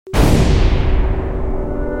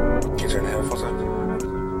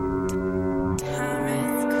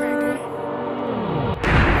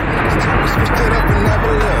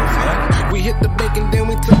we hit the bank and then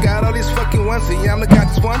we took out all these fucking ones. See, I'm the guy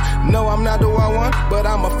just one. No, I'm not the wild one, but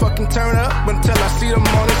I'ma fucking turn up until I see the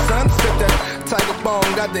morning sun. Sip that Tiger Bone,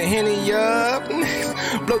 got the Henny up.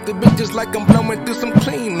 Blow the bitches like I'm blowing through some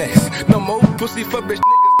Kleenex. No more pussy for bitch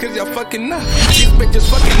niggas, cause y'all fucking up. These bitches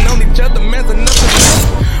fucking on each other, man's enough to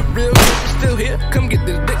know. Real bitches still here, come get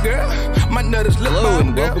this dick, girl. My nut is lit. Hello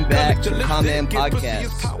and welcome back to Common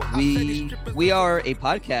Podcast. We are a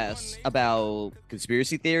podcast about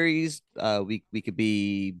conspiracy theories. We could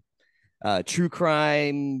be true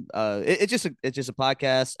crime. It's just a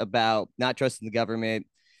podcast about not trusting the government.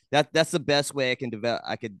 That's the best way I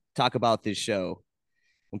could talk about this show.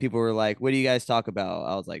 When people were like, "What do you guys talk about?"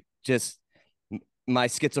 I was like, "Just my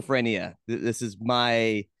schizophrenia. This is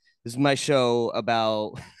my show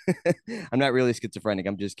about." I'm not really schizophrenic.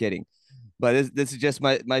 I'm just kidding. But this is just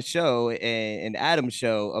my show and Adam's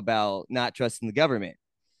show about not trusting the government.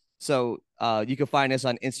 So you can find us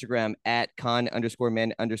on Instagram at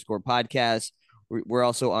con_men_podcast. We're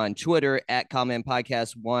also on Twitter at Comment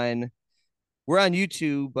Podcast 1. We're on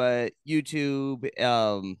YouTube, but YouTube,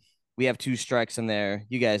 we have 2 strikes in there.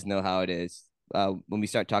 You guys know how it is. When we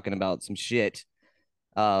start talking about some shit,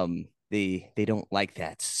 they don't like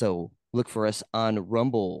that. So look for us on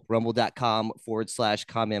Rumble,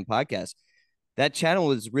 rumble.com/comment podcast. That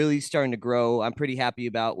channel is really starting to grow. I'm pretty happy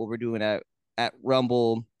about what we're doing at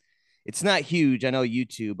Rumble. It's not huge. I know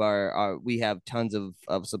YouTube we have tons of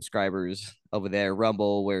subscribers over there.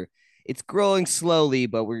 Rumble, where it's growing slowly,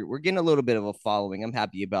 but we're getting a little bit of a following. I'm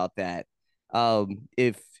happy about that.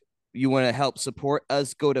 If you want to help support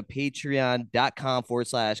us, go to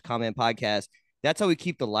patreon.com/comment podcast. That's how we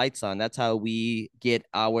keep the lights on. That's how we get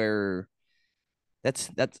our that's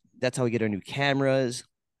how we get our new cameras,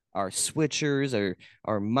 our switchers,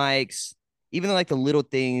 our mics, even like the little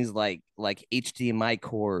things like HDMI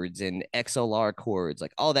cords and XLR cords,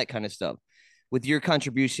 like all that kind of stuff. With your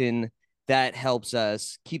contribution, that helps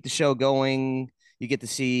us keep the show going. You get to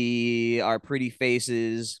see our pretty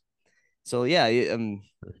faces. So yeah,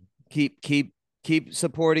 keep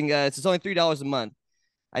supporting us. It's only $3 a month.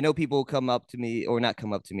 I know people come up to me, or not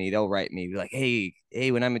come up to me. They'll write me, be like, hey,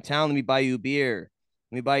 when I'm in town, let me buy you a beer.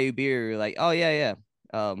 Like, oh yeah.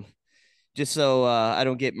 Just so I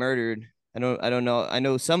don't get murdered. I don't know. I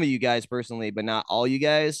know some of you guys personally, but not all you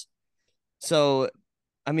guys. So,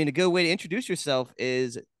 I mean, a good way to introduce yourself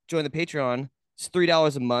is join the Patreon. It's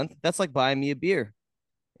 $3 a month. That's like buying me a beer.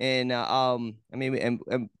 And I mean, and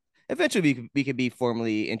eventually we could be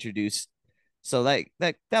formally introduced. So like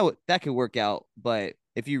that could work out. But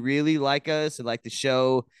if you really like us and like the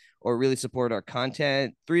show or really support our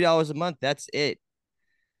content, $3 a month, that's it.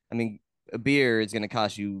 I mean, a beer is going to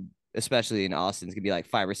cost you, especially in Austin, it's going to be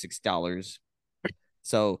like $5 or $6.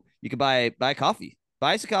 So you can buy coffee.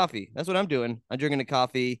 Buy us a coffee. That's what I'm doing. I'm drinking a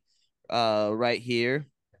coffee right here.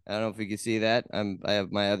 I don't know if you can see that. I have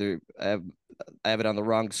it on the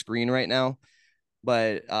wrong screen right now.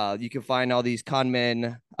 But you can find all these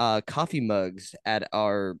Conmen coffee mugs at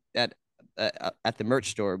the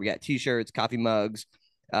merch store. We got t-shirts, coffee mugs,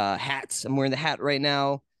 hats. I'm wearing the hat right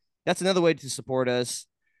now. That's another way to support us.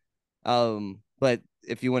 But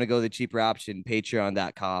if you want to go the cheaper option,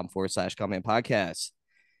 patreon.com/comment podcast.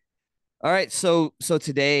 All right. So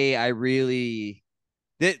today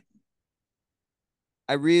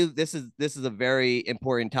this is a very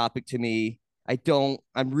important topic to me.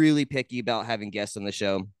 I'm really picky about having guests on the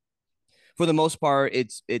show. For the most part,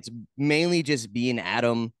 it's mainly just me and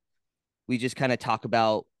Adam. We just kind of talk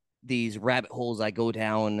about these rabbit holes I go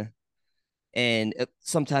down, and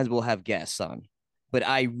sometimes we'll have guests on, but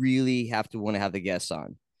I really have to want to have the guests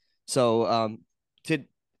on. So, the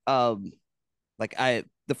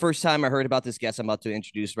first time I heard about this guest I'm about to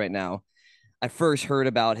introduce right now, I first heard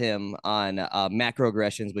about him on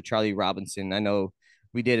Macroaggressions with Charlie Robinson. I know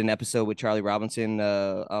we did an episode with Charlie Robinson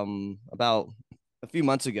about a few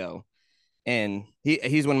months ago, and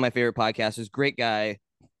he's one of my favorite podcasters. Great guy.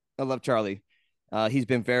 I love Charlie. He's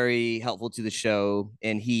been very helpful to the show,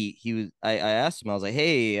 and I asked him, I was like,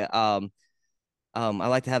 hey, I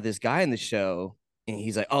like to have this guy in the show, and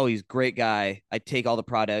he's like, oh, he's a great guy. I take all the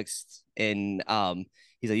products, and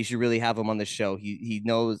he's like, you should really have him on the show. He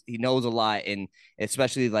knows a lot, and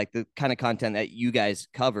especially like the kind of content that you guys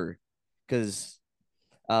cover, because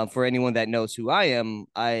for anyone that knows who I am,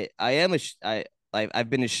 I've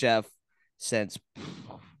been a chef since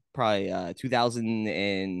probably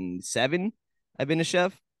 2007. I've been a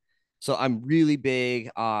chef. So I'm really big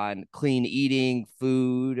on clean eating,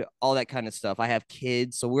 food, all that kind of stuff. I have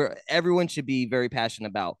kids, so everyone should be very passionate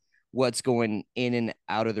about what's going in and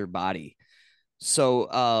out of their body. So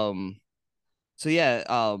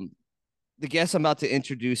yeah, the guest I'm about to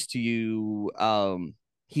introduce to you,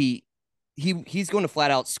 he he's going to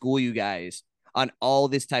flat out school you guys on all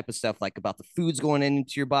this type of stuff, like about the foods going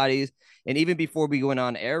into your bodies. And even before we went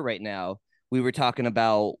on air right now, we were talking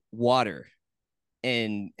about water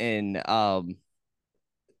and uh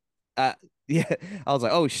yeah, I was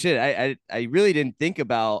like, oh shit, I really didn't think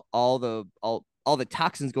about all the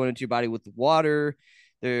toxins going into your body with the water.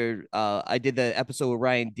 There, I did the episode with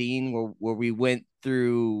Ryan Dean where we went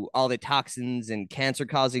through all the toxins and cancer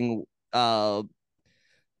causing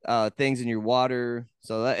things in your water.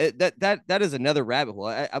 So that is another rabbit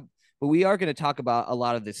hole. But we are going to talk about a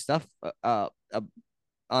lot of this stuff on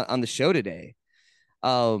the show today.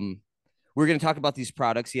 We're going to talk about these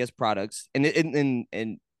products. He has products, and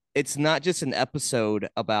it's not just an episode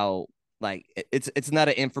about like it's not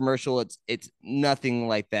an infomercial. It's nothing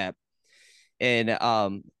like that. And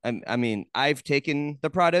I mean, I've taken the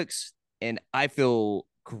products and I feel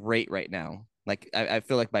great right now. Like I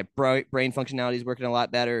feel like my brain functionality is working a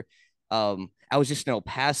lot better. I was just in El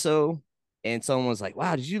Paso, and someone was like,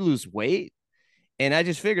 "Wow, did you lose weight?" And I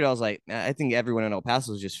just figured, I was like, I think everyone in El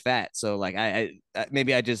Paso is just fat. So like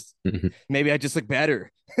maybe I just look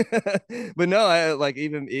better. But no, I like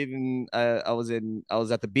even I was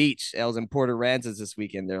at the beach. I was in Port Aransas this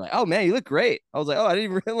weekend. They're like, "Oh man, you look great." I was like, "Oh, I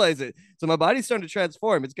didn't even realize it." So my body's starting to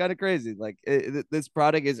transform. It's kind of crazy. Like this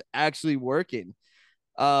product is actually working.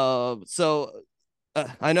 So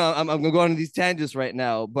I know I'm going on these tangents right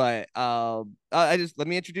now, but I just let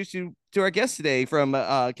me introduce you to our guest today from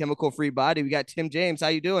Chemical Free Body. We got Tim James. How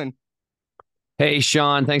you doing? Hey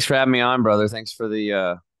Sean, thanks for having me on, brother. Thanks for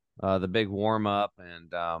the big warm up.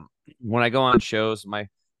 And when I go on shows, my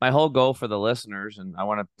whole goal for the listeners, and I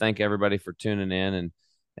want to thank everybody for tuning in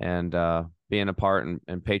and being a part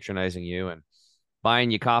and patronizing you and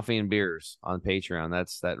buying you coffee and beers on Patreon.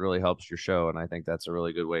 That really helps your show, and I think that's a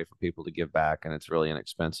really good way for people to give back, and it's really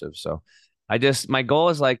inexpensive. So my goal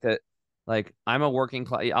is like that. Like I'm a working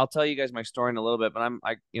class. I'll tell you guys my story in a little bit, but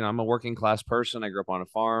I'm a working class person. I grew up on a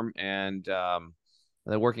farm, and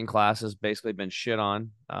the working class has basically been shit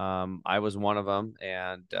on. I was one of them,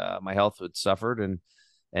 and my health had suffered,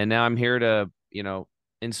 and now I'm here to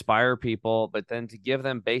inspire people, but then to give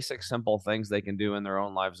them basic, simple things they can do in their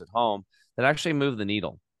own lives at home that actually move the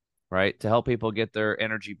needle, right? To help people get their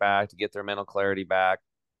energy back, to get their mental clarity back,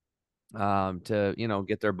 to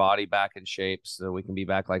get their body back in shape so we can be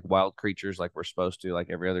back like wild creatures, like we're supposed to, like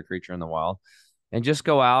every other creature in the wild, and just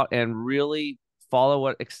go out and really follow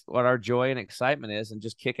what our joy and excitement is, and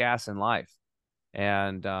just kick ass in life.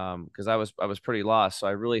 And because I was pretty lost, so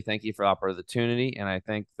I really thank you for the opportunity, and I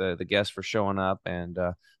thank the guests for showing up, and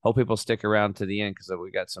hope people stick around to the end because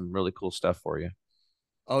we got some really cool stuff for you.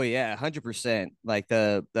 Oh yeah, 100%. Like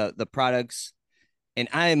the products, and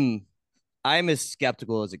I'm as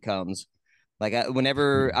skeptical as it comes. Like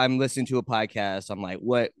whenever I'm listening to a podcast, I'm like,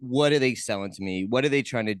 what are they selling to me? What are they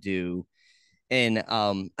trying to do? And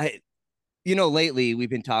lately we've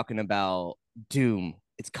been talking about doom.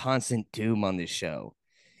 It's constant doom on this show.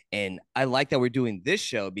 And I like that we're doing this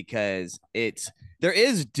show because there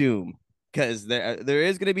is doom, because there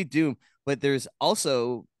is going to be doom, but there's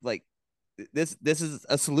also like this is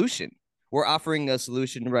a solution. We're offering a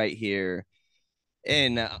solution right here.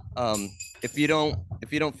 And if you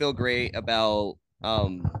don't feel great about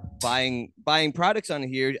buying products on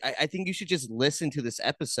here, I think you should just listen to this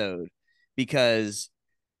episode, because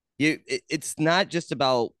it's not just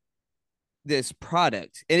about this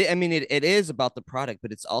product. I mean, it is about the product,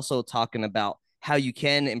 but it's also talking about how you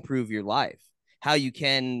can improve your life, how you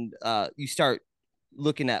can you start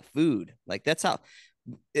looking at food. Like that's how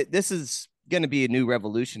this is going to be a new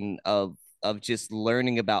revolution of just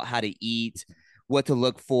learning about how to eat, what to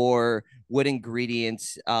look for, what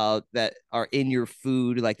ingredients that are in your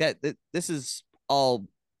food, like that. This is all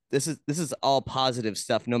positive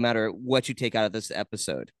stuff, no matter what you take out of this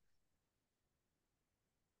episode.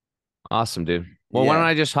 Awesome, dude. Well, why don't Yeah.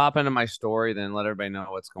 I just hop into my story, then let everybody know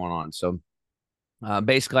what's going on. So,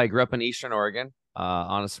 basically, I grew up in Eastern Oregon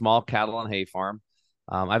on a small cattle and hay farm.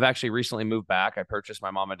 I've actually recently moved back. I purchased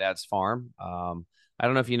my mom and dad's farm. I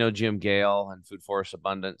don't know if you know Jim Gale and Food Forest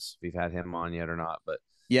Abundance, if you've had him on yet or not, but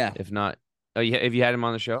Yeah. if not, oh, yeah, have you had him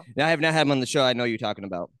on the show? Now, I have not had him on the show. I know you're talking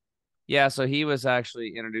about. Yeah, so he was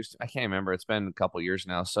actually introduced. I can't remember. It's been a couple years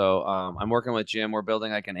now. So I'm working with Jim. We're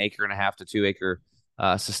building like an 1.5 to 2 acre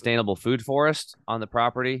sustainable food forest on the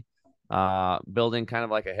property. Building kind of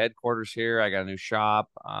like a headquarters here. I got a new shop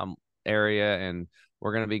area, and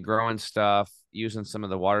we're going to be growing stuff using some of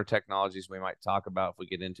the water technologies we might talk about if we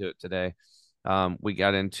get into it today. We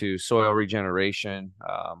got into soil regeneration.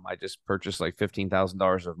 I just purchased like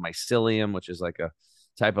 $15,000 of mycelium, which is like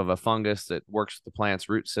type of a fungus that works with the plant's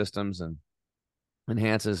root systems and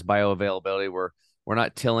enhances bioavailability. We're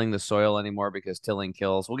not tilling the soil anymore because tilling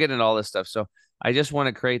kills. We'll get into all this stuff. So I just want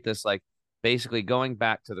to create this, like, basically going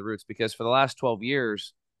back to the roots, because for the last 12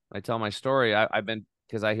 years, I tell my story, I've been,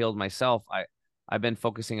 because I healed myself, I've been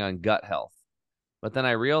focusing on gut health. But then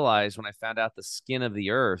I realized when I found out the skin of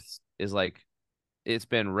the earth is like, it's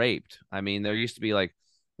been raped. I mean, there used to be, like,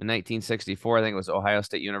 in 1964, I think it was Ohio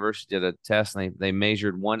State University did a test, and they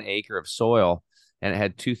measured 1 acre of soil, and it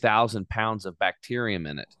had 2,000 pounds of bacterium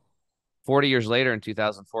in it. 40 years later, in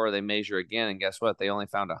 2004, they measure again, and guess what? They only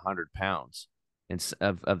found 100 pounds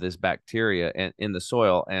of this bacteria in the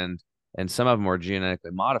soil, and some of them were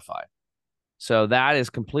genetically modified. So that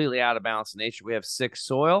is completely out of balance in nature. We have sick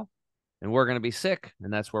soil, and we're going to be sick,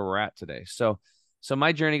 and that's where we're at today. So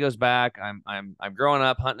my journey goes back. I'm growing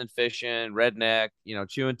up hunting and fishing, redneck,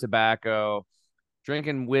 chewing tobacco,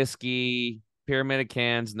 drinking whiskey, pyramid of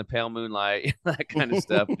cans in the pale moonlight, that kind of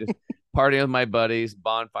stuff. Just partying with my buddies,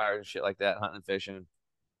 bonfires and shit like that, hunting and fishing,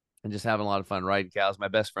 and just having a lot of fun riding cows. My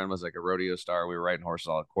best friend was like a rodeo star. We were riding horses,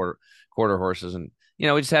 all quarter horses, and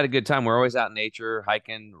we just had a good time. We're always out in nature,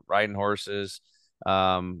 hiking, riding horses,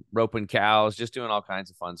 roping cows, just doing all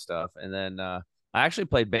kinds of fun stuff. And then I actually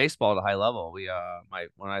played baseball at a high level.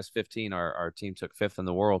 When I was 15, our team took 5th in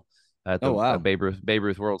the world at the Babe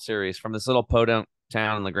Ruth World Series from this little podunk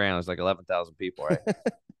town in LeGrand. It was like 11,000 people, right?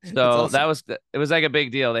 So awesome. It was like a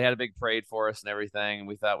big deal. They had a big parade for us and everything, and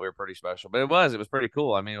we thought we were pretty special. But it was pretty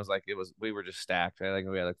cool. I mean, we were just stacked. Right? Like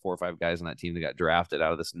we had like 4 or 5 guys on that team that got drafted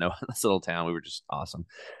out of this little town. We were just awesome.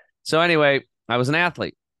 So anyway, I was an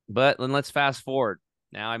athlete. But then let's fast forward.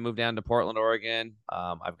 Now I moved down to Portland, Oregon.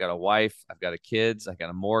 I've got a wife, I've got kids, I got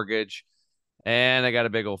a mortgage, and I got a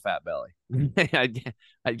big old fat belly.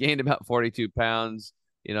 I gained about 42 pounds.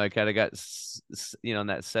 I kind of got, in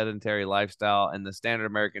that sedentary lifestyle, and the standard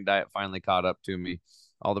American diet finally caught up to me,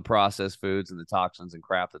 all the processed foods and the toxins and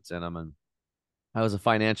crap that's in them. And I was a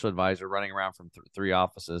financial advisor running around from 3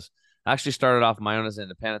 offices. I actually started off my own as an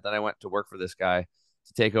independent. Then I went to work for this guy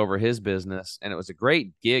to take over his business. And it was a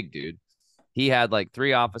great gig, dude. He had like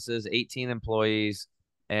 3 offices, 18 employees,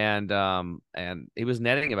 and he was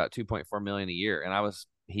netting about 2.4 million a year. And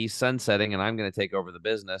he's sunsetting, and I'm going to take over the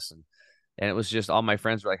business. And it was just, all my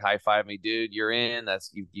friends were like high-five me, dude, you're in,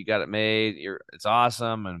 you got it made. It's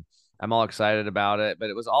awesome. And I'm all excited about it, but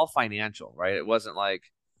it was all financial, right? It wasn't like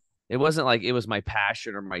it was my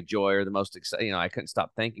passion or my joy or the most exciting, I couldn't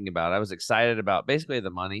stop thinking about it. I was excited about basically the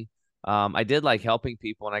money. I did like helping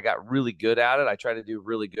people, and I got really good at it. I try to do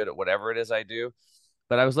really good at whatever it is I do,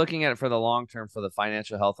 but I was looking at it for the long term, for the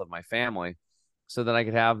financial health of my family, so that I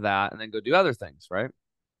could have that and then go do other things, right?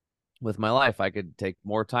 With my life, I could take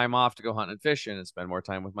more time off to go hunting and fishing and spend more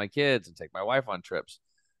time with my kids and take my wife on trips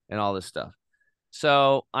and all this stuff.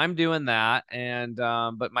 So I'm doing that. And,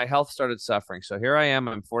 but my health started suffering. So here I am,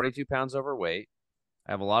 I'm 42 pounds overweight.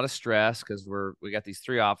 I have a lot of stress because we got these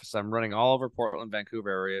 3 offices. I'm running all over Portland, Vancouver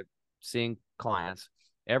area, seeing clients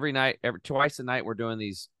every night, twice a night. We're doing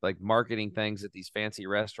these like marketing things at these fancy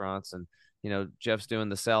restaurants, and Jeff's doing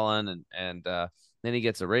the selling, and then he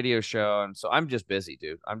gets a radio show, and so I'm just busy,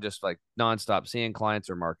 dude. I'm just like nonstop seeing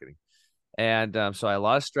clients or marketing, and so I had a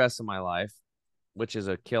lot of stress in my life, which is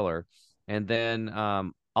a killer. And then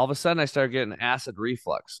all of a sudden, I started getting acid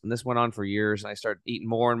reflux, and this went on for years. And I started eating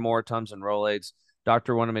more and more Tums and Rolaids.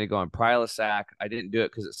 Doctor wanted me to go on Prilosec. I didn't do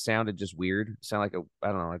it because it sounded just weird. It sounded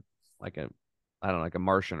like a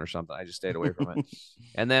Martian or something. I just stayed away from it.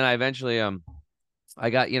 And then I eventually,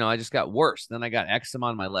 I just got worse. Then I got eczema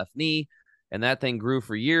on my left knee, and that thing grew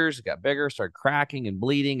for years. It got bigger, started cracking and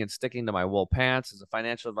bleeding and sticking to my wool pants. As a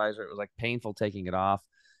financial advisor, it was like painful taking it off.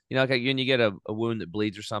 Like when you get a wound that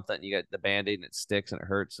bleeds or something, you get the Band-Aid and it sticks and it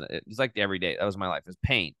hurts. It was like every day. That was my life. It was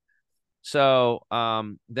pain. So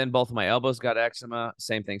then both of my elbows got eczema.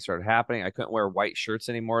 Same thing started happening. I couldn't wear white shirts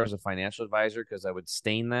anymore as a financial advisor because I would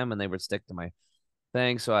stain them and they would stick to my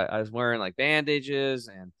thing. So I was wearing like bandages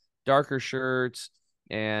and darker shirts.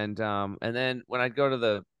 And then when I'd go to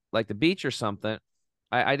the beach or something,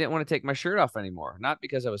 I didn't want to take my shirt off anymore. Not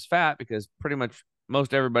because I was fat, because pretty much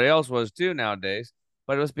most everybody else was too nowadays,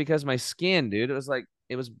 but it was because my skin, dude,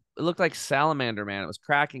 it looked like salamander, man. It was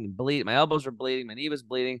cracking and bleeding. My elbows were bleeding. My knee was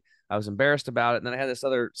bleeding. I was embarrassed about it. And then I had this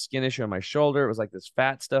other skin issue on my shoulder. It was like this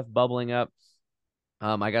fat stuff bubbling up.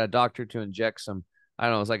 I got a doctor to inject some, I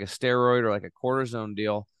don't know, it was like a steroid or like a cortisone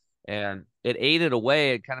deal. And it ate it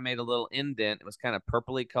away. It kind of made a little indent. It was kind of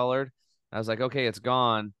purpley colored. I was like, okay, it's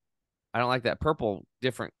gone. I don't like that purple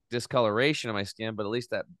different discoloration of my skin, but at least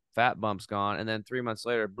that fat bump's gone. And then 3 months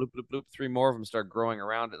later, bloop, bloop, bloop, 3 more of them start growing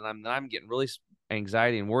around it. And I'm getting really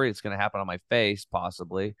anxiety and worried it's going to happen on my face,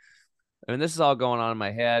 possibly. I mean, this is all going on in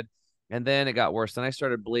my head. And then it got worse. Then I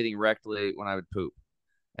started bleeding rectally when I would poop.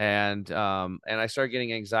 And I started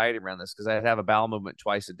getting anxiety around this because I'd have a bowel movement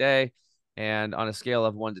twice a day. And on a scale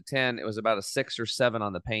of 1 to 10, it was about a 6 or 7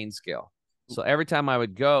 on the pain scale. So every time I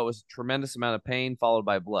would go, it was a tremendous amount of pain followed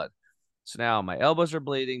by blood. So now my elbows are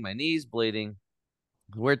bleeding, my knees bleeding,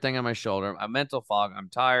 weird thing on my shoulder, a mental fog, I'm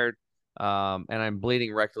tired, and I'm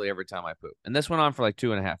bleeding rectally every time I poop. And this went on for like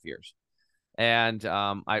 2.5 years. And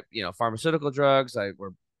pharmaceutical drugs, I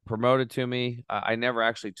were promoted to me. I never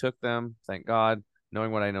actually took them, thank God.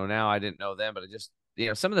 Knowing what I know now, I didn't know then, but it just,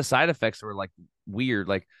 some of the side effects were like weird.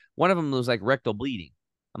 Like one of them was like rectal bleeding.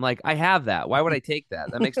 I'm like, I have that. Why would I take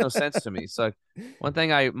that? That makes no sense to me. So one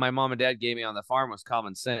thing my mom and dad gave me on the farm was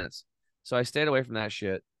common sense. So I stayed away from that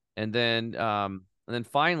shit. And then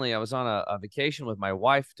finally I was on a vacation with my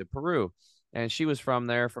wife to Peru, and she was from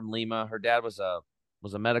there, from Lima. Her dad was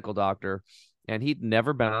a medical doctor, and he'd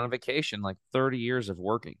never been on a vacation, like 30 years of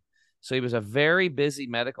working. So he was a very busy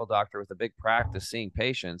medical doctor with a big practice seeing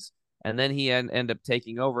patients. And then he ended up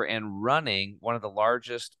taking over and running one of the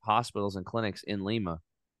largest hospitals and clinics in Lima.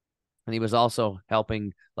 And he was also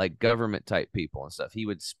helping like government type people and stuff. He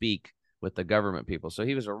would speak with the government people. So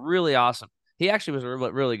he was a really awesome. He actually was a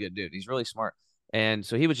really, really good dude. He's really smart. And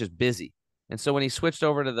so he was just busy. And so when he switched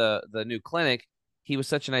over to the new clinic, he was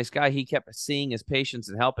such a nice guy. He kept seeing his patients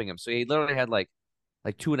and helping them. So he literally had like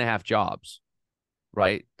 2.5 jobs,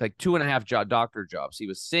 right? Like 2.5 doctor jobs. He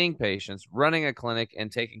was seeing patients, running a clinic,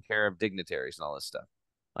 and taking care of dignitaries and all this stuff.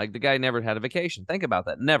 Like the guy never had a vacation. Think about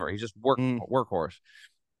that. Never. He's just workhorse.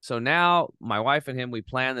 So now my wife and him, we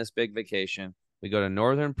plan this big vacation. We go to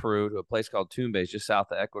northern Peru to a place called Tumbes, just south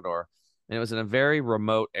of Ecuador. And it was in a very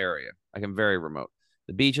remote area, like very remote.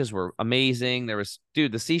 The beaches were amazing.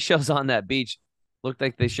 The seashells on that beach looked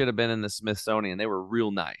like they should have been in the Smithsonian. They were real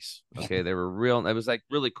nice. Okay. They were real. It was like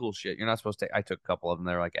really cool shit. You're not supposed to. I took a couple of them.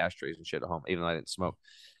 They're like ashtrays and shit at home, even though I didn't smoke.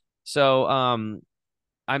 So, I'm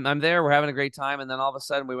there. We're having a great time. And then all of a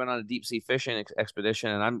sudden we went on a deep sea fishing expedition,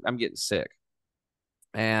 and I'm getting sick.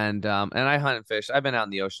 And I hunt and fish. I've been out in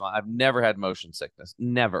the ocean. I've never had motion sickness.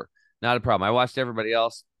 Never. Not a problem. I watched everybody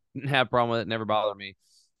else have a problem with it. Never bothered me.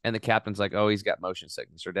 And the captain's like, oh, he's got motion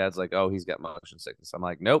sickness. Or dad's like, oh, he's got motion sickness. I'm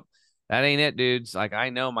like, nope, that ain't it, dudes. Like, I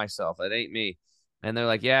know myself. That ain't me. And they're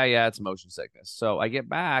like, yeah, it's motion sickness. So I get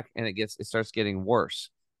back, and it starts getting worse.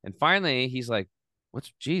 And finally he's like,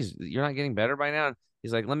 geez, you're not getting better by now?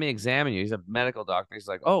 He's like, let me examine you. He's a medical doctor. He's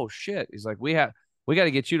like, oh shit. He's like, we got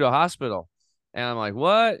to get you to a hospital. And I'm like,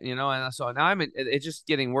 what? And so now it's just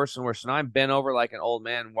getting worse and worse. So now I'm bent over like an old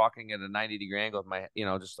man walking at a 90-degree angle with my,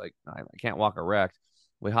 just like, I can't walk erect.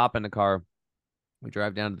 We hop in the car, we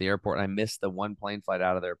drive down to the airport, and I miss the one plane flight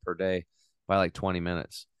out of there per day by like 20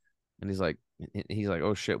 minutes. And he's like,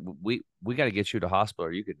 oh shit, we got to get you to hospital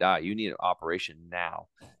or you could die. You need an operation now.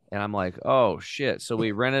 And I'm like, oh shit. So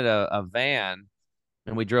we rented a van,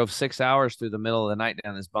 and we drove 6 hours through the middle of the night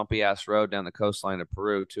down this bumpy ass road down the coastline of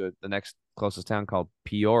Peru to the next closest town called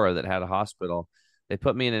Piura that had a hospital. They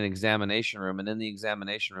put me in an examination room, and in the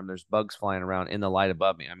examination room, there's bugs flying around in the light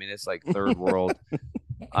above me. I mean, it's like third world.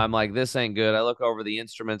 I'm like, this ain't good. I look over the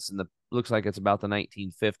instruments, and looks like it's about the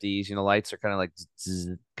 1950s. Lights are kind of like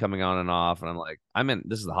coming on and off. And I'm like,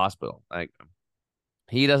 this is the hospital. Like,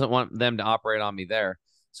 he doesn't want them to operate on me there.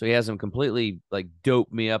 So he has them completely like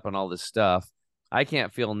dope me up on all this stuff. I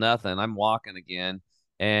can't feel nothing. I'm walking again.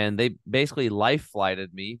 And they basically life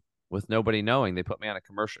flighted me with nobody knowing. They put me on a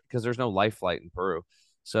commercial because there's no life flight in Peru.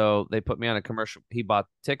 So they put me on a commercial. He bought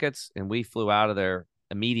tickets, and we flew out of there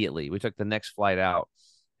immediately. We took the next flight out,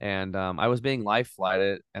 and I was being life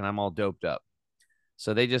flighted, and I'm all doped up.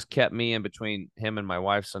 So they just kept me in between him and my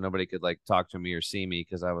wife so nobody could like talk to me or see me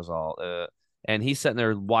because I was all and he's sitting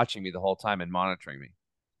there watching me the whole time and monitoring me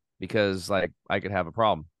because like I could have a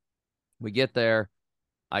problem. We get there,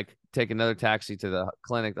 I take another taxi to the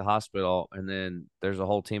clinic, the hospital, and then there's a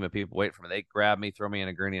whole team of people waiting for me. They grab me, throw me in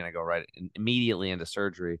a gurney, and I go immediately into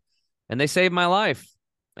surgery, and they saved my life.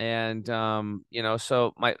 And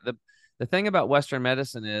so the thing about Western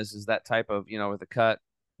medicine is that type of with the cut,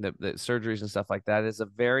 the surgeries and stuff like that is a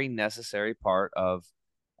very necessary part of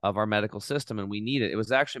our medical system, and we need it. It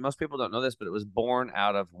was actually, most people don't know this, but it was born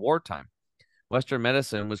out of wartime. Western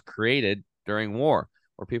medicine was created during war,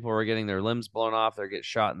 where people were getting their limbs blown off, they're getting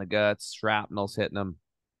shot in the guts, shrapnel's hitting them,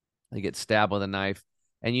 they get stabbed with a knife,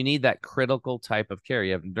 and you need that critical type of care.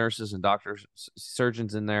 You have nurses and doctors,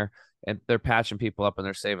 surgeons in there, and they're patching people up and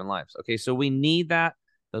they're saving lives. Okay, so we need that.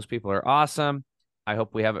 Those people are awesome. I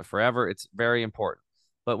hope we have it forever. It's very important.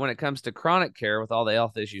 But when it comes to chronic care with all the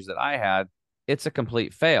health issues that I had, it's a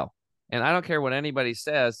complete fail. And I don't care what anybody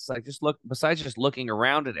says. It's like, just look, besides just looking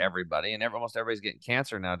around at everybody, and almost everybody's getting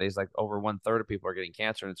cancer nowadays. Like over 1/3 of people are getting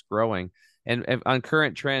cancer, and it's growing. And on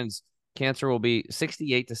current trends, cancer will be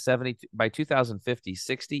 68 to 70 by 2050.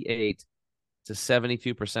 68 to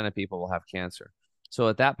 72% of people will have cancer. So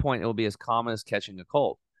at that point, it will be as common as catching a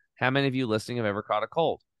cold. How many of you listening have ever caught a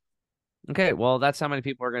cold? Okay, well, that's how many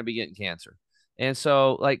people are going to be getting cancer. And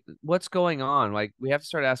so, like, what's going on? Like, we have to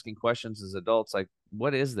start asking questions as adults, like,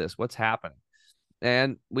 what is this? What's happening?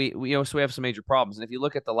 And so we have some major problems. And if you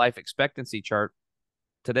look at the life expectancy chart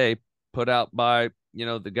today, put out by,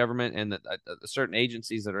 the government and the certain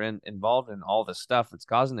agencies that are involved in all this stuff that's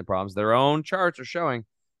causing the problems, their own charts are showing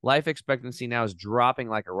life expectancy now is dropping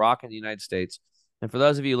like a rock in the United States. And for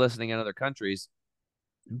those of you listening in other countries,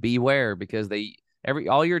 beware, because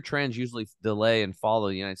all your trends usually delay and follow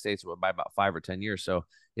the United States by about 5 or 10 years. So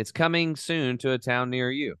it's coming soon to a town near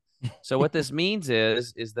you. So what this means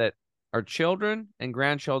is that our children and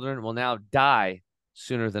grandchildren will now die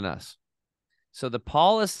sooner than us. So the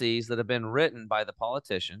policies that have been written by the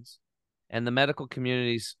politicians and the medical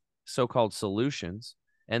community's so-called solutions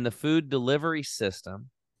and the food delivery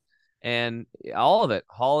system and all of it,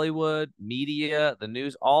 Hollywood, media, the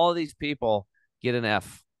news, all of these people get an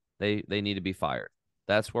F. They need to be fired.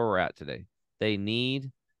 That's where we're at today. They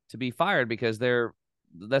need to be fired because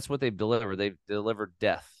that's what they've delivered. They've delivered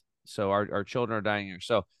death. So our children are dying here.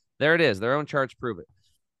 So there it is. Their own charts prove it.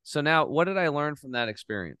 So now, what did I learn from that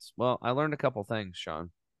experience? Well, I learned a couple things, Sean.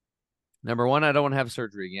 Number one, I don't want to have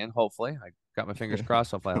surgery again. Hopefully, I got my fingers crossed.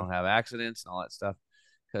 Hopefully, I don't have accidents and all that stuff.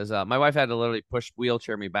 Because my wife had to literally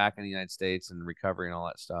wheelchair me back in the United States and recovery and all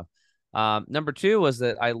that stuff. Number two was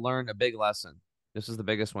that I learned a big lesson. This is the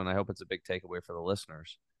biggest one. I hope it's a big takeaway for the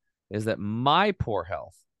listeners, is that my poor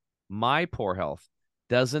health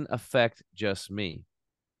doesn't affect just me.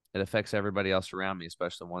 It affects everybody else around me,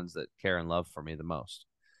 especially the ones that care and love for me the most.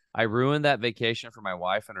 I ruined that vacation for my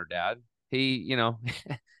wife and her dad. He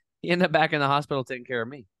ended up back in the hospital taking care of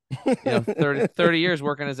me. 30 years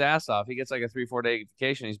working his ass off. He gets like a 3-4 day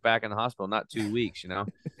vacation. He's back in the hospital, not 2 weeks.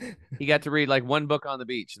 He got to read like one book on the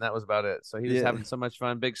beach, and that was about it. So he was having so much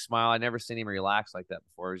fun, big smile. I never seen him relax like that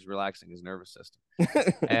before. He was relaxing his nervous system.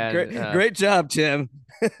 And great job, Tim.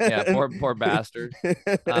 Yeah, poor bastard.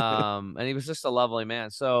 And he was just a lovely man.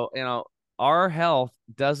 So our health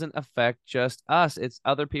doesn't affect just us; it's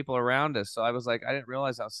other people around us. So I was like, I didn't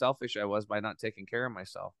realize how selfish I was by not taking care of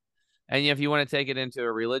myself. And if you want to take it into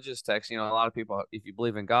a religious text, a lot of people, if you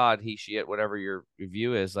believe in God, he, she, it, whatever your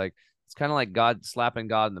view is, like, it's kind of like God slapping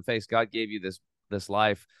God in the face. God gave you this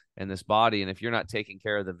life and this body, and if you're not taking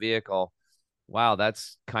care of the vehicle, wow,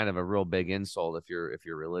 that's kind of a real big insult if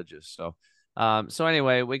you're religious. So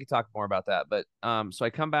anyway, we could talk more about that. But so I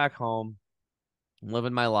come back home, I'm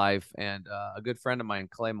living my life, and a good friend of mine,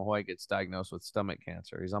 Clay Mahoy, gets diagnosed with stomach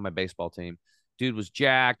cancer. He's on my baseball team. Dude was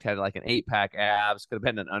jacked, had like an 8-pack abs, could have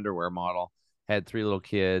been an underwear model, had 3 little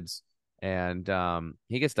kids. And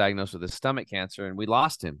he gets diagnosed with his stomach cancer, and we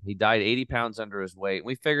lost him. He died 80 pounds under his weight.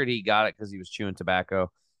 We figured he got it because he was chewing tobacco,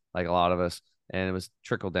 like a lot of us, and it was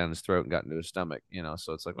trickled down his throat and got into his stomach,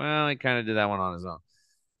 So it's like, well, he kind of did that one on his own.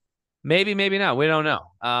 Maybe not. We don't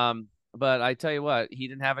know. But I tell you what, he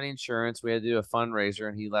didn't have any insurance. We had to do a fundraiser,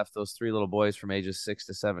 and he left those 3 little boys from ages 6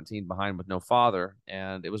 to 17 behind with no father.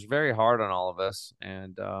 And it was very hard on all of us.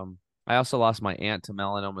 And I also lost my aunt to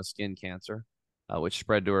melanoma skin cancer, which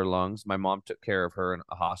spread to her lungs. My mom took care of her in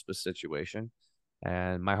a hospice situation.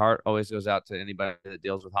 And my heart always goes out to anybody that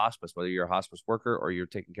deals with hospice, whether you're a hospice worker or you're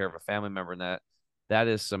taking care of a family member. And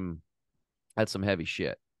that's some heavy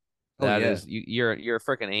shit. You're a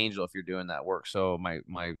freaking angel if you're doing that work. So my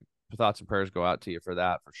thoughts and prayers go out to you for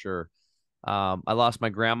that, for sure. I lost my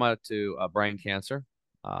grandma to brain cancer.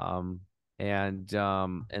 And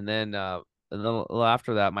then a little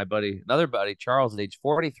after that, another buddy, Charles, at age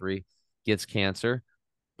 43, gets cancer,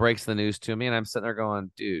 breaks the news to me. And I'm sitting there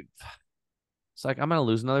going, dude, it's like, I'm going to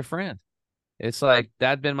lose another friend. It's like,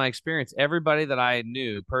 that'd been my experience. Everybody that I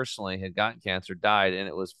knew personally had gotten cancer, died, and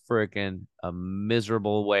it was freaking a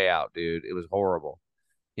miserable way out, dude. It was horrible.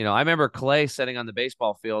 I remember Clay sitting on the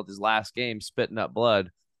baseball field his last game, spitting up blood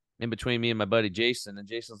in between me and my buddy Jason. And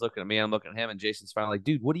Jason's looking at me, I'm looking at him, and Jason's finally like,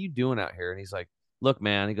 dude, what are you doing out here? And he's like, look,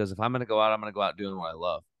 man, he goes, if I'm going to go out, I'm going to go out doing what I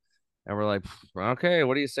love. And we're like, okay,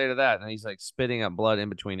 what do you say to that? And he's like spitting up blood in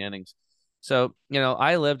between innings. So,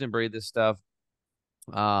 I lived and breathed this stuff.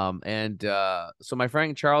 So my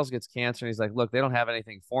friend Charles gets cancer, and he's like, look, they don't have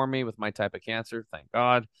anything for me with my type of cancer. Thank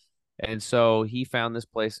God. And so he found this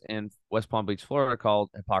place in West Palm Beach, Florida called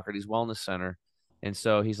Hippocrates Wellness Center. And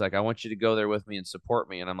so he's like, I want you to go there with me and support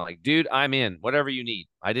me. And I'm like, dude, I'm in. Whatever you need.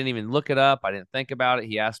 I didn't even look it up. I didn't think about it.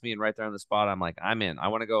 He asked me, and right there on the spot, I'm like, I'm in. I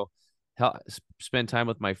want to go spend time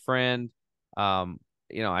with my friend. I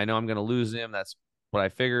know I'm going to lose him. That's what I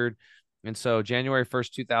figured. And so January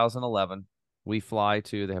 1st, 2011, we fly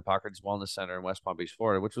to the Hippocrates Wellness Center in West Palm Beach,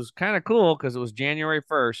 Florida, which was kind of cool because it was January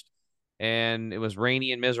 1st and it was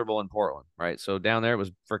rainy and miserable in Portland, right? So down there it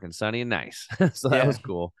was freaking sunny and nice. So that was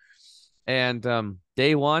cool. And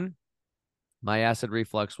day one, my acid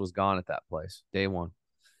reflux was gone at that place. Day one.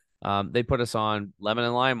 They put us on lemon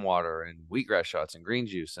and lime water and wheatgrass shots and green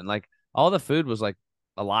juice. And like all the food was like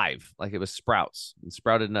alive. Like it was sprouts and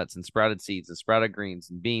sprouted nuts and sprouted seeds and sprouted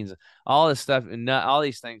greens and beans, all this stuff and all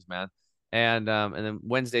these things, man. And then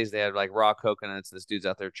Wednesdays they had like raw coconuts. This dude's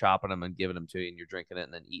out there chopping them and giving them to you, and you're drinking it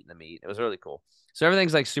and then eating the meat. It was really cool. So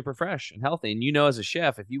everything's like super fresh and healthy. And as a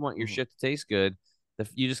chef, if you want your shit to taste good,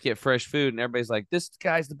 you just get fresh food, and everybody's like, "This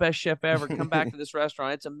guy's the best chef ever. Come back to this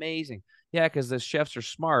restaurant. It's amazing." Yeah, because the chefs are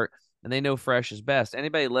smart and they know fresh is best.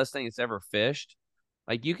 Anybody listening that's ever fished,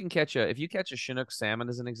 like if you catch a Chinook salmon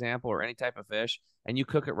as an example, or any type of fish, and you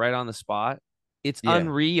cook it right on the spot, it's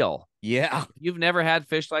unreal. Yeah. If you've never had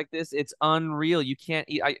fish like this, it's unreal. You can't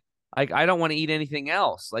eat. I don't want to eat anything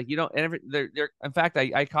else. Like you don't. In fact,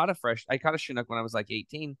 I caught a Chinook when I was like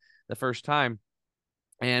 18 the first time,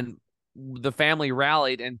 and the family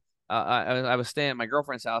rallied, and I was staying at my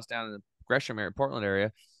girlfriend's house down in the Gresham area, Portland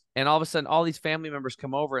area, and all of a sudden, all these family members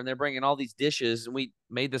come over, and they're bringing all these dishes, and we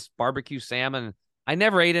made this barbecue salmon. I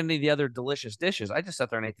never ate any of the other delicious dishes. I just sat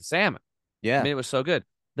there and ate the salmon. Yeah. I mean, it was so good.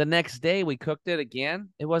 The next day, we cooked it again.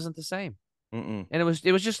 It wasn't the same, and it was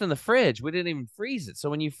just in the fridge. We didn't even freeze it. So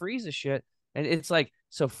when you freeze the shit, and it's like,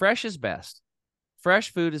 so fresh is best.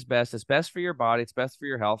 Fresh food is best. It's best for your body. It's best for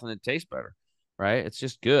your health, and it tastes better, right? It's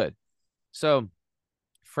just good. So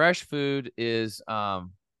fresh food is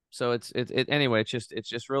so anyway, it's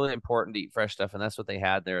just really important to eat fresh stuff, and that's what they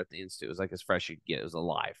had there at the Institute. It was like as fresh you get. It was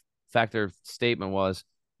alive. In fact, their statement was,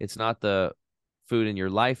 it's not the food in your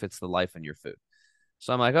life, it's the life in your food.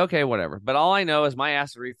 So I'm like, okay, whatever. But all I know is my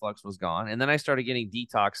acid reflux was gone, and then I started getting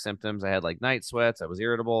detox symptoms. I had like night sweats. I was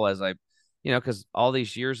irritable because all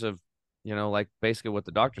these years of like basically what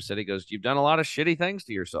the doctor said, he goes, you've done a lot of shitty things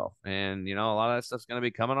to yourself, and a lot of that stuff's going to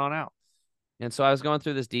be coming on out. And so I was going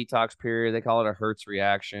through this detox period. They call it a Hertz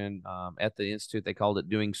reaction. At the Institute, they called it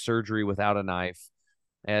doing surgery without a knife,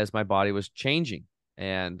 as my body was changing.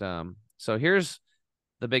 And so here's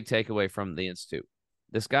the big takeaway from the Institute.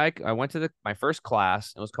 This guy, I went to my first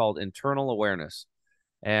class. It was called Internal Awareness.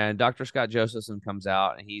 And Dr. Scott Josephson comes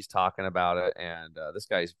out, and he's talking about it. And this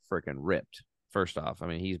guy's freaking ripped, first off. I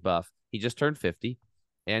mean, he's buff. He just turned 50,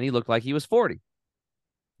 and he looked like he was 40.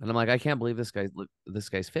 And I'm like, I can't believe this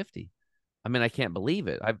guy's 50. I mean, I can't believe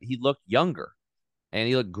it. He looked younger, and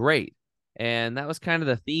he looked great. And that was kind of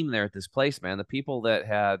the theme there at this place, man. The people that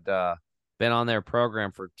had been on their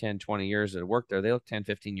program for 10, 20 years that had worked there, they looked 10,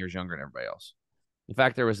 15 years younger than everybody else. In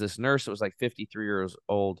fact, there was this nurse that was like 53 years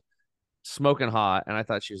old, smoking hot, and I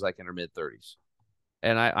thought she was like in her mid-30s.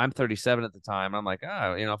 And I'm 37 at the time. I'm like,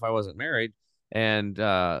 if I wasn't married. And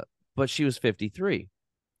but she was 53.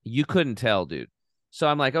 You couldn't tell, dude. So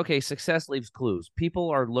I'm like, okay, success leaves clues.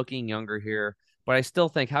 People are looking younger here, but I still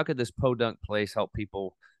think, how could this podunk place help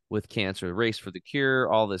people with cancer, race for the cure,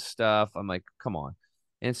 all this stuff? I'm like, come on.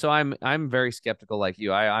 And so I'm very skeptical like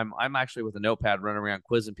you. I'm actually with a notepad running around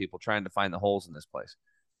quizzing people, trying to find the holes in this place.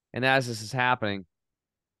 And as this is happening,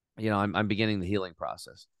 I'm beginning the healing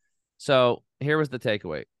process. So here was the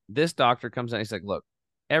takeaway. This doctor comes in, he's like, look,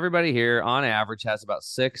 everybody here on average has about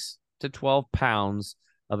 6 to 12 pounds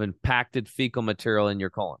of impacted fecal material in your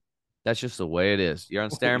colon. That's just the way it is. You're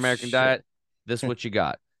on Standard American diet. This is what you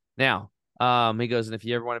got. Now, he goes, and if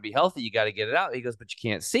you ever want to be healthy, you got to get it out. He goes, but you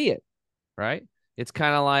can't see it, right? It's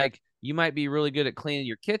kind of like you might be really good at cleaning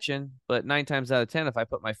your kitchen, but 9 times out of 10, if I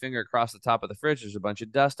put my finger across the top of the fridge, there's a bunch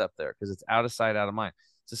of dust up there because it's out of sight, out of mind.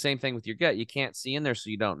 It's the same thing with your gut. You can't see in there, so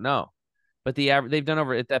you don't know. But they've done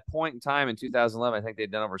over, at that point in time in 2011, I think they've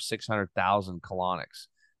done over 600,000 colonics.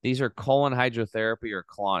 These are colon hydrotherapy or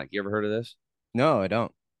colonic. You ever heard of this? No, I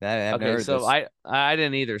don't. Okay, so I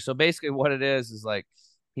didn't either. So basically what it is like,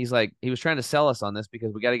 he was trying to sell us on this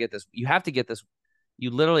because we got to get this. You have to get this. You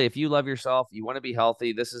literally, if you love yourself, you want to be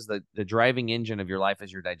healthy, this is the driving engine of your life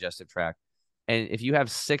is your digestive tract. And if you have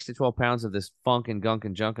 6 to 12 pounds of this funk and gunk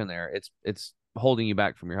and junk in there, it's holding you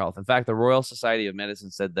back from your health. In fact, the Royal Society of Medicine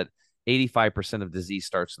said that 85% of disease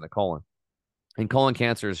starts in the colon. And colon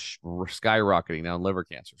cancer is skyrocketing now, and liver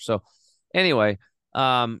cancer. So anyway,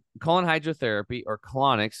 colon hydrotherapy or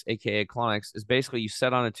colonics, aka colonics, is basically you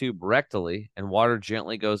set on a tube rectally and water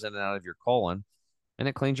gently goes in and out of your colon. and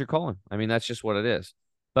it cleans your colon. I mean, that's just what it is.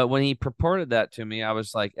 But when he purported that to me, I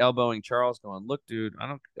was like elbowing Charles, going, "Look, dude,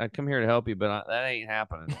 I come here to help you, but that ain't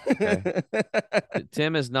happening. Okay,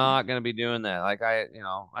 Tim is not going to be doing that. Like I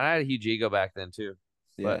had a huge ego back then too,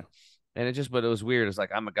 Yeah. but it was weird. It's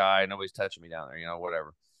like I'm a guy, nobody's touching me down there,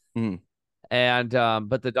 whatever. Mm. And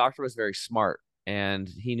but the doctor was very smart, and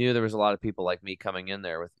he knew there was a lot of people like me coming in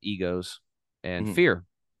there with egos and fear.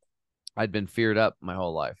 I'd been feared up my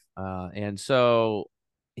whole life, and so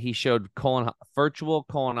he showed virtual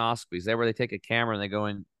colonoscopies. Where they take a camera and they go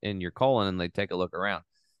in your colon and they take a look around.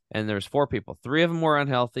 And there's 4 people. 3 of them were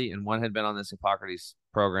unhealthy, and 1 had been on this Hippocrates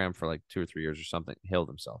program for like 2 or 3 years or something, healed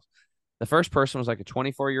themselves. The first person was like a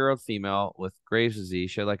 24-year-old female with Graves'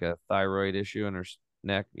 disease. She had like a thyroid issue in her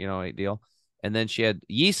neck, a deal. And then she had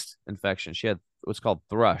yeast infection. She had what's called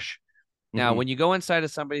thrush. Now, when you go inside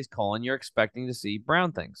of somebody's colon, you're expecting to see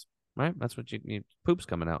brown things, right? That's what you poop's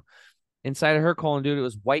coming out. Inside of her colon, dude, it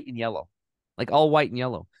was white and yellow, like all white and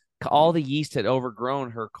yellow. All the yeast had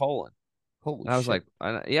overgrown her colon. Holy and I was shit.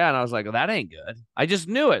 like, yeah. And I was like, well, that ain't good. I just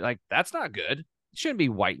knew it. Like, that's not good. It shouldn't be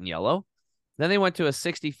white and yellow. Then they went to a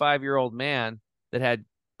 65-year-old man that had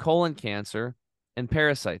colon cancer and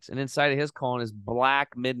parasites. And inside of his colon is black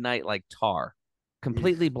midnight like tar,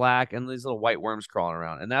 completely black, and these little white worms crawling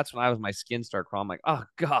around. And that's when my skin started crawling. I'm like, oh,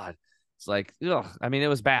 God. It's like, ugh. I mean, it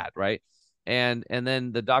was bad, right? And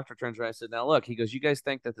then the doctor turns around and said, now, look, he goes, you guys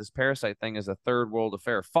think that this parasite thing is a third world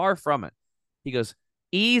affair. Far from it. He goes,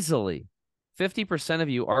 easily 50% of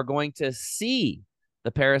you are going to see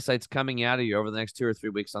the parasites coming out of you over the next 2 or 3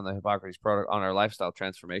 weeks on the Hippocrates on our lifestyle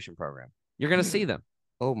transformation program. You're going to see them.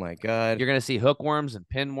 Oh my God. You're going to see hookworms and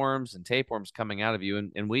pinworms and tapeworms coming out of you.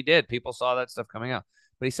 And we did. People saw that stuff coming out.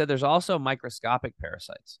 But he said there's also microscopic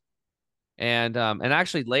parasites. And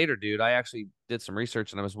actually later, dude, I actually did some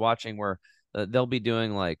research and I was watching where they'll be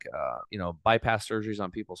doing like, bypass surgeries on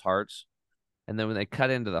people's hearts. And then when they cut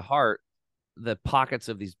into the heart, the pockets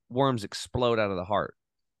of these worms explode out of the heart,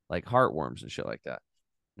 like heartworms and shit like that.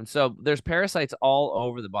 And so there's parasites all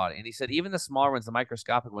over the body. And he said, even the smaller ones, the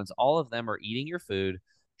microscopic ones, all of them are eating your food,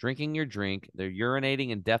 drinking your drink. They're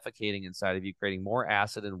urinating and defecating inside of you, creating more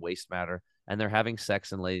acid and waste matter. And they're having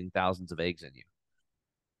sex and laying thousands of eggs in you.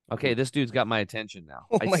 Okay, this dude's got my attention now.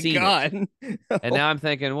 Oh my God. And now I'm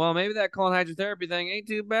thinking, well, maybe that colon hydrotherapy thing ain't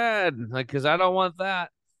too bad. Like, because I don't want that.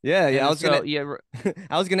 Yeah. I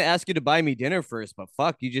was gonna ask you to buy me dinner first, but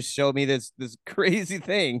fuck, you just showed me this crazy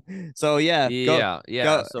thing. So yeah.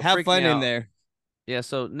 Go, so have fun in there. Yeah.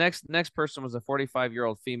 So next person was a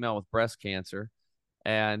 45-year-old female with breast cancer.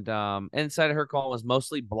 And inside of her colon was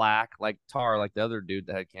mostly black, like tar, like the other dude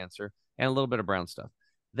that had cancer, and a little bit of brown stuff.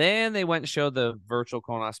 Then they went and showed the virtual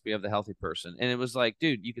colonoscopy of the healthy person. And it was like,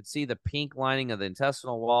 dude, you could see the pink lining of the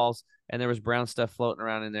intestinal walls, and there was brown stuff floating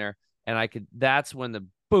around in there. And that's when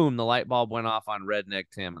the light bulb went off on Redneck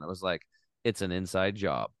Tim. And it was like, it's an inside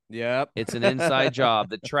job. Yep. It's an inside job.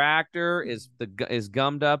 The tractor is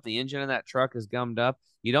gummed up. The engine in that truck is gummed up.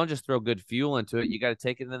 You don't just throw good fuel into it. You got to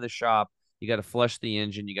take it into the shop. You got to flush the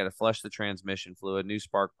engine. You got to flush the transmission fluid, new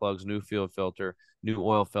spark plugs, new fuel filter, new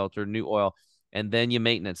oil filter, new oil. And then you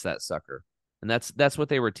maintenance that sucker. And that's what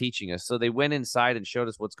they were teaching us. So they went inside and showed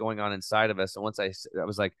us what's going on inside of us. And once I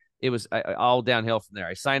was like, it was all downhill from there.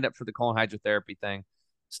 I signed up for the colon hydrotherapy thing,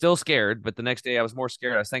 still scared. But the next day I was more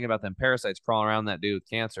scared. I was thinking about them parasites crawling around that dude with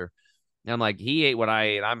cancer. And I'm like, he ate what I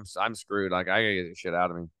ate. I'm screwed. Like, I gotta get this shit out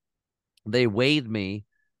of me. They weighed me.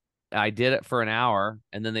 I did it for an hour,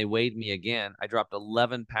 and then they weighed me again. I dropped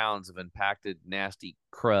 11 pounds of impacted, nasty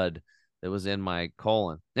crud that was in my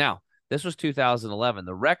colon. Now, this was 2011.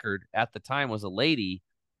 The record at the time was a lady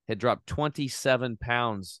had dropped 27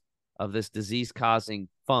 pounds of this disease-causing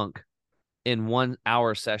funk in 1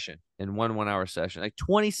 hour session, in one 1 hour session, like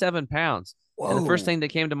 27 pounds. Whoa. And the first thing that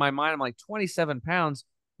came to my mind, I'm like, 27 pounds?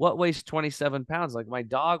 What weighs 27 pounds? Like, my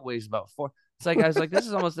dog weighs about 4. It's like, I was like, this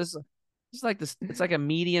is like this. It's like a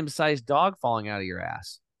medium-sized dog falling out of your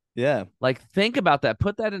ass. Yeah. Like, think about that.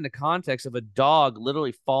 Put that into context of a dog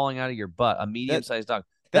literally falling out of your butt, a medium-sized dog.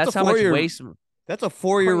 That's how much waste. That's a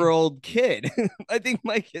 4-year-old kid. I think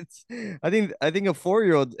my kids. I think a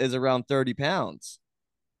 4-year-old is around 30 pounds.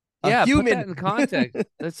 Yeah, put that in context.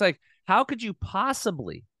 It's like, how could you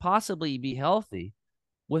possibly be healthy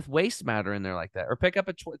with waste matter in there like that? Or pick up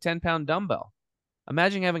a 10-pound dumbbell.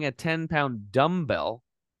 Imagine having a 10-pound dumbbell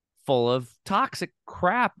full of toxic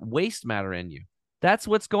crap, waste matter in you. That's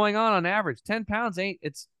what's going on average. 10 pounds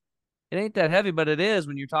it ain't that heavy, but it is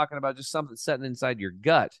when you're talking about just something sitting inside your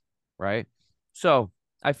gut, right? So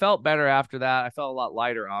I felt better after that. I felt a lot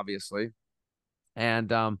lighter, obviously. And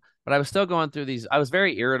but I was still going through these. I was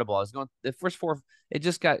very irritable. I was going the first 4. It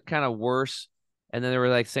just got kind of worse And then they were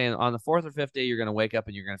like saying on the fourth or fifth day, you're going to wake up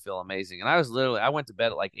and you're going to feel amazing. And I went to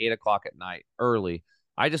bed at like 8 o'clock at night early.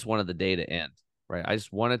 I just wanted the day to end, right? I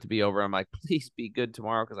just wanted it to be over. I'm like, please be good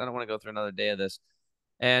tomorrow because I don't want to go through another day of this.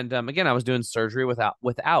 And again, I was doing surgery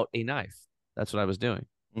without a knife. That's what I was doing,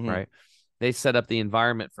 right? They set up the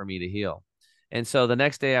environment for me to heal. And so the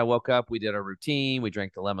next day I woke up, we did our routine. We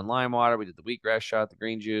drank the lemon lime water. We did the wheatgrass shot, the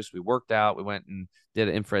green juice. We worked out. We went and did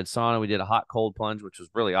an infrared sauna. We did a hot cold plunge, which was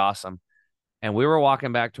really awesome. And we were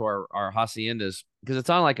walking back to our haciendas because it's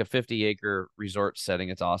on like a 50-acre resort setting.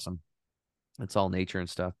 It's awesome. It's all nature and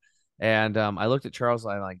stuff. And I looked at Charles.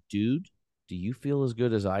 I'm like, dude, do you feel as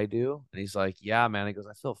good as I do? And he's like, yeah, man. He goes,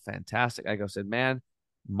 I feel fantastic. Said, man,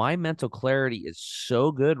 my mental clarity is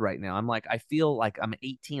so good right now. I'm like, I feel like I'm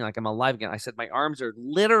 18, like I'm alive again. I said, my arms are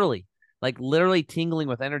literally tingling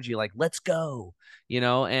with energy, like, let's go,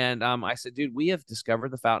 And I said, dude, we have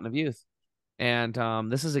discovered the fountain of youth. And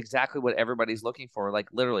this is exactly what everybody's looking for, like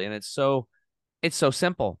literally. And it's so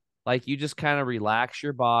simple. Like you just kind of relax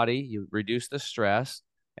your body, you reduce the stress,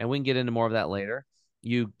 and we can get into more of that later.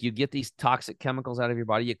 You get these toxic chemicals out of your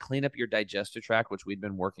body, you clean up your digestive tract, which we've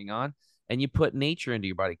been working on, and you put nature into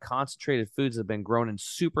your body, concentrated foods that have been grown in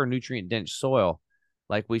super nutrient dense soil,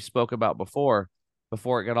 like we spoke about before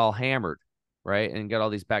it got all hammered, right? And got all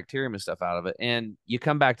these bacterium and stuff out of it. And you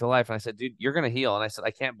come back to life. And I said, dude, you're going to heal. And I said,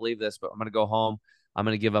 I can't believe this, but I'm going to go home. I'm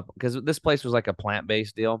going to give up because this place was like a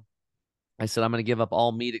plant-based deal. I said, I'm going to give up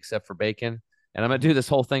all meat except for bacon. And I'm going to do this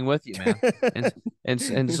whole thing with you, man.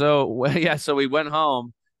 and so, yeah, so we went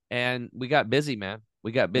home and we got busy, man.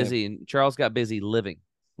 We got busy and Charles got busy living.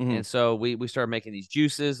 And so we started making these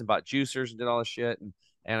juices and bought juicers and did all this shit.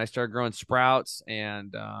 And I started growing sprouts.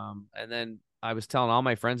 And then I was telling all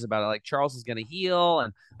my friends about it. Like Charles is going to heal.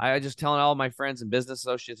 And I just telling all my friends and business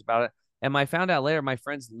associates about it. And I found out later, my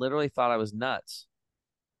friends literally thought I was nuts.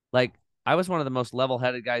 Like I was one of the most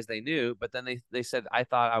level-headed guys they knew. But then they said, I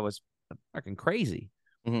thought I was fucking crazy.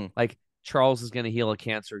 Like Charles is going to heal a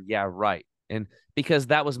cancer. Yeah, right. And because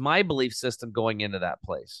that was my belief system going into that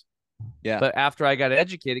place. Yeah. But after I got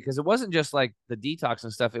educated, because it wasn't just like the detox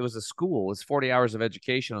and stuff, it was a school. It's 40 hours of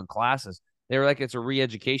education and classes. They were like, it's a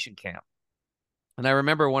re-education camp. And I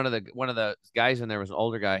remember one of the guys in there was an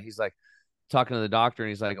older guy. He's like talking to the doctor and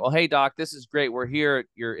he's like, oh, hey, doc, this is great. We're here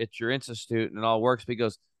at your institute and it all works. But he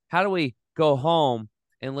goes, how do we go home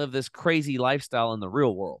and live this crazy lifestyle in the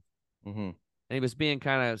real world? And he was being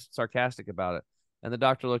kind of sarcastic about it. And the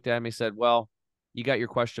doctor looked at me and said, well, you got your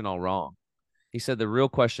question all wrong. He said the real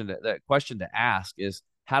question, that question to ask is,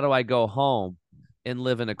 how do I go home and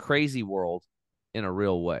live in a crazy world in a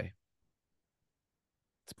real way?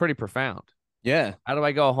 It's pretty profound. Yeah. How do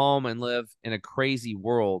I go home and live in a crazy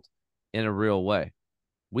world in a real way?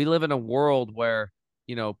 We live in a world where,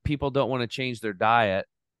 people don't want to change their diet.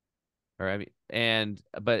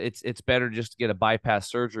 But it's better just to get a bypass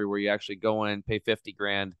surgery where you actually go in, pay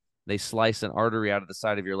 $50,000. They slice an artery out of the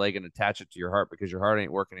side of your leg and attach it to your heart because your heart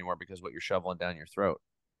ain't working anymore because what you're shoveling down your throat.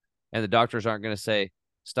 And the doctors aren't going to say,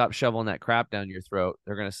 stop shoveling that crap down your throat.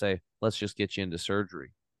 They're going to say, let's just get you into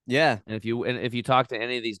surgery. Yeah. And if you talk to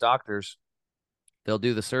any of these doctors, they'll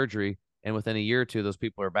do the surgery. And within a year or two, those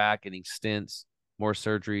people are back getting stents, more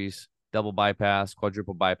surgeries, double bypass,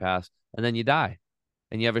 quadruple bypass, and then you die.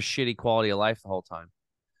 And you have a shitty quality of life the whole time.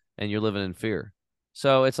 And you're living in fear.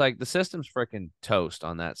 So it's like the system's freaking toast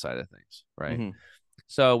on that side of things, right?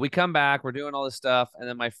 So we come back, we're doing all this stuff, and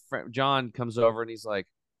then my friend John comes over and he's like,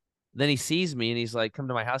 then he sees me and he's like, come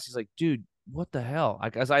to my house. He's like, dude, what the hell?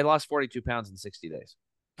 I lost 42 pounds in 60 days.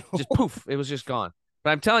 Just poof, it was just gone.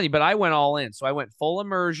 But I'm telling you, but I went all in. So I went full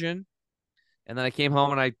immersion, and then I came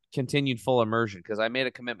home and I continued full immersion because I made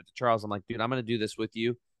a commitment to Charles. I'm like, dude, I'm going to do this with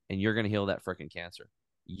you, and you're going to heal that freaking cancer.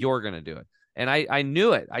 You're going to do it. And I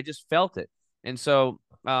knew it. I just felt it. And so,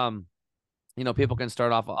 people can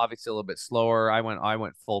start off obviously a little bit slower. I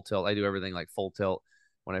went full tilt. I do everything like full tilt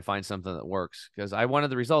when I find something that works because I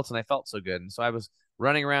wanted the results and I felt so good. And so I was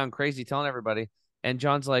running around crazy telling everybody. And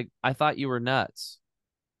John's like, I thought you were nuts,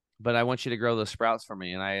 but I want you to grow those sprouts for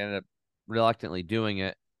me. And I ended up reluctantly doing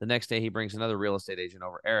it. The next day he brings another real estate agent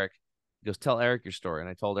over, Eric. He goes, tell Eric your story. And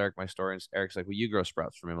I told Eric my story. And Eric's like, well, you grow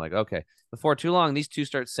sprouts for me. I'm like, okay. Before too long, these two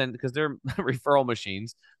start sending, because they're referral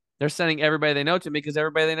machines. They're sending everybody they know to me because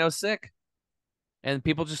everybody they know is sick. And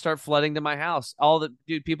people just start flooding to my house.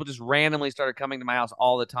 People just randomly started coming to my house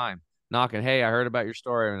all the time, knocking, hey, I heard about your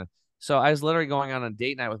story. And so I was literally going on a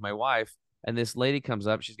date night with my wife, and this lady comes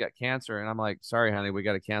up. She's got cancer. And I'm like, sorry, honey, we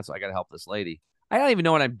got to cancel. I got to help this lady. I don't even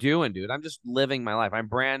know what I'm doing, dude. I'm just living my life. I'm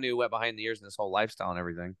brand new, wet behind the ears in this whole lifestyle and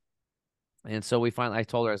everything. And so I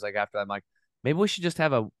told her, I was like, after that, I'm like, maybe we should just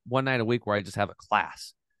have one night a week where I just have a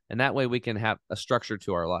class. And that way we can have a structure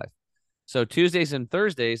to our life. So Tuesdays and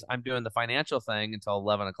Thursdays, I'm doing the financial thing until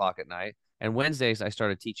 11 o'clock at night. And Wednesdays, I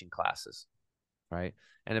started teaching classes, right?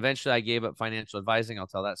 And eventually I gave up financial advising. I'll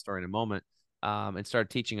tell that story in a moment. And started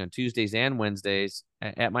teaching on Tuesdays and Wednesdays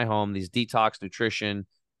at my home, these detox, nutrition,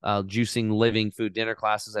 juicing, living, food, dinner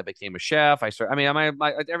classes. I became a chef.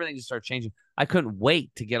 Everything just started changing. I couldn't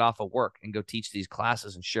wait to get off of work and go teach these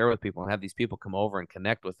classes and share with people and have these people come over and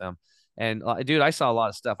connect with them. And dude, I saw a lot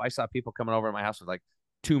of stuff. I saw people coming over to my house with like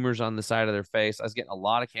tumors on the side of their face. I was getting a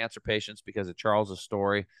lot of cancer patients because of Charles's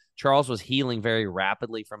story. Charles was healing very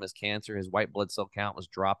rapidly from his cancer. His white blood cell count was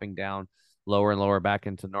dropping down lower and lower back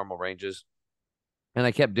into normal ranges. And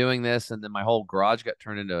I kept doing this. And then my whole garage got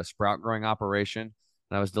turned into a sprout growing operation.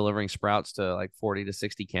 And I was delivering sprouts to like 40 to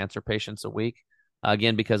 60 cancer patients a week,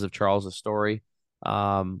 again, because of Charles's story.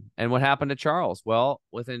 And what happened to Charles? Well,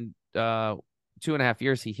 within 2.5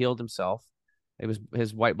 years, he healed himself. It was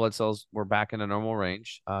his white blood cells were back in a normal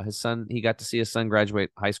range. He got to see his son graduate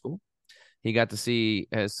high school. He got to see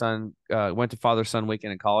his son went to father-son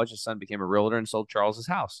weekend in college. His son became a realtor and sold Charles's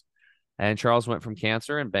house. And Charles went from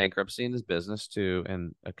cancer and bankruptcy in his business to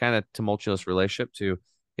and a kind of tumultuous relationship to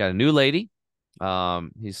got a new lady.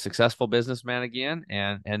 He's a successful businessman again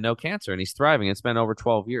and no cancer, and he's thriving. It's been over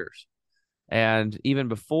 12 years. And even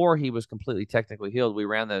before he was completely technically healed, we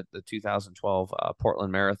ran the 2012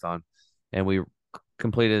 Portland Marathon, and we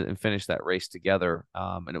completed and finished that race together.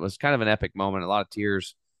 And it was kind of an epic moment, a lot of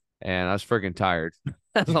tears, and I was friggin' tired.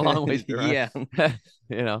 That's a long way to run. Yeah.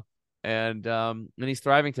 you know. And he's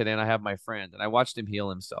thriving today, and I have my friend, and I watched him heal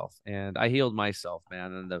himself, and I healed myself,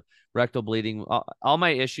 man. And the rectal bleeding, all my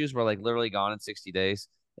issues were like literally gone in 60 days,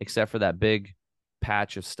 except for that big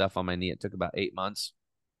patch of stuff on my knee. It took about 8 months.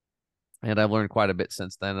 And I've learned quite a bit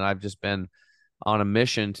since then. And I've just been on a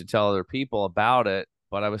mission to tell other people about it,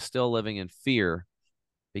 but I was still living in fear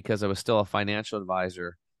because I was still a financial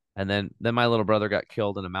advisor. And then my little brother got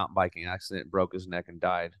killed in a mountain biking accident, broke his neck and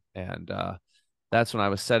died. And that's when I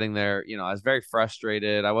was sitting there, I was very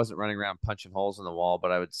frustrated. I wasn't running around punching holes in the wall,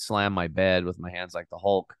 but I would slam my bed with my hands like the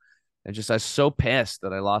Hulk. And I was so pissed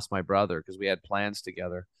that I lost my brother because we had plans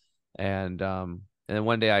together. And then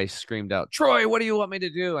one day I screamed out, "Troy, what do you want me to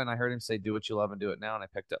do?" And I heard him say, "Do what you love and do it now." And I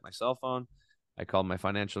picked up my cell phone. I called my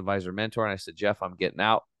financial advisor mentor and I said, "Jeff, I'm getting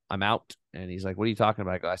out. I'm out." And he's like, "What are you talking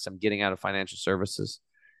about?" I said, "I'm getting out of financial services."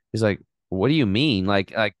 He's like, "What do you mean?"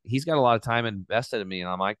 Like he's got a lot of time invested in me, and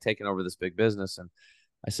I'm like taking over this big business. And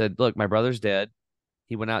I said, "Look, my brother's dead.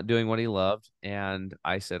 He went out doing what he loved." And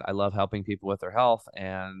I said, "I love helping people with their health,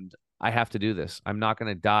 and I have to do this. I'm not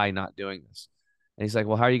going to die not doing this." And he's like,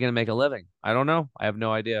 "Well, how are you going to make a living?" I don't know. I have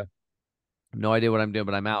no idea. I have no idea what I'm doing,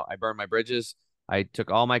 but I'm out. I burned my bridges. I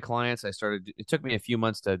took all my clients. It took me a few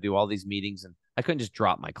months to do all these meetings, and I couldn't just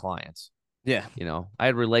drop my clients. Yeah. I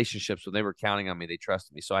had relationships where they were counting on me. They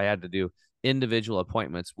trusted me. So I had to do individual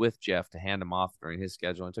appointments with Jeff to hand them off during his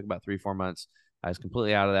schedule. It took about 3-4 months. I was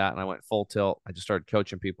completely out of that, and I went full tilt. I just started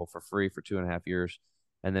coaching people for free for 2.5 years.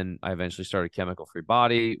 And then I eventually started Chemical Free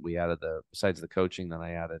Body. We added besides the coaching, then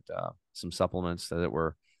I added some supplements that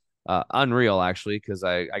were unreal, actually, because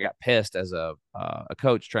I got pissed as a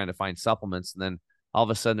coach trying to find supplements. And then all of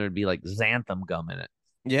a sudden there'd be like xanthan gum in it.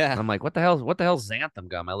 Yeah. And I'm like, what the hell is xanthan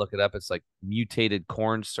gum? I look it up. It's like mutated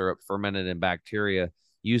corn syrup fermented in bacteria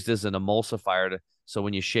used as an emulsifier so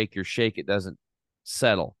when you shake your shake, it doesn't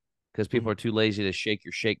settle because people are too lazy to shake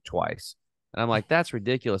your shake twice. And I'm like, that's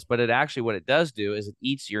ridiculous. But what it does do is it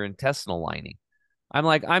eats your intestinal lining. I'm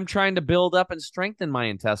like, I'm trying to build up and strengthen my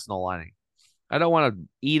intestinal lining. I don't want to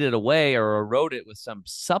eat it away or erode it with some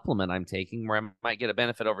supplement I'm taking where I might get a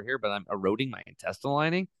benefit over here, but I'm eroding my intestinal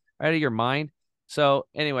lining. Out of your mind. So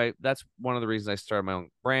anyway, that's one of the reasons I started my own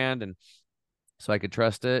brand, and so I could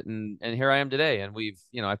trust it. And here I am today. And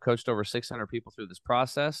I've coached over 600 people through this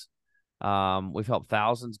process. We've helped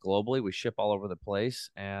thousands globally. We ship all over the place.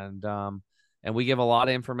 And we give a lot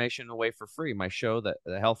of information away for free. My show,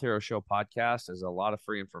 the Health Hero Show podcast, is a lot of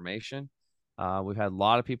free information. We've had a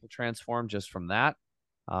lot of people transform just from that.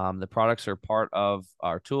 The products are part of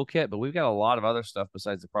our toolkit, but we've got a lot of other stuff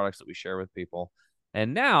besides the products that we share with people.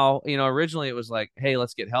 And now, originally it was like, hey,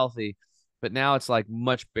 let's get healthy. But now it's like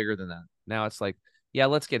much bigger than that. Now it's like, yeah,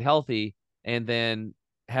 let's get healthy and then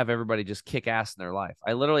have everybody just kick ass in their life.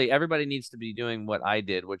 Everybody needs to be doing what I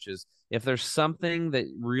did, which is if there's something that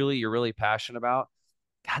you're really passionate about,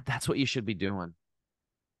 God, that's what you should be doing.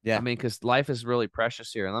 Yeah. I mean, because life is really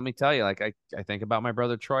precious here. And let me tell you, like, I think about my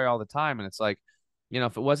brother Troy all the time. And it's like,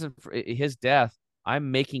 if it wasn't for his death,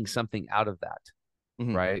 I'm making something out of that.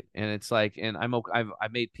 Mm-hmm. Right. And it's like, and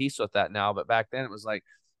I've made peace with that now. But back then it was like,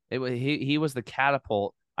 he was the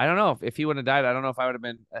catapult. I don't know if he would have died. I don't know if I would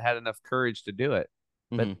have had enough courage to do it.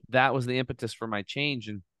 But Hmm. that was the impetus for my change,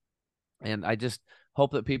 and I just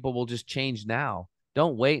hope that people will just change now.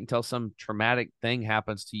 Don't wait until some traumatic thing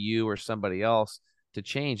happens to you or somebody else to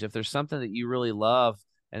change. If there's something that you really love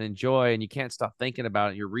and enjoy and you can't stop thinking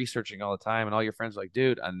about it, you're researching all the time, and all your friends are like,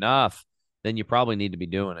 dude, enough, then you probably need to be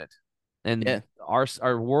doing it. And Yeah.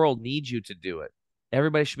 our world needs you to do it.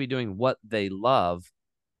 Everybody should be doing what they love.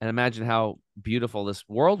 And imagine how beautiful this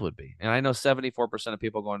world would be. And I know 74% of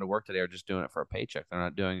people going to work today are just doing it for a paycheck. They're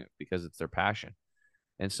not doing it because it's their passion.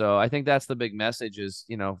 And so I think that's the big message is,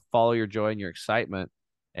 follow your joy and your excitement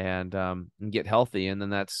and get healthy. And then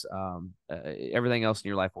that's everything else in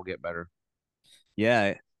your life will get better.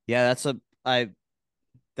 Yeah. Yeah.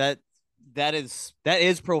 That, that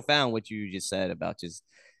is profound what you just said about just,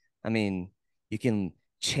 I mean, you can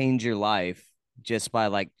change your life just by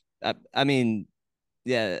like, I mean,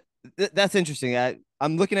 yeah, that's interesting.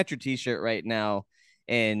 I'm looking at your t-shirt right now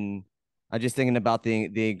and I'm just thinking about the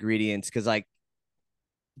ingredients because like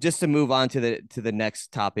just to move on to the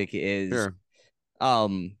next topic is Sure. I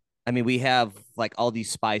mean we have like all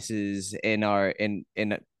these spices in our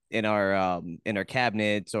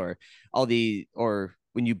cabinets or or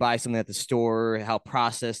when you buy something at the store how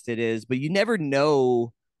processed it is, but you never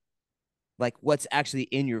know like what's actually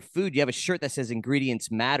in your food. You have a shirt that says ingredients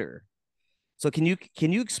matter. So can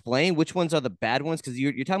you explain which ones are the bad ones? Because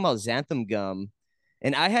you're talking about xanthan gum,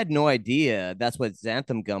 and I had no idea that's what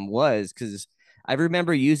xanthan gum was. Because I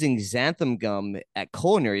remember using xanthan gum at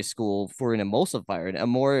culinary school for an emulsifier, a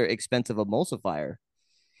more expensive emulsifier.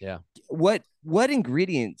 Yeah. What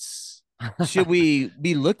ingredients should we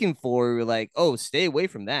be looking for? Like, oh, stay away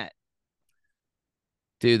from that.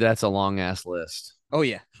 Dude, that's a long ass list. Oh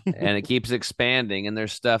yeah. And it keeps expanding. And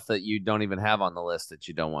there's stuff that you don't even have on the list that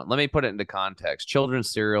you don't want. Let me put it into context.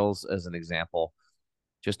 Children's cereals, as an example,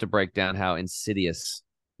 just to break down how insidious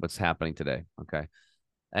what's happening today. Okay.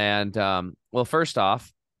 And well, first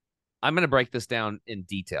off, I'm going to break this down in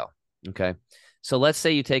detail. Okay. So let's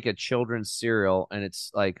say you take a children's cereal and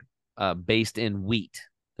it's like based in wheat.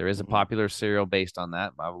 There is a Mhm. popular cereal based on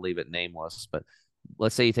that. I will leave it nameless, but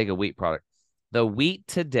let's say you take a wheat product. The wheat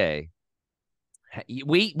today,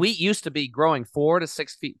 wheat used to be growing 4 to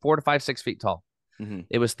 6 feet, 4 to 5, 6 feet tall. Mhm.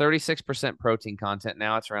 It was 36% protein content.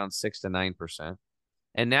 Now it's around 6 to 9%.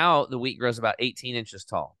 And now the wheat grows about 18 inches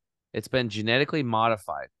tall. It's been genetically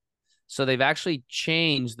modified. So they've actually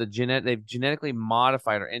changed they've genetically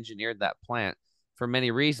modified or engineered that plant for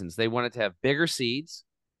many reasons. They want it to have bigger seeds,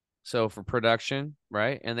 so for production,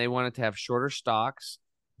 right? And they want it to have shorter stalks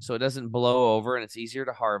so it doesn't blow over and it's easier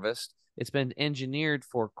to harvest. It's been engineered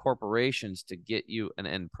for corporations to get you an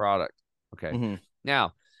end product. Okay. Mhm.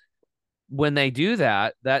 Now, when they do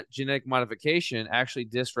that, that genetic modification actually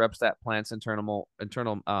disrupts that plant's internal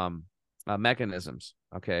mechanisms.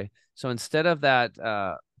 Okay, so instead of that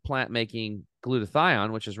plant making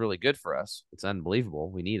glutathione, which is really good for us, it's unbelievable,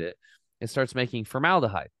 we need it. It starts making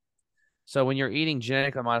formaldehyde. So when you're eating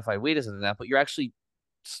genetically modified wheat, as an example, you're actually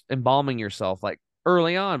embalming yourself like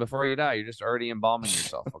early on before you die. You're just already embalming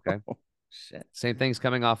yourself. Okay. Shit. Same thing's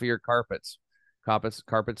coming off of your carpets.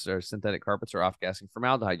 Carpets or synthetic carpets are off gassing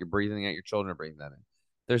formaldehyde. You're breathing it. Your children are breathing that in.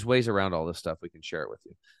 There's ways around all this stuff. We can share it with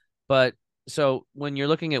you. But so when you're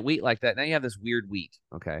looking at wheat like that, now you have this weird wheat.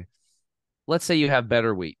 Okay. Let's say you have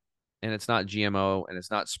better wheat and it's not GMO and it's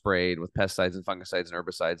not sprayed with pesticides and fungicides and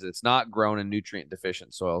herbicides. It's not grown in nutrient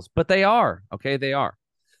deficient soils, but they are. Okay. They are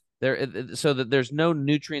there, so that there's no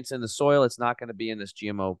nutrients in the soil. It's not going to be in this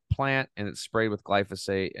GMO plant, and it's sprayed with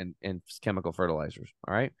glyphosate and chemical fertilizers.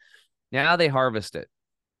 All right. Now they harvest it.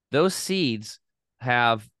 Those seeds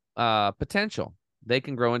have potential. They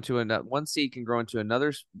can grow into one seed can grow into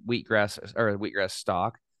another wheatgrass or wheatgrass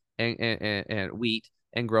stalk and wheat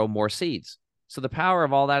and grow more seeds. So the power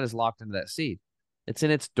of all that is locked into that seed. It's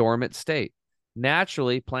in its dormant state.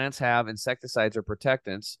 Naturally, plants have insecticides or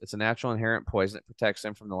protectants. It's a natural inherent poison that protects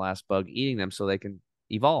them from the last bug eating them so they can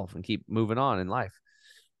evolve and keep moving on in life.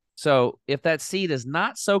 So if that seed is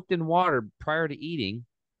not soaked in water prior to eating,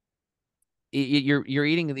 you're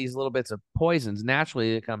eating these little bits of poisons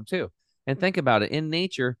naturally that come too. And think about it. In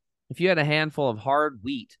nature, if you had a handful of hard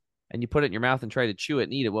wheat and you put it in your mouth and try to chew it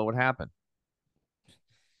and eat it, what would happen?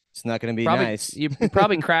 It's not going to be Probably nice. you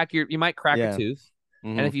probably you might crack a Yeah. tooth.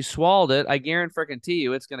 And Mhm. if you swallowed it, I guarantee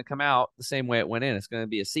you it's going to come out the same way it went in. It's going to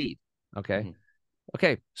be a seed. Okay. Mhm.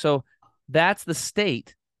 Okay. So that's the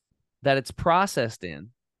state that it's processed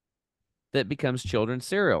in that becomes children's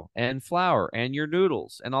cereal and flour and your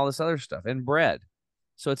noodles and all this other stuff and bread.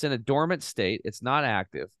 So it's in a dormant state. It's not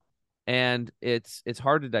active and it's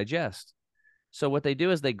hard to digest. So what they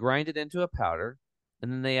do is they grind it into a powder.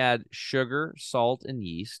 and then they add sugar, salt, and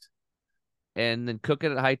yeast, and then cook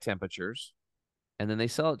it at high temperatures, and then they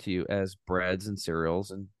sell it to you as breads and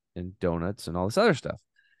cereals and donuts and all this other stuff,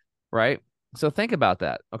 right? So think about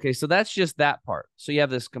that. Okay, so that's just that part. So you have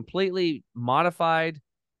this completely modified,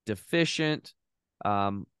 deficient,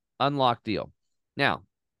 unlocked deal. Now,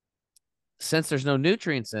 since there's no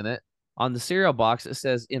nutrients in it, on the cereal box it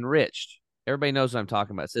says enriched. Everybody knows what I'm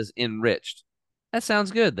talking about. It says enriched. That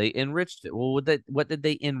sounds good. They enriched it. Well, what did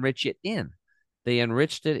they enrich it in? They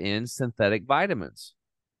enriched it in synthetic vitamins.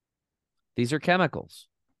 These are chemicals.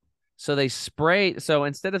 So they spray. So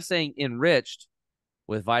instead of saying enriched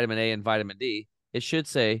with vitamin A and vitamin D, it should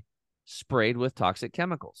say sprayed with toxic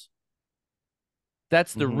chemicals.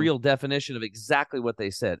 That's the real definition of exactly what they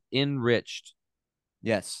said. Enriched.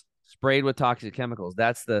 Yes. Sprayed with toxic chemicals.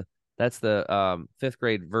 That's the fifth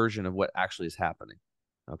grade version of what actually is happening.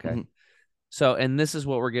 Okay. So, and this is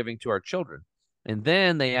what we're giving to our children. And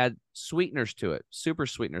then they add sweeteners to it, super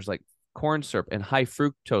sweeteners like corn syrup and high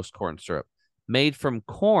fructose corn syrup made from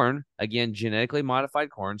corn, again, genetically modified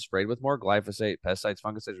corn, sprayed with more glyphosate, pesticides,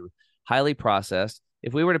 fungicides, highly processed.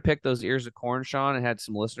 If we were to pick those ears of corn, Sean, and had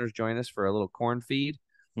some listeners join us for a little corn feed,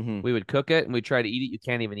 we would cook it and we try to eat it. You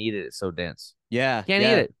can't even eat it. It's so dense. Yeah. Can't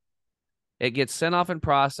eat it. It gets sent off and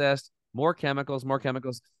processed, more chemicals, more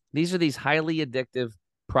chemicals. These are these highly addictive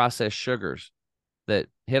processed sugars that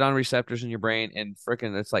hit on receptors in your brain and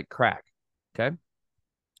freaking it's like crack. Okay.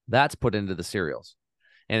 That's put into the cereals.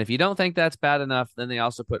 And if you don't think that's bad enough, then they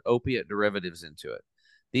also put opiate derivatives into it.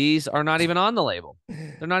 These are not even on the label.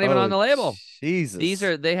 They're not even on the label. Jesus. These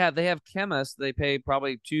are they have chemists. They pay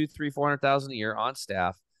probably $200,000-$400,000 a year on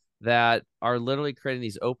staff that are literally creating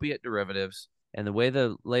these opiate derivatives. And the way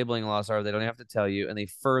the labeling laws are, they don't have to tell you, and they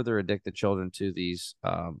further addict the children to these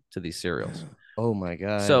cereals. Oh my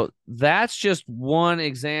God. So that's just one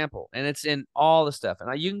example, and it's in all the stuff.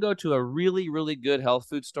 And you can go to a really, really good health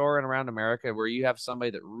food store and around America where you have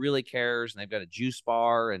somebody that really cares, and they've got a juice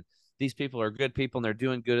bar, and these people are good people, and they're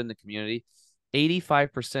doing good in the community.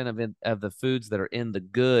 85% of the foods that are in the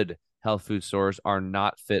good health food stores are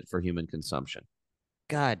not fit for human consumption.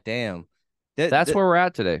 God damn. That's where we're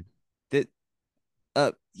at today.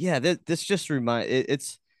 This just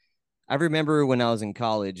it's. I remember when I was in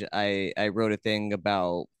college, I wrote a thing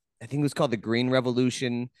about, I think it was called the Green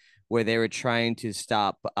Revolution, where they were trying to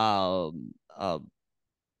stop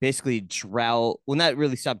basically drought. Well, not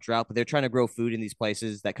really stop drought, but they're trying to grow food in these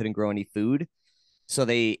places that couldn't grow any food. So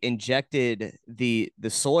they injected the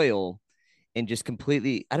soil and just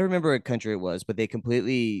completely, I don't remember what country it was, but they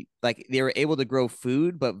completely, like, they were able to grow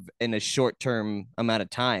food, but in a short term amount of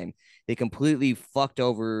time, they completely fucked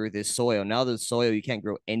over this soil. Now the soil, you can't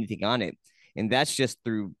grow anything on it. And that's just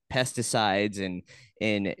through pesticides and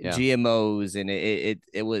GMOs. And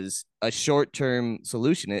it was a short term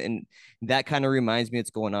solution. And that kind of reminds me what's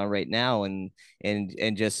going on right now. And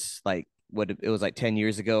just like what it was like 10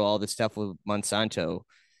 years ago, all this stuff with Monsanto.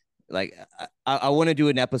 Like I want to do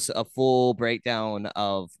an episode, a full breakdown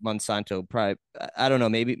of Monsanto. Probably, I don't know,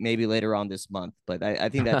 maybe later on this month. But I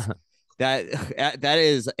think that's that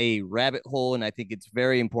is a rabbit hole, and I think it's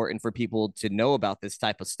very important for people to know about this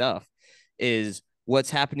type of stuff. Is what's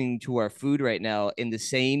happening to our food right now, and the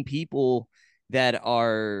same people that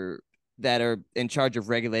are in charge of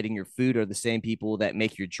regulating your food are the same people that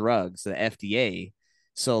make your drugs, the FDA.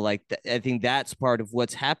 So like I think that's part of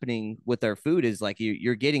what's happening with our food is like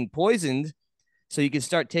you're getting poisoned, so you can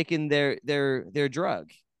start taking their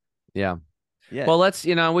drug. Yeah. Yeah. Well, let's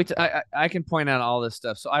I can point out all this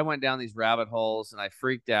stuff. So I went down these rabbit holes and I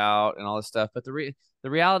freaked out and all this stuff. But the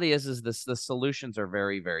reality is the solutions are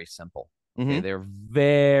very, very simple. Okay, they're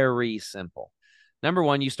very simple. Number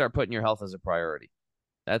one, you start putting your health as a priority.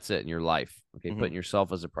 That's it in your life. Okay, putting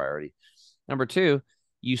yourself as a priority. Number two,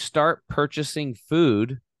 you start purchasing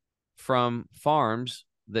food from farms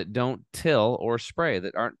that don't till or spray,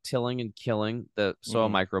 that aren't tilling and killing the soil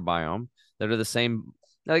microbiome, that are the same.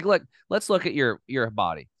 Like, look, let's look at your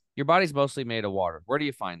body. Your body's mostly made of water. Where do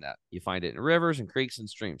you find that? You find it in rivers and creeks and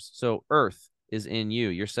streams. So earth is in you.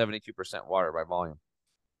 You're 72% water by volume.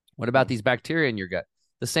 What about these bacteria in your gut?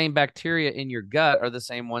 The same bacteria in your gut are the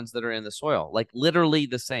same ones that are in the soil, like literally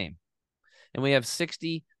the same. And we have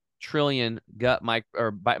 60 trillion gut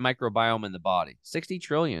microbiome in the body, 60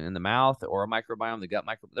 trillion in the mouth or a microbiome, the gut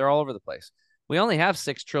they're all over the place. We only have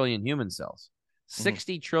 6 trillion human cells,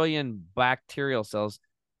 60 trillion bacterial cells,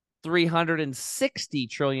 360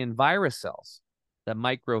 trillion virus cells, the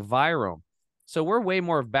microvirome. So we're way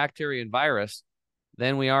more of bacteria and virus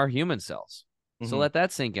than we are human cells. So let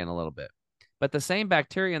that sink in a little bit. But the same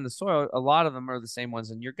bacteria in the soil, a lot of them are the same ones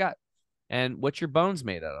in your gut. And what's your bones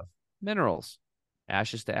made out of? Minerals.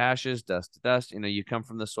 ashes to ashes, dust to dust. You come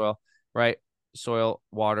from the soil, right? Soil,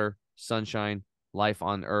 water, sunshine, life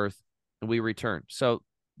on earth, and we return. So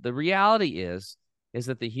the reality is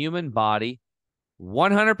that the human body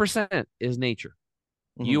 100% is nature.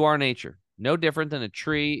 Mhm. You are nature. No different than a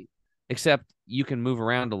tree, except you can move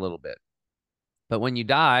around a little bit. But when you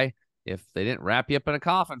die, if they didn't wrap you up in a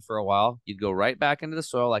coffin for a while, you'd go right back into the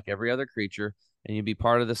soil like every other creature, and you'd be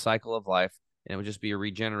part of the cycle of life. And it would just be a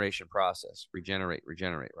regeneration process. Regenerate,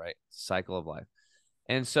 right? Cycle of life.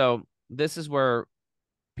 And so this is where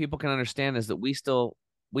people can understand is that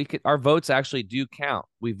our votes actually do count.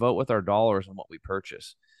 We vote with our dollars on what we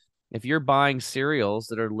purchase. If you're buying cereals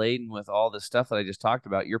that are laden with all this stuff that I just talked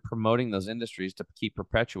about, you're promoting those industries to keep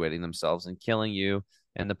perpetuating themselves and killing you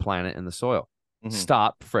and the planet and the soil. Mhm.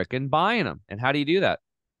 Stop fricking buying them. And how do you do that?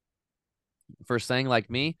 First thing, like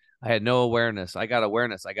me, I had no awareness. I got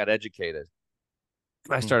awareness. I got educated.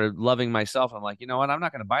 I started loving myself. I'm like, you know what? I'm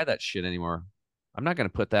not going to buy that shit anymore. I'm not going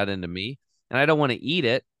to put that into me. And I don't want to eat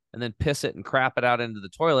it and then piss it and crap it out into the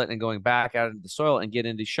toilet and going back out into the soil and get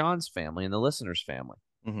into Sean's family and the listener's family.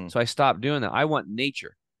 Mhm. So I stopped doing that. I want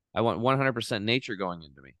nature. I want 100% nature going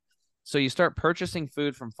into me. So you start purchasing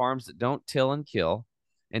food from farms that don't till and kill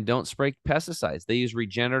and don't spray pesticides. They use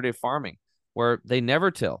regenerative farming where they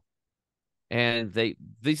never till. And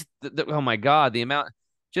oh my God, the amount,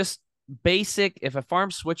 just basic, if a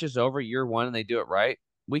farm switches over year one and they do it right,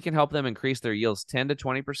 we can help them increase their yields 10 to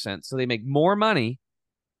 20%. So they make more money.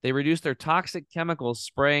 They reduce their toxic chemicals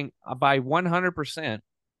spraying by 100%.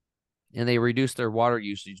 And they reduce their water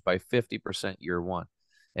usage by 50% year one.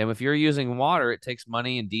 And if you're using water, it takes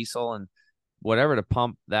money and diesel and whatever to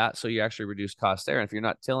pump that. So you actually reduce costs there. And if you're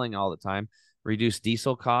not tilling all the time, reduce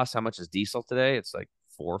diesel costs. How much is diesel today? It's like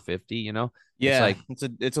 $4.50, Yeah, it's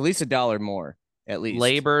like it's at least $1 more, at least.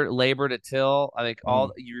 labor to till. I think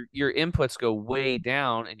all your inputs go way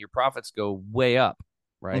down and your profits go way up,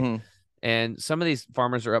 right? Mhm. And some of these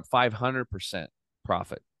farmers are up 500%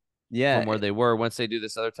 profit Yeah. from where they were once they do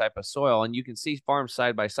this other type of soil. And you can see farms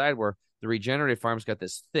side by side where the regenerative farms got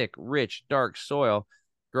this thick, rich, dark soil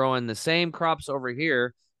growing the same crops over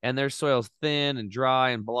here, and their soil's thin and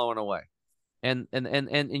dry and blowing away. And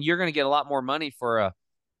you're going to get a lot more money for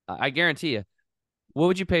I guarantee you. What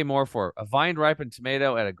would you pay more for? A vine ripened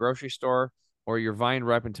tomato at a grocery store or your vine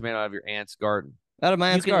ripened tomato out of your aunt's garden? Out of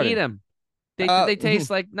my aunt's You can garden. eat them. They taste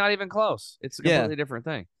like not even close. It's a completely different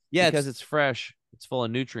thing. Yeah, because it's fresh. It's full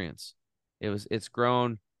of nutrients. It's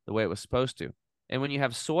grown the way it was supposed to. And when you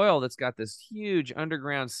have soil that's got this huge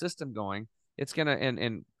underground system going, it's gonna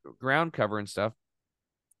and ground cover and stuff.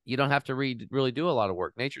 You don't have to really do a lot of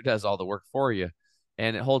work. Nature does all the work for you,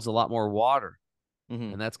 and it holds a lot more water,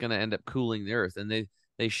 and that's gonna end up cooling the earth. And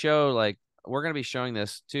they show, like, we're gonna be showing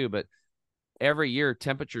this too, but every year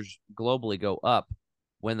temperatures globally go up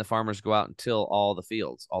when the farmers go out and till all the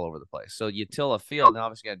fields all over the place. So you till a field, and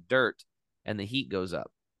obviously you got dirt, and the heat goes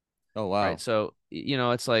up. Oh wow. Right. So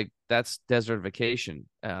it's like that's desertification,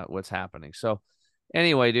 what's happening. So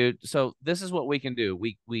anyway, dude, so this is what we can do.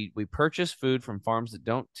 We purchase food from farms that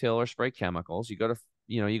don't till or spray chemicals. You go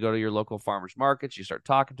to your local farmers markets, you start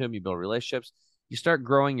talking to them, you build relationships, you start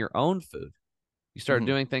growing your own food. You start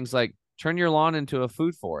doing things like turn your lawn into a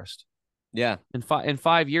food forest. Yeah. In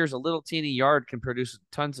 5 years, a little teeny yard can produce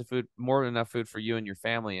tons of food, more than enough food for you and your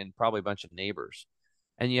family and probably a bunch of neighbors.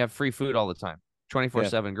 And you have free food all the time,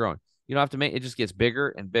 24/7 growing. You don't have to make it, just gets bigger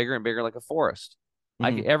and bigger and bigger like a forest.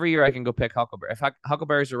 Every year I can go pick huckleberries. If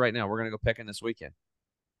huckleberries are right now, we're going to go picking this weekend.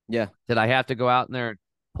 Yeah. Did I have to go out in there and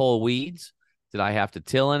pull weeds? Did I have to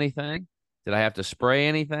till anything? Did I have to spray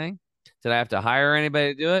anything? Did I have to hire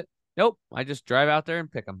anybody to do it? Nope. I just drive out there and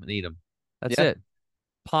pick them and eat them. That's it.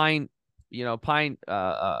 Pine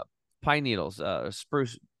needles,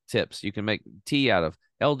 spruce tips. You can make tea out of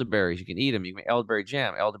elderberries. You can eat them. You can make elderberry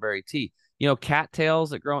jam, elderberry tea. Cattails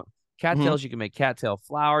that grow. Cattails, you can make cattail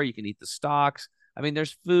flour. You can eat the stalks. I mean,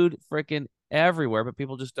 there's food freaking everywhere, but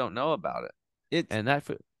people just don't know about it. That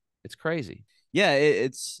food, it's crazy. Yeah,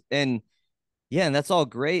 and that's all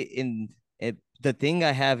great. And the thing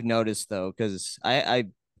I have noticed though, because I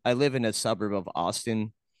live in a suburb of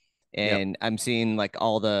Austin, and I'm seeing like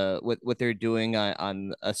all the what they're doing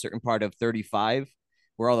on a certain part of 35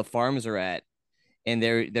 where all the farms are at, and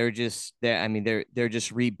they're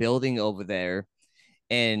just rebuilding over there.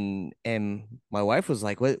 And my wife was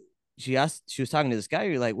like, what, she was talking to this guy,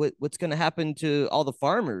 you're like, what's gonna happen to all the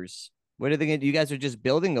farmers? What are they gonna, you guys are just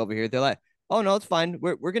building over here? They're like, oh no, it's fine,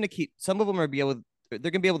 we're gonna keep, some of them they're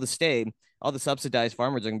gonna be able to stay, all the subsidized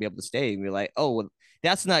farmers are gonna be able to stay. And we're like, oh well,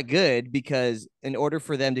 that's not good, because in order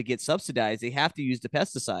for them to get subsidized, they have to use the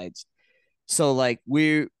pesticides. So like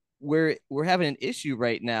we're having an issue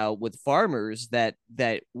right now with farmers that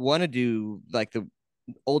want to do like the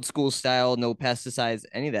old school style, no pesticides,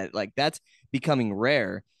 any of that. Like that's becoming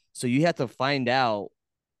rare. So you have to find out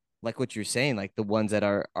like what you're saying, like the ones that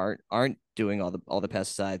aren't doing all the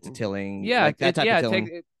pesticides, the tilling, Yeah, like that type of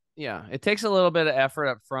tilling. it takes a little bit of effort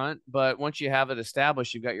up front, but once you have it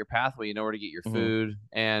established, you've got your pathway, you know where to get your Mm-hmm. food.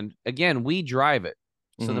 And again, we drive it.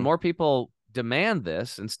 So the Mm-hmm. more people demand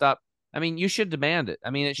this and stop, I mean, you should demand it.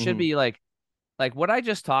 I mean, it should Mm-hmm. be like what I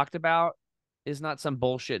just talked about is not some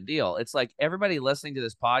bullshit deal. It's like everybody listening to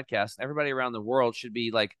this podcast, everybody around the world should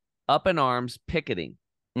be like up in arms picketing,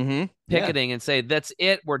 Mm-hmm. Yeah. picketing and say, that's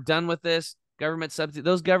it. We're done with this government subsidy.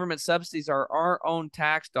 Those government subsidies are our own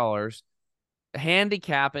tax dollars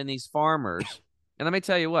handicapping these farmers. And let me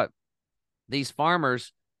tell you what, these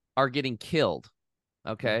farmers are getting killed.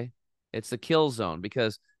 Okay. It's the kill zone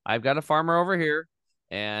because I've got a farmer over here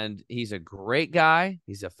and he's a great guy.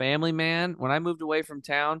 He's a family man. When I moved away from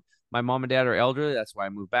town, my mom and dad are elderly. That's why I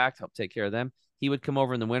moved back to help take care of them. He would come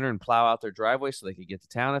over in the winter and plow out their driveway so they could get to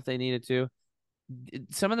town if they needed to.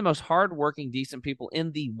 Some of the most hardworking, decent people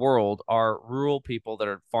in the world are rural people that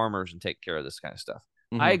are farmers and take care of this kind of stuff.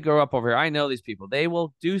 Mm-hmm. I grew up over here. I know these people. They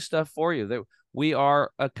will do stuff for you. We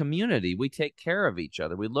are a community. We take care of each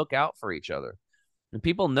other. We look out for each other. And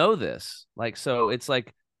people know this. Like, so it's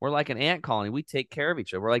like we're like an ant colony. We take care of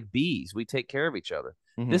each other. We're like bees. We take care of each other.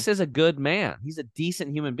 Mm-hmm. This is a good man. He's a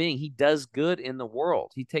decent human being. He does good in the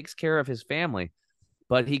world. He takes care of his family,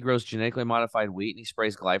 but he grows genetically modified wheat and he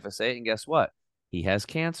sprays glyphosate. And guess what? He has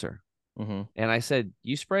cancer. Mm-hmm. And I said,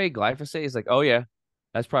 "You spray glyphosate?" He's like, "Oh yeah,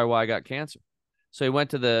 that's probably why I got cancer." So he went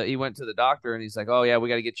to the doctor and he's like, "Oh yeah, we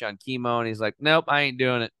got to get you on chemo." And he's like, "Nope, I ain't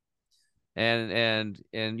doing it." And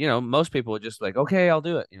you know, most people would just like, "Okay, I'll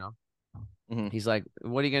do it." You know, Mm-hmm. he's like,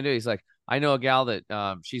 "What are you gonna do?" He's like, "I know a gal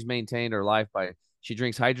that she's maintained her life by she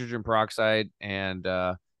drinks hydrogen peroxide and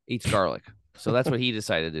eats garlic." So that's what he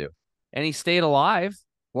decided to do, and he stayed alive.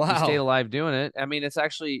 He stayed Wow. alive doing it. I mean, it's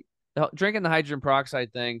actually drinking the hydrogen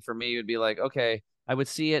peroxide thing for me would be like, okay, I would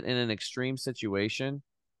see it in an extreme situation,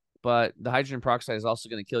 but the hydrogen peroxide is also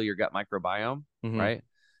going to kill your gut microbiome, Mm-hmm.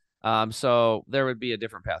 right? So there would be a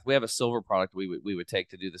different path. We have a silver product we would take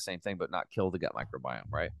to do the same thing, but not kill the gut microbiome,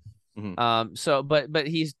 right? Mm-hmm. So but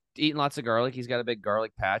he's eating lots of garlic. He's got a big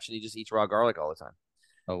garlic patch, and he just eats raw garlic all the time.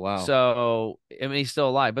 Oh wow. So I mean, he's still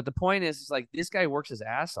alive. But the point is like this guy works his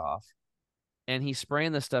ass off, and he's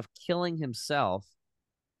spraying this stuff, killing himself,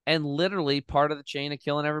 and literally part of the chain of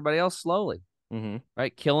killing everybody else slowly, Mm-hmm.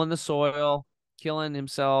 right? Killing the soil, killing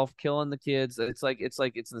himself, killing the kids. It's like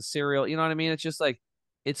it's the cereal. You know what I mean? It's just like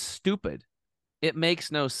it's stupid. It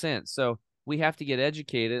makes no sense. So we have to get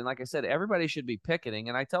educated. And like I said, everybody should be picketing.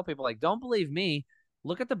 And I tell people like, don't believe me.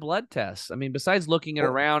 Look at the blood tests. I mean, besides looking at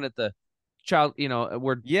around at the child, you know,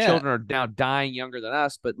 where Yeah. children are now dying younger than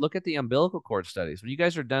us, but look at the umbilical cord studies. When you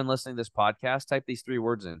guys are done listening to this podcast, type these 3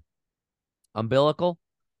 words in: umbilical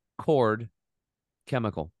cord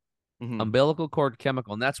chemical. Mm-hmm. Umbilical cord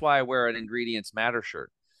chemical. And that's why I wear an Ingredients Matter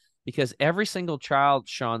shirt. Because every single child,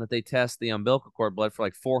 Sean, that they test the umbilical cord blood for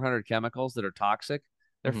like 400 chemicals that are toxic,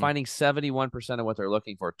 they're Mm-hmm. finding 71% of what they're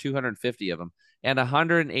looking for, 250 of them, and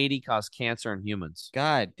 180 cause cancer in humans.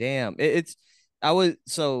 God damn. It's I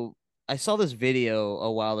saw this video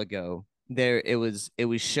a while ago. It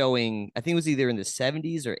was showing, I think it was either in the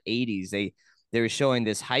 70s or 80s. They were showing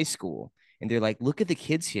this high school and they're like, look at the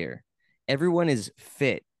kids here. Everyone is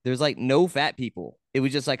fit. There's like no fat people. It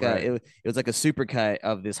was just like Right. it was like a supercut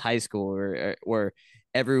of this high school where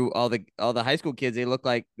all the high school kids, they look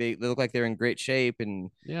like they're in great shape. And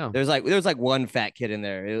Yeah. there was like one fat kid in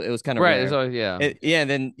there. It was kind of Right. rare. Yeah. Yeah,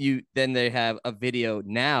 and then they have a video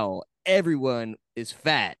now. Everyone is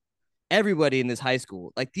fat. Everybody in this high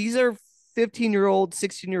school, like these are 15-year-old,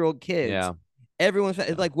 16-year-old kids. Yeah. Everyone's fat.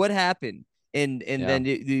 It's Yeah. like what happened? And Yeah. then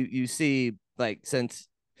you see like since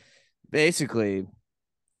basically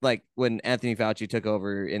like when Anthony Fauci took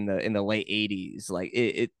over in the late 80s, like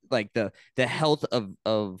it like the health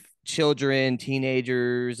of children,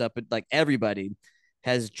 teenagers, up at like everybody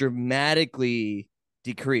has dramatically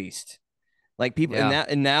decreased. Like people Yeah.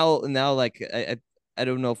 and now like I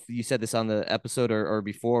don't know if you said this on the episode or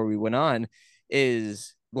before we went on,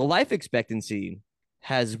 is the life expectancy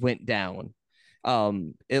has went down.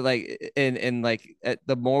 It like and like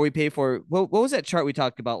the more we pay for, what was that chart we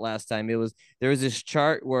talked about last time? There was this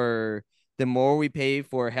chart where the more we pay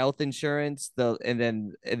for health insurance,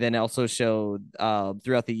 and then also showed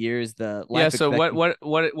throughout the years the Yeah. life So expectancy.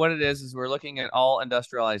 what it is we're looking at all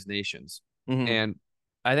industrialized nations, Mm-hmm. and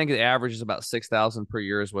I think the average is about 6,000 per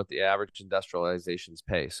year is what the average industrializations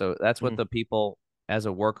pay. So that's what Mm-hmm. the people as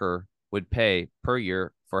a worker would pay per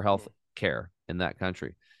year for health care in that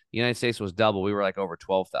country. The United States was double. We were like over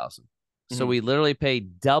 12,000. So we literally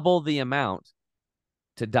paid double the amount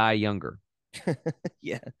to die younger.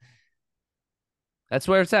 Yeah. That's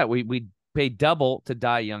where it's at. We pay double to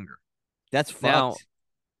die younger. That's fucked. Now,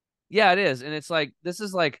 yeah, it is. And it's like, this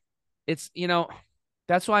is like, it's,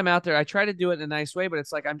 that's why I'm out there. I try to do it in a nice way, but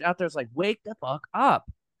it's like, I'm out there. It's like, wake the fuck up.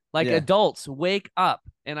 Like adults, wake up.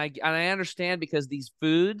 And I understand because these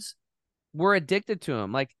foods, we're addicted to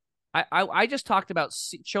them. Like I just talked about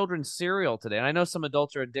children's cereal today. And I know some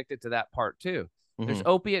adults are addicted to that part too. There's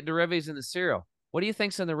opiate derivatives in the cereal. What do you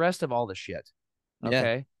think's in the rest of all the shit?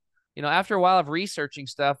 Okay. Yeah. After a while of researching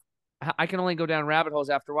stuff, I can only go down rabbit holes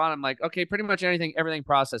after a while. I'm like, okay, pretty much everything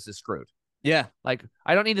processed is screwed. Yeah. Like,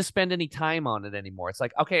 I don't need to spend any time on it anymore. It's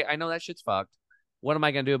like, okay, I know that shit's fucked. What am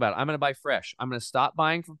I going to do about it? I'm going to buy fresh. I'm going to stop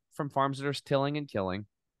buying from farms that are tilling and killing.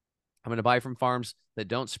 I'm going to buy from farms that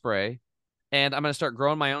don't spray. And I'm going to start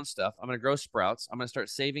growing my own stuff. I'm going to grow sprouts. I'm going to start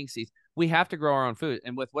saving seeds. We have to grow our own food.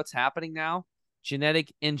 And with what's happening now,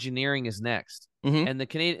 genetic engineering is next. And the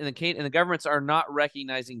Canadian and the governments are not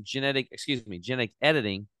recognizing genetic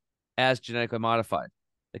editing as genetically modified.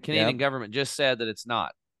 The Canadian government just said that it's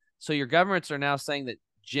not. So your governments are now saying that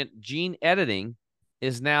gene editing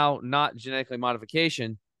is now not genetically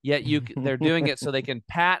modification, yet they're doing it so they can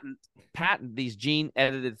patent these gene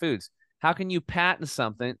edited foods. How can you patent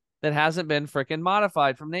something that hasn't been freaking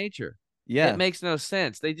modified from nature? Yeah. It makes no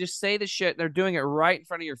sense. They just say the shit and they're doing it right in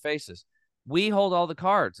front of your faces. We hold all the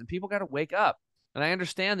cards and people got to wake up. And I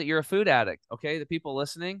understand that you're a food addict, okay? The people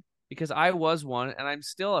listening, because I was one and I'm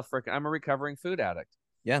still I'm a recovering food addict.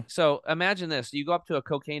 Yeah. So imagine this. You go up to a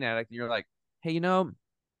cocaine addict and you're like, hey,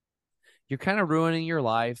 you're kind of ruining your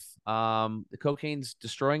life. The cocaine's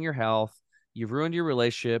destroying your health. You've ruined your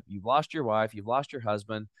relationship. You've lost your wife. You've lost your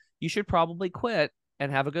husband. You should probably quit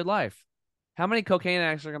and have a good life. How many cocaine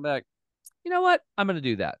addicts are going to be like, you know what? I'm going to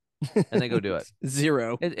do that. And they go do it.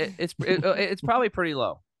 Zero. It's probably pretty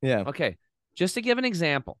low. Yeah. Okay. Just to give an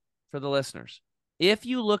example for the listeners, if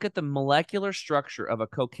you look at the molecular structure of a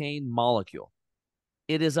cocaine molecule,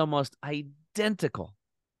 it is almost identical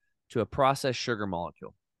to a processed sugar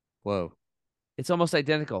molecule. Whoa. It's almost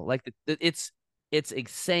identical. Like it's the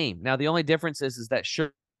same. Now, the only difference is that sugar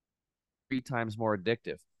is 3 times more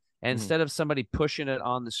addictive. And instead of somebody pushing it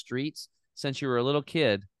on the streets, since you were a little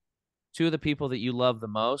kid, 2 of the people that you love the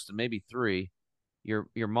most, and maybe 3,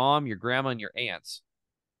 your mom, your grandma, and your aunts,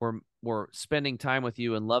 were spending time with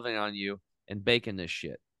you and loving on you and baking this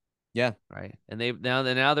shit. Yeah. Right. And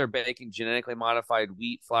now they're baking genetically modified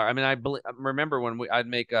wheat flour. I mean, I remember when I'd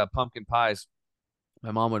make pumpkin pies,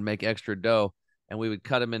 my mom would make extra dough and we would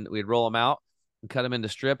we'd roll them out and cut them into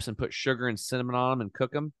strips and put sugar and cinnamon on them and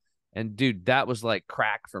cook them. And dude, that was like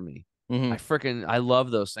crack for me. I love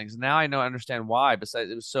those things. Now I understand why, besides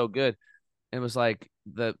it was so good. It was like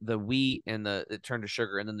the wheat and it turned to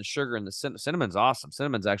sugar, and then the sugar and the cinnamon's awesome.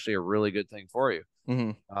 Cinnamon's actually a really good thing for you.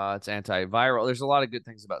 It's antiviral. There's a lot of good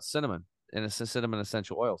things about cinnamon and cinnamon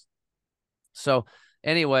essential oils. So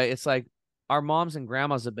anyway, it's like our moms and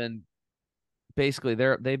grandmas have been basically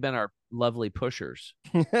they've been our lovely pushers.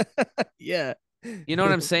 Yeah. You know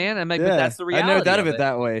what I'm saying? I mean, but that's the reality. I never thought of it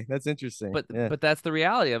that way. That's interesting. But that's the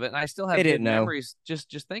reality of it. And I still have good memories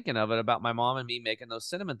just thinking of it about my mom and me making those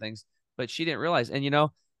cinnamon things. But she didn't realize. And,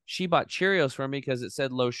 she bought Cheerios for me because it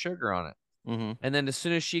said low sugar on it. And then as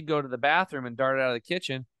soon as she'd go to the bathroom and dart out of the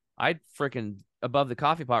kitchen, I'd freaking above the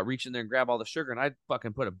coffee pot reach in there and grab all the sugar. And I'd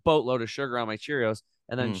fucking put a boatload of sugar on my Cheerios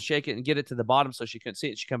and then shake it and get it to the bottom so she couldn't see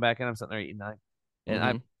it. She'd come back in. I'm sitting there eating that.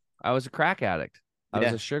 And I was a crack addict. I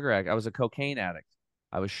was a sugar addict. I was a cocaine addict.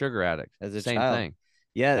 I was sugar addict. As a Same child. thing.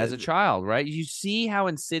 Yeah. As a child, right? You see how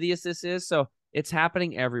insidious this is? So it's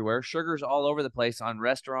happening everywhere. Sugar's all over the place on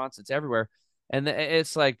restaurants. It's everywhere. And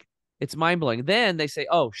it's like, it's mind-blowing. Then they say,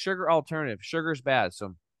 oh, sugar alternative. Sugar's bad.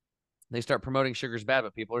 So they start promoting sugar's bad,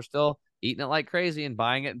 but people are still eating it like crazy and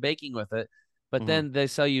buying it and baking with it. But then they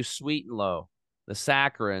sell you sweet and low, the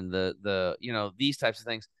saccharin, the these types of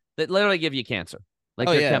things that literally give you cancer. Like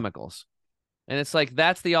they're chemicals. And it's like,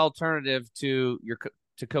 that's the alternative to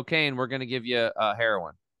cocaine. We're going to give you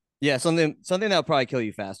heroin. Yeah. Something that'll probably kill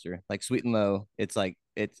you faster. Like sweet and low. It's like,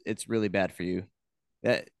 it's really bad for you.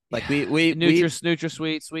 Like we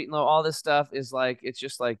NutraSweet, sweet and low, all this stuff is like, it's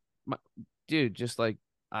just like, dude, just like,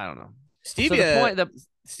 I don't know. Stevia, so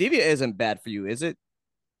stevia isn't bad for you, is it?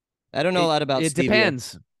 I don't know a lot about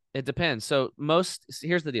stevia. It depends. So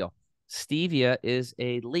here's the deal. Stevia is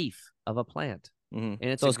a leaf of a plant. And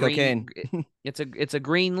it's cocaine. It's a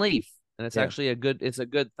green leaf, and it's actually a good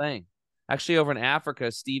thing. Actually, over in Africa,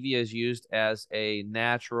 stevia is used as a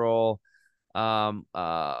natural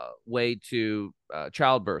way to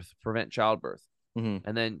childbirth, prevent childbirth. Mm-hmm.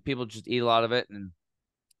 And then people just eat a lot of it and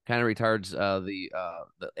kind of retards the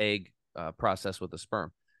egg process with the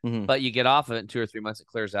sperm. Mm-hmm. But you get off of it in 2 or 3 months, it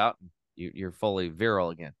clears out, and you're fully virile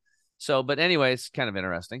again. So, but anyway, it's kind of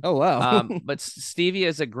interesting. Oh, wow. But stevia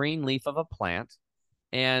is a green leaf of a plant,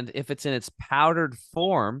 and if it's in its powdered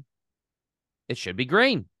form, it should be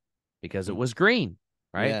green because it was green,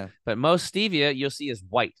 right? Yeah. But most stevia you'll see is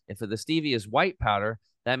white. If the stevia is white powder,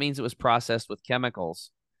 that means it was processed with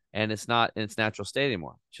chemicals and it's not in its natural state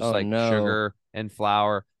anymore. It's just like sugar and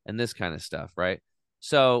flour and this kind of stuff, right?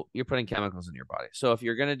 So you're putting chemicals in your body. So if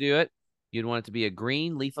you're going to do it, you'd want it to be a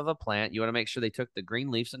green leaf of a plant. You want to make sure they took the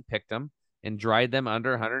green leaves and picked them and dried them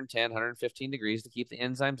under 110, 115 degrees to keep the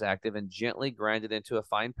enzymes active and gently grind it into a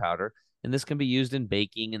fine powder. And this can be used in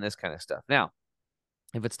baking and this kind of stuff. Now,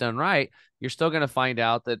 if it's done right, you're still going to find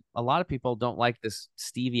out that a lot of people don't like this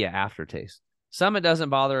stevia aftertaste. Some it doesn't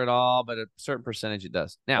bother at all, but a certain percentage it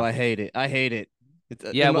does. Now, I hate it.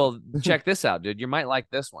 Yeah, well, check this out, dude. You might like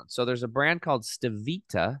this one. So there's a brand called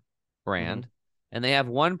Stevita brand, and they have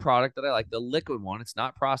one product that I like, the liquid one. It's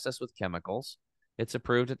not processed with chemicals. It's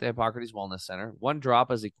approved at the Hippocrates Wellness Center. One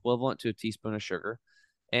drop is equivalent to a teaspoon of sugar.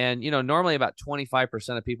 And, normally about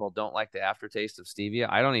 25% of people don't like the aftertaste of stevia.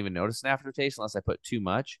 I don't even notice an aftertaste unless I put too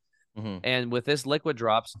much. Mm-hmm. And with this liquid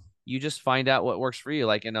drops, you just find out what works for you.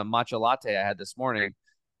 Like in a matcha latte I had this morning,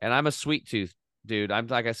 and I'm a sweet tooth dude.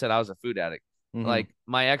 Like I said, I was a food addict. Mm-hmm. Like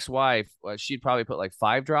my ex-wife, she'd probably put like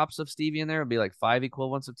 5 drops of stevia in there. It'd be like 5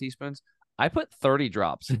 equivalents of teaspoons. I put 30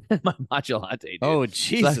 drops in my matcha latte, dude. Oh,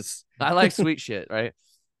 Jesus. So I like sweet shit, right?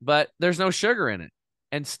 But there's no sugar in it.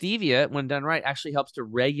 And stevia, when done right, actually helps to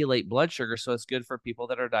regulate blood sugar. So it's good for people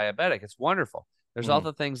that are diabetic. It's wonderful. There's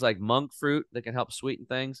also things like monk fruit that can help sweeten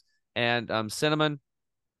things, and cinnamon.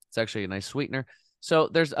 It's actually a nice sweetener. So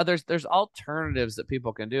there's alternatives that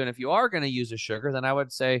people can do. And if you are going to use a sugar, then I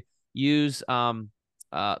would say use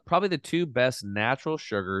probably the 2 best natural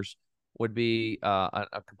sugars would be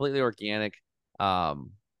a completely organic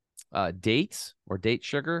dates or date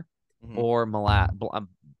sugar or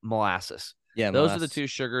molasses. Yeah, those are the 2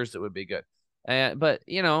 sugars that would be good. But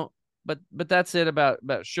that's it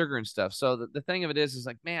about sugar and stuff. So the thing of it is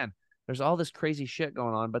like, man, there's all this crazy shit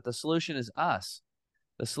going on, but the solution is us.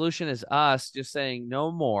 The solution is us just saying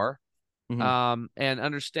no more, and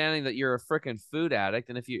understanding that you're a freaking food addict.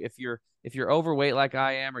 And if you're overweight like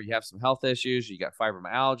I am, or you have some health issues, you got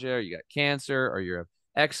fibromyalgia, or you got cancer, or you have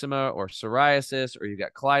eczema or psoriasis, or you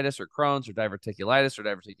got colitis or Crohn's or diverticulitis or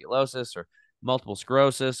diverticulosis or multiple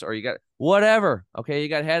sclerosis, or you got whatever. Okay, you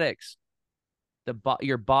got headaches.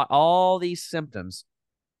 All these symptoms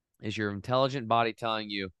is your intelligent body telling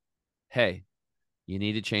you, hey, you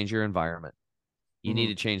need to change your environment. You need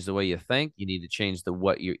to change the way you think. You need to change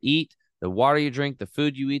what you eat, the water you drink, the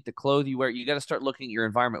food you eat, the clothes you wear. You got to start looking at your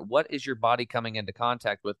environment. What is your body coming into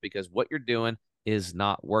contact with? Because what you're doing is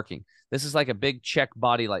not working. This is like a big check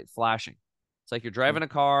body light flashing. It's like you're driving a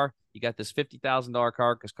car. You got this $50,000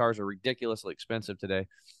 car, because cars are ridiculously expensive today,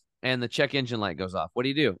 and the check engine light goes off. What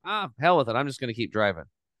do? Hell with it. I'm just going to keep driving.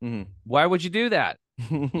 Why would you do that?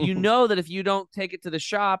 You know that if you don't take it to the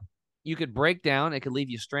shop, you could break down. It could leave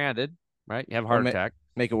you stranded, right? You have a heart attack.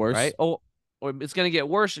 Make it worse. Right? Or it's going to get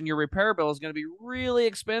worse, and your repair bill is going to be really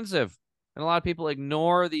expensive. And a lot of people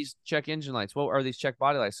ignore these check engine lights. What are these check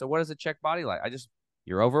body lights? So what is a check body light?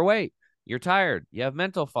 You're overweight. You're tired. You have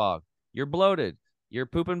mental fog. You're bloated. You're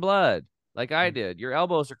pooping blood like I did. Your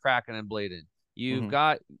elbows are cracking and bleeding. You've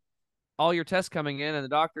got all your tests coming in, and the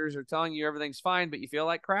doctors are telling you everything's fine, but you feel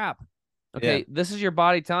like crap. Okay, This is your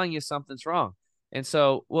body telling you something's wrong. And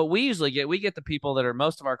so what we usually get, we get the people that are,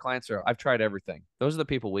 most of our clients are, I've tried everything. Those are the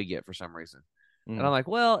people we get for some reason. And I'm like,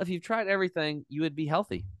 well, if you've tried everything, you would be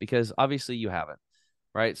healthy, because obviously you haven't.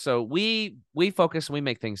 Right. So we focus, we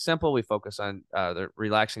make things simple. We focus on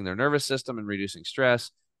relaxing their nervous system and reducing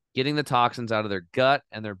stress, getting the toxins out of their gut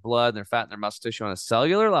and their blood and their fat and their muscle tissue on a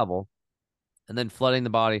cellular level, and then flooding the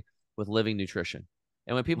body with living nutrition.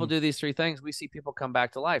 And when people do these 3 things, we see people come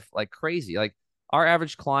back to life like crazy. Like our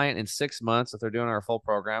average client in 6 months, if they're doing our full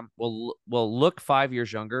program, will look 5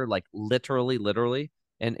 years younger, like literally.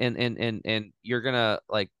 And you're going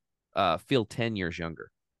to feel 10 years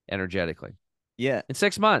younger energetically. Yeah. In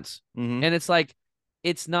 6 months. And it's like,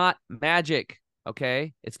 it's not magic.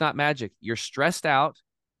 Okay. It's not magic. You're stressed out,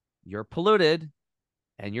 you're polluted,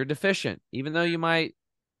 and you're deficient. Even though you might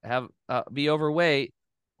have be overweight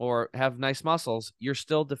or have nice muscles, you're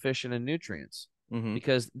still deficient in nutrients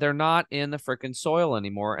because they're not in the freaking soil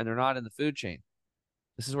anymore, and they're not in the food chain.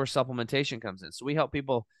 This is where supplementation comes in. So we help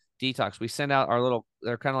people detox. We send out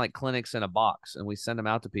they're kind of like clinics in a box, and we send them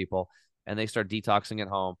out to people. and they start detoxing at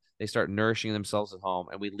home. They start nourishing themselves at home,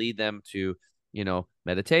 and we lead them to,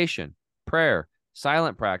 meditation, prayer,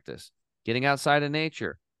 silent practice, getting outside of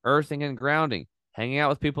nature, earthing and grounding, hanging out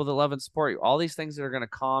with people that love and support you. All these things that are going to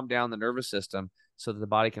calm down the nervous system so that the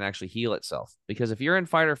body can actually heal itself. Because if you're in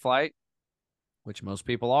fight or flight, which most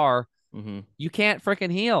people are, you can't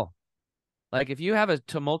freaking heal. Like if you have a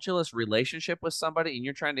tumultuous relationship with somebody and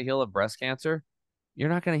you're trying to heal a breast cancer, you're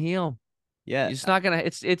not going to heal. Yeah. It's not going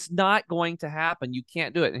to, it's not going to happen. You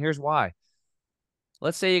can't do it. And here's why.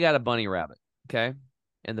 Let's say you got a bunny rabbit, okay?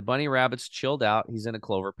 And the bunny rabbit's chilled out. He's in a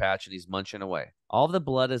clover patch and he's munching away. All the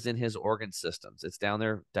blood is in his organ systems. It's down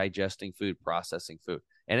there digesting food, processing food.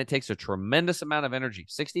 And it takes a tremendous amount of energy.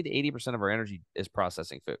 60 to 80% of our energy is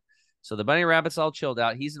processing food. So the bunny rabbit's all chilled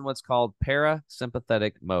out. He's in what's called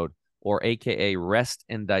parasympathetic mode, or AKA rest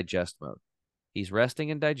and digest mode. He's resting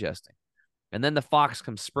and digesting. And then the fox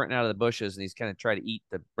comes sprinting out of the bushes and he's kind of trying to eat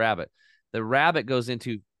the rabbit. The rabbit goes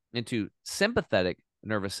into sympathetic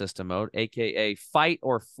nervous system mode, AKA fight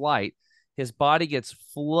or flight. His body gets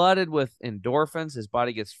flooded with endorphins. His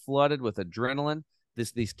body gets flooded with adrenaline,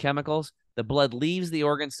 these chemicals. The blood leaves the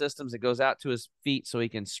organ systems. It goes out to his feet so he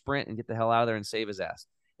can sprint and get the hell out of there and save his ass.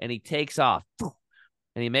 And he takes off.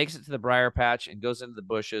 And he makes it to the briar patch and goes into the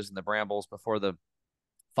bushes and the brambles before the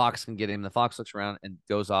fox can get him. The fox looks around and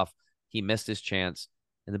goes off. He missed his chance.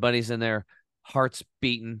 And the bunny's in there, heart's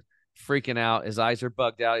beating, freaking out. His eyes are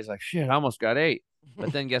bugged out. He's like, shit, I almost got ate.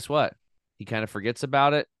 But then guess what? He kind of forgets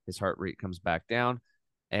about it. His heart rate comes back down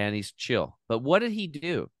and he's chill. But what did he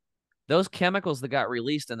do? Those chemicals that got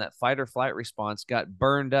released in that fight or flight response got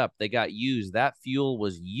burned up. They got used. That fuel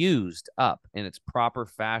was used up in its proper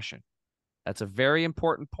fashion. That's a very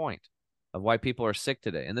important point of why people are sick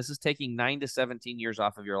today. And this is taking 9 to 17 years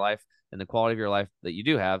off of your life, and the quality of your life that you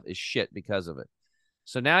do have is shit because of it.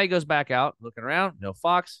 So now he goes back out, looking around, no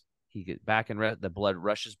fox. He gets back in, the blood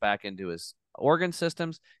rushes back into his organ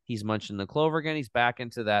systems. He's munching the clover again. He's back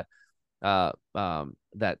into that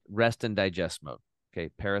that rest and digest mode. Okay,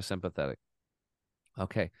 parasympathetic.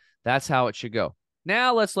 Okay, that's how it should go.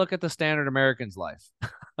 Now let's look at the standard American's life.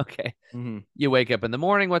 Okay, You wake up in the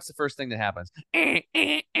morning. What's the first thing that happens?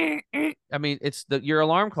 I mean, it's your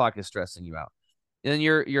alarm clock is stressing you out. And then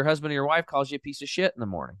your husband or your wife calls you a piece of shit in the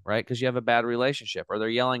morning, right? Because you have a bad relationship, or they're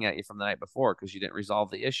yelling at you from the night before because you didn't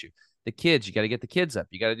resolve the issue. The kids, you got to get the kids up.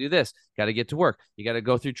 You got to do this. Got to get to work. You got to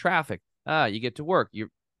go through traffic. You get to work. You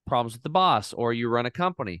problems with the boss, or you run a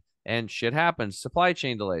company and shit happens. Supply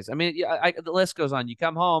chain delays. I mean, the list goes on. You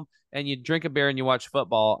come home and you drink a beer and you watch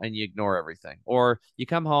football and you ignore everything, or you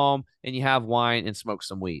come home and you have wine and smoke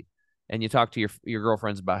some weed, and you talk to your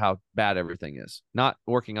girlfriends about how bad everything is. Not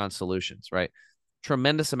working on solutions, right?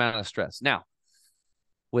 Tremendous amount of stress. Now,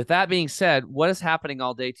 with that being said, what is happening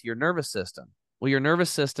all day to your nervous system? Well, your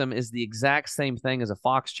nervous system is the exact same thing as a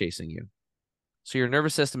fox chasing you. So your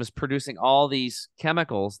nervous system is producing all these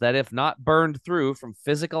chemicals that, if not burned through from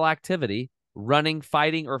physical activity, running,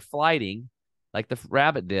 fighting, or flighting, like the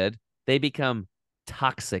rabbit did, they become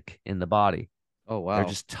toxic in the body. Oh, wow. They're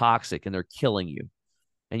just toxic and they're killing you.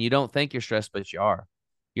 And you don't think you're stressed, but you are.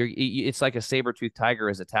 It's like a saber-toothed tiger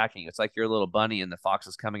is attacking you. It's like you're a little bunny and the fox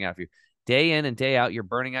is coming after you. Day in and day out, you're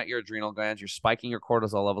burning out your adrenal glands. You're spiking your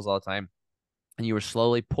cortisol levels all the time. And you are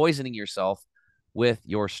slowly poisoning yourself with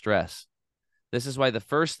your stress. This is why the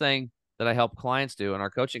first thing that I help clients do, and our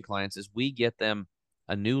coaching clients, is we get them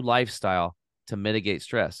a new lifestyle to mitigate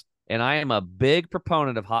stress. And I am a big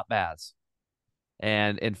proponent of hot baths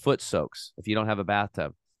and foot soaks if you don't have a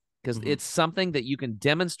bathtub. Because it's something that you can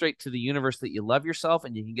demonstrate to the universe that you love yourself,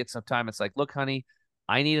 and you can get some time. It's like, look, honey,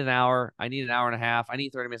 I need an hour. I need an hour and a half. I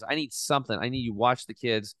need 30 minutes. I need something. I need you to watch the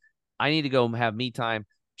kids. I need to go have me time.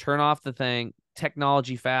 Turn off the thing.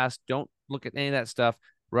 Technology fast. Don't look at any of that stuff.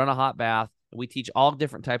 Run a hot bath. We teach all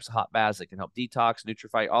different types of hot baths that can help detox,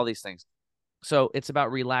 nutrify, all these things. So it's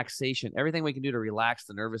about relaxation. Everything we can do to relax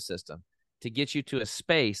the nervous system to get you to a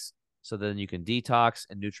space so then you can detox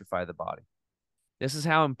and nutrify the body. This is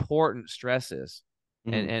how important stress is,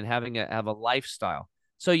 and have a lifestyle.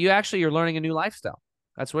 So you're learning a new lifestyle.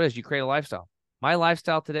 That's what it is. You create a lifestyle. My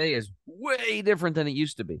lifestyle today is way different than it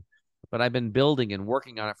used to be, but I've been building and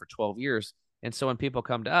working on it for 12 years. And so when people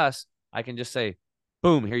come to us, I can just say,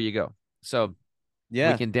 boom, here you go. So we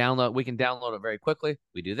can download it very quickly.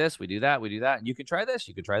 We do this, we do that, we do that. And you can try this,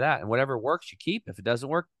 you can try that. And whatever works, you keep. If it doesn't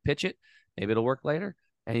work, pitch it. Maybe it'll work later.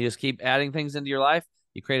 And you just keep adding things into your life.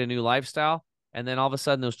 You create a new lifestyle. And then all of a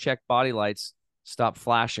sudden, those check body lights stop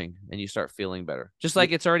flashing and you start feeling better. Just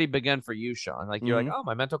like it's already begun for you, Sean. Like you're like, oh,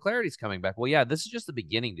 my mental clarity is coming back. Well, yeah, this is just the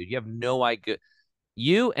beginning, dude. You have no idea.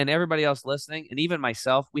 You and everybody else listening, and even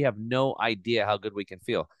myself, we have no idea how good we can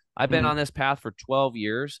feel. I've been Mhm. on this path for 12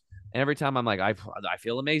 years. And every time I'm like, I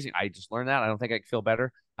feel amazing. I just learned that. I don't think I can feel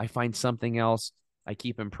better. I find something else. I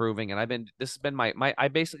keep improving. And this has been I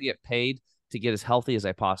basically get paid to get as healthy as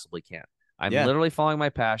I possibly can. I'm Yeah. literally following my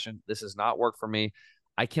passion. This has not worked for me.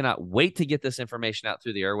 I cannot wait to get this information out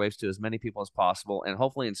through the airwaves to as many people as possible and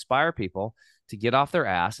hopefully inspire people to get off their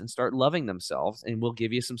ass and start loving themselves. And we'll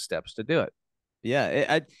give you some steps to do it.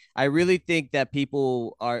 Yeah, I really think that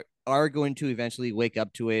people are going to eventually wake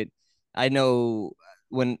up to it. I know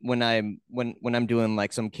when I'm doing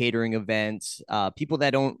like some catering events, people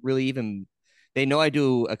that don't really even they know I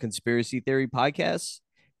do a conspiracy theory podcast,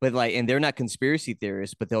 but like, and they're not conspiracy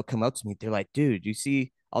theorists, but they'll come up to me. They're like, "Dude, you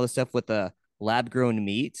see all the stuff with the lab grown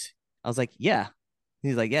meat?" I was like, "Yeah."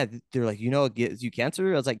 He's like, "Yeah." They're like, "You know, it gives you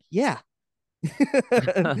cancer." I was like, "Yeah."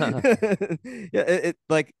 Yeah,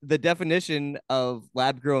 like the definition of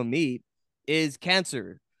lab grown meat is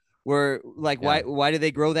cancer. Where like Yeah. why do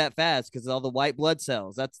they grow that fast? Because all the white blood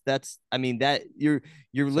cells. That's I mean that So weird,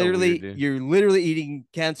 dude. you're literally eating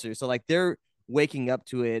cancer. So like they're waking up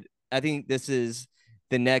to it. I think this is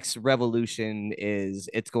the next revolution. Is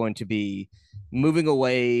it's going to be moving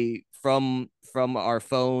away from our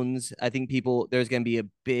phones. I think people there's going to be a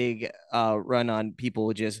big run on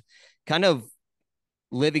people just kind of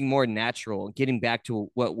living more natural, getting back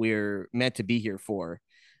to what we're meant to be here for.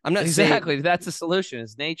 I'm not saying Exactly. That's the solution.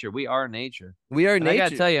 It's nature. We are nature. we are And I gotta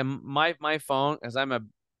nature. tell you, my phone, as I'm a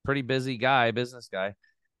pretty busy guy, business guy,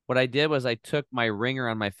 what I did was I took my ringer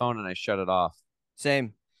on my phone and I shut it off.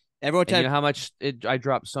 Same. Everyone And you type. know how much I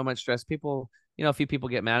dropped so much stress. People, a few people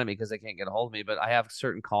get mad at me because they can't get a hold of me, but I have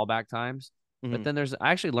certain callback times. But Mhm. then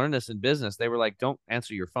I actually learned this in business. They were like, don't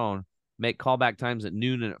answer your phone. Make callback times at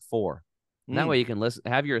noon and at 4. And that Mm. way you can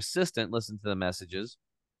have your assistant listen to the messages,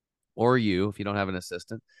 or you if you don't have an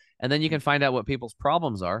assistant, and then you can find out what people's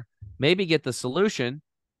problems are, maybe get the solution,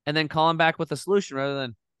 and then call them back with the solution rather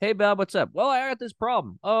than, hey Bob, what's up? Well, I got this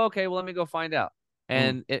problem. Oh, okay, well, let me go find out. Mm.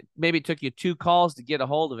 And it maybe took you 2 calls to get a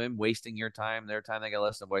hold of him, wasting your time, their time. They got to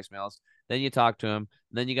listen to voicemails. Then you talk to him,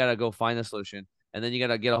 then you got to go find the solution, and then you got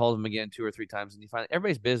to get a hold of him again 2 or 3 times, and you find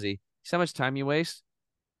everybody's busy. See how much time you waste.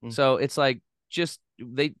 Mm. So it's like, just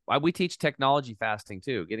we teach technology fasting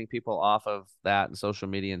too, getting people off of that and social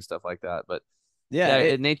media and stuff like that. But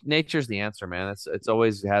Yeah. yeah, nature's the answer, man. It's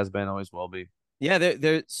always has been, always will be. Yeah.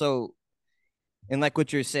 They're so and like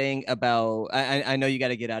what you're saying about I know you got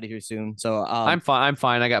to get out of here soon. So I'm fine. I'm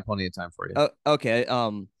fine. I got plenty of time for you. okay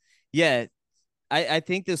yeah I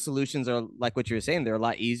think the solutions are like what you were saying. They're a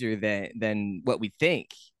lot easier than what we think.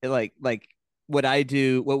 Like what I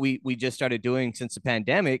do, what we just started doing since the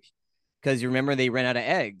pandemic, because you remember they ran out of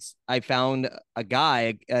eggs. I found a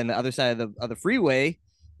guy on the other side of the freeway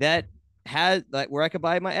that had like where I could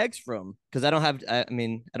buy my eggs from because I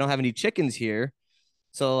mean I don't have any chickens here.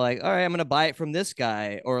 So like, all right, I'm gonna buy it from this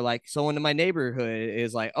guy, or like someone in my neighborhood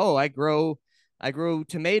is like, oh, I grow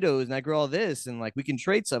tomatoes and I grow all this, and like we can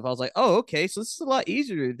trade stuff. I was like, oh, okay, so this is a lot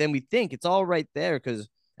easier than we think. It's all right there because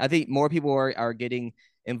I think more people are getting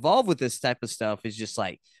involved with this type of stuff. Is just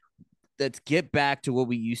like let's get back to what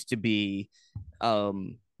we used to be.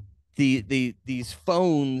 Um, these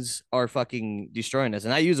phones are fucking destroying us,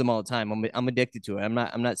 and I use them all the time. I'm addicted to it. I'm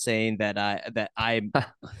not saying that I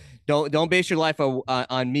don't base your life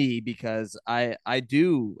on me because I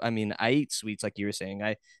do. I mean, I eat sweets like you were saying.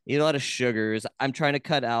 I eat a lot of sugars. I'm trying to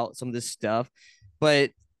cut out some of this stuff,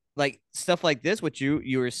 but like stuff like this, what you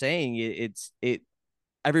were saying, it.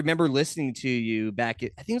 I remember listening to you back. I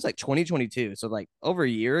think it was like 2022, so like over a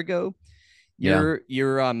year ago. Yeah.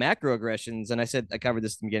 Your macroaggressions, and I said I covered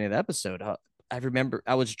this at the beginning of the episode. I remember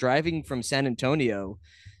I was driving from San Antonio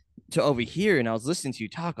to over here and I was listening to you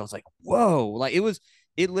talk. I was like, whoa, like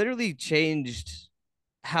it literally changed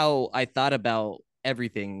how I thought about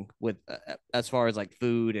everything with as far as like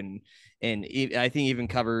food I think even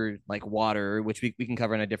covered like water, which we can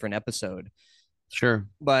cover in a different episode. Sure.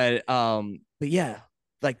 But yeah,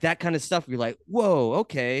 like that kind of stuff. You're like, whoa,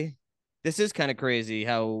 okay. This is kind of crazy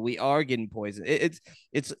how we are getting poisoned.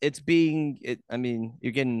 It's being I mean,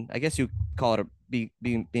 you're getting I guess you call it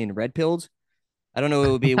being red pilled. I don't know.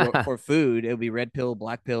 It would be for food. It would be red pill,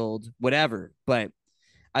 black pilled, whatever. But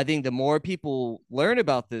I think the more people learn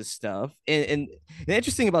about this stuff, and the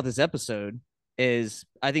interesting about this episode is,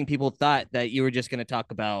 I think people thought that you were just going to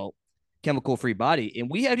talk about chemical free body, and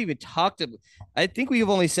we haven't even talked about. I think we've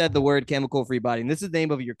only said the word chemical free body, and this is the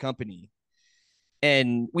name of your company,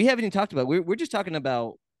 and we haven't even talked about. We're just talking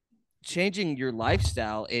about changing your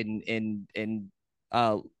lifestyle and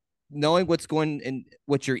uh knowing what's going and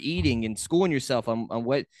what you're eating and schooling yourself on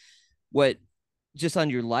what just on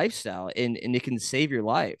your lifestyle and it can save your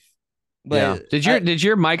life. But Did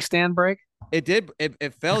your mic stand break? it did.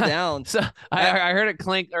 It fell down. So I heard it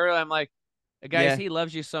clink earlier. I'm like, guys, Yeah. he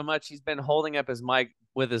loves you so much. He's been holding up his mic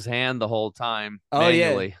with his hand the whole time Oh yeah.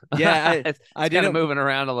 manually. Yeah. It's I kind of didn't. moving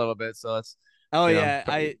around a little bit, so it's Oh you know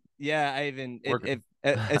yeah. I even working.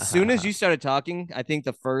 as soon as you started talking, I think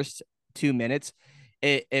the first 2 minutes,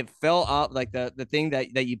 it fell out like the thing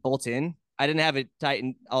that you bolt in. I didn't have it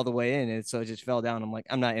tightened all the way in, and so it just fell down. I'm like,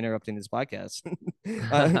 I'm not interrupting this podcast.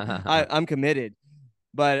 I'm committed.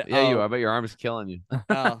 But Yeah, you are, but your arm's killing you.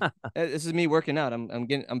 this is me working out.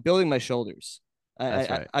 I'm building my shoulders. That's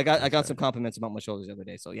right. I got That's some right. compliments about my shoulders the other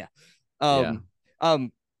day. So yeah. Yeah.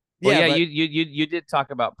 Um Well, yeah, yeah, but you did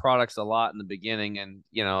talk about products a lot in the beginning, and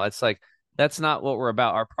it's like that's not what we're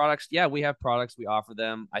about. Our products, yeah, we have products, we offer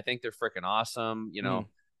them. I think they're freaking awesome, mm,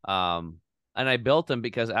 and I built them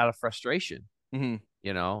because out of frustration,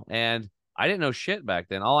 mm-hmm, and I didn't know shit back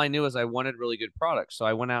then. All I knew is I wanted really good products, so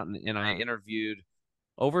I went out and I interviewed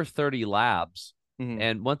over 30 labs. mm-hmm.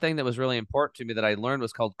 And one thing that was really important to me that I learned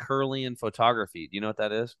was called Kirlian photography. Do you know what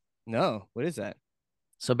that is? No, what is that?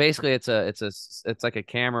 So basically, it's like a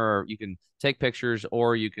camera. Or you can take pictures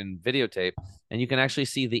or you can videotape, and you can actually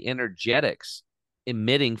see the energetics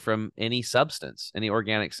emitting from any substance, any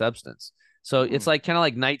organic substance. So it's like kind of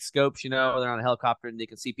like night scopes. They're on a helicopter and they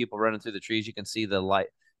can see people running through the trees. You can see the light.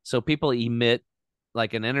 So people emit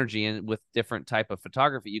like an energy, and with different type of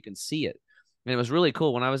photography, you can see it. And it was really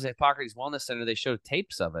cool. When I was at Hippocrates Wellness Center, they showed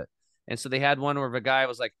tapes of it, and so they had one where a guy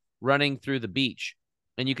was like running through the beach,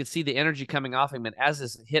 and you could see the energy coming off him. And as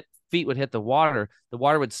his feet would hit the water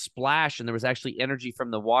would splash, and there was actually energy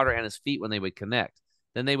from the water and his feet when they would connect.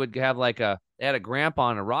 Then they would have they had a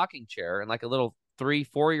grandpa in a rocking chair and like a little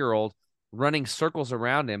 3-4-year-old running circles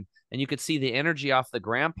around him, and you could see the energy off the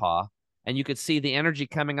grandpa, and you could see the energy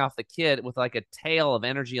coming off the kid with like a tail of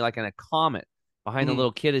energy, like in a comet behind the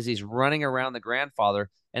little kid as he's running around the grandfather.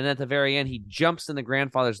 And then at the very end, he jumps in the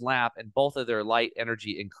grandfather's lap, and both of their light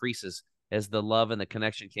energy increases as the love and the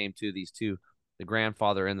connection came to these two, the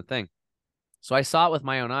grandfather and the thing. So I saw it with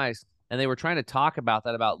my own eyes, and they were trying to talk about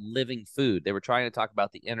that, about living food. They were trying to talk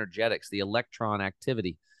about the energetics, the electron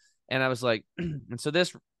activity. And I was like, and so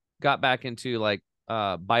this got back into like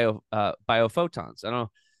biophotons. I don't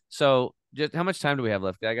know. So just how much time do we have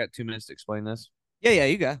left? I got 2 minutes to explain this. Yeah,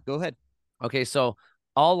 you go ahead. Okay, so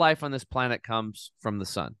all life on this planet comes from the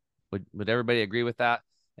sun. Would everybody agree with that?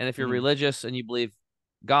 And if you're religious and you believe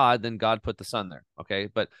God, then God put the sun there. Okay,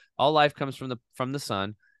 but all life comes from the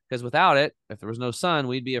sun, because without it, if there was no sun,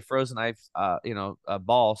 we'd be a frozen ice, a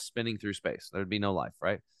ball spinning through space. There'd be no life,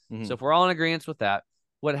 right? So if we're all in agreement with that,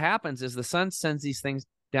 what happens is the sun sends these things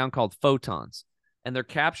down called photons, and they're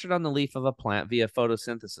captured on the leaf of a plant via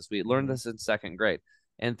photosynthesis. We learned this in second grade.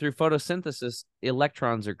 And through photosynthesis,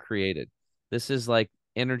 electrons are created. This is like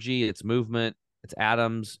energy, it's movement, it's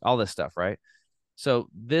atoms, all this stuff, right? So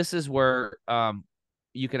this is where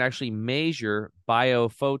you can actually measure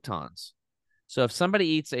biophotons. So if somebody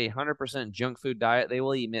eats a 100% junk food diet, they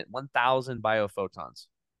will emit 1,000 biophotons.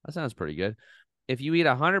 That sounds pretty good. If you eat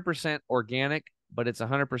 100% organic, but it's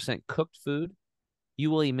 100% cooked food,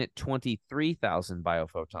 you will emit 23,000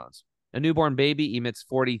 biophotons. A newborn baby emits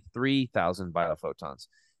 43,000 biophotons.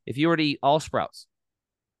 If you were to eat all sprouts,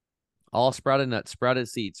 all sprouted nuts, sprouted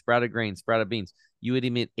seeds, sprouted grains, sprouted beans, you would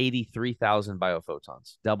emit 83,000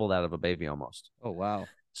 biophotons, double that of a baby almost. Oh, wow.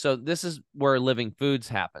 So this is where living foods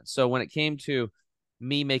happen. So when it came to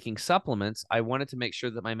me making supplements, I wanted to make sure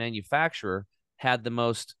that my manufacturer had the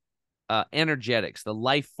most energetics, the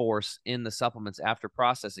life force in the supplements after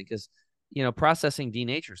processing, because, processing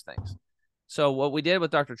denatures things. So what we did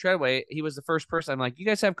with Dr. Treadway, he was the first person. I'm like, you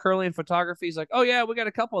guys have Kirlian photography? He's like, oh yeah, we got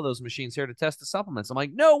a couple of those machines here to test the supplements. I'm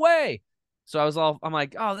like, no way. So I'm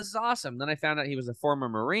like, oh, this is awesome. Then I found out he was a former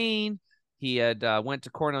Marine. He had went to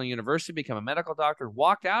Cornell University, become a medical doctor,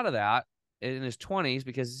 walked out of that in his 20s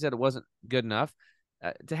because he said it wasn't good enough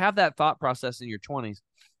to have that thought process in your 20s.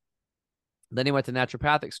 Then he went to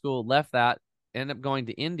naturopathic school, left that, ended up going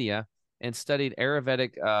to India and studied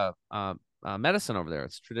Ayurvedic medicine over there.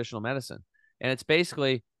 It's traditional medicine. And it's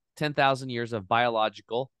basically 10,000 years of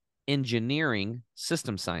biological engineering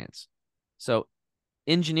system science. So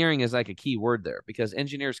engineering is like a key word there, because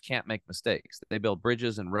engineers can't make mistakes. They build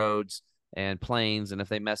bridges and roads and planes, and if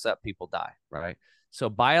they mess up, people die, right? So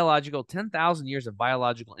 10,000 years of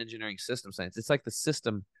biological engineering system science. It's like the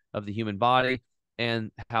system of the human body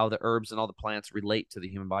and how the herbs and all the plants relate to the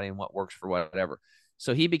human body and what works for whatever.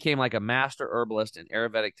 So he became like a master herbalist in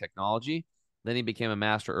Ayurvedic technology. Then he became a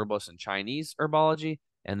master herbalist in Chinese herbology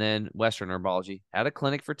and then Western herbology. Had a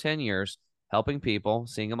clinic for 10 years, helping people,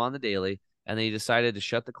 seeing them on the daily. And then he decided to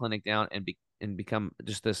shut the clinic down and become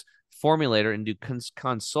just this formulator and do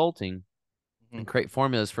consulting and create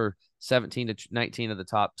formulas for 17 to 19 of the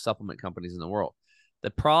top supplement companies in the world. The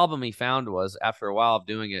problem he found was after a while of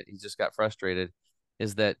doing it, he just got frustrated,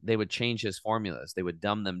 is that they would change his formulas. They would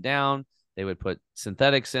dumb them down. They would put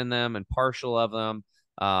synthetics in them and partial of them.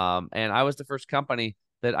 And I was the first company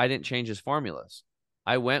that I didn't change his formulas.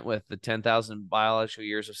 I went with the 10,000 biological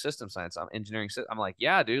years of system science. I'm engineering. I'm like,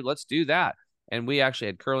 yeah, dude, let's do that. And we actually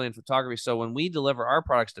had Kirlian photography. So when we deliver our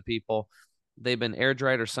products to people, they've been air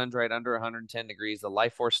dried or sun dried under 110 degrees. The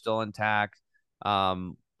life force still intact.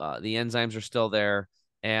 The enzymes are still there.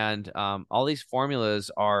 And all these formulas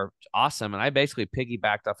are awesome. And I basically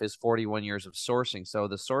piggybacked off his 41 years of sourcing. So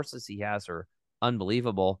the sources he has are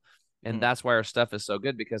unbelievable. And that's why our stuff is so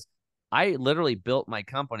good, because I literally built my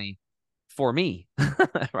company for me,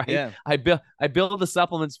 right? Yeah. I built the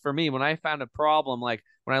supplements for me. When I found a problem, like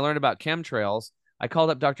when I learned about chemtrails, I called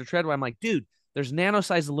up Dr. Treadway. I'm like, dude, there's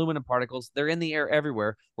nano-sized aluminum particles. They're in the air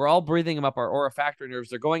everywhere. We're all breathing them up our olfactory nerves.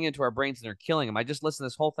 They're going into our brains and they're killing them. I just listened to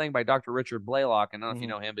this whole thing by Dr. Richard Blaylock. And I don't know if you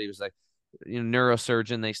know him, but he was like,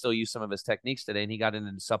 neurosurgeon. They still use some of his techniques today. And he got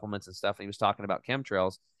into supplements and stuff. And he was talking about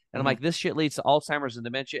chemtrails. And I'm like, this shit leads to Alzheimer's and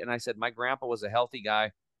dementia. And I said, my grandpa was a healthy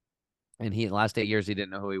guy. And he, in the last 8 years, he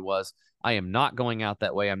didn't know who he was. I am not going out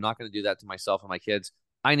that way. I'm not going to do that to myself and my kids.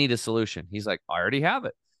 I need a solution. He's like, I already have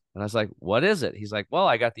it. And I was like, what is it? He's like, well,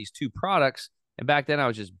 I got these 2 products. And back then I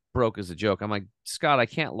was just broke as a joke. I'm like, Scott, I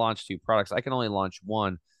can't launch 2 products. I can only launch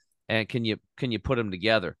one. And can you put them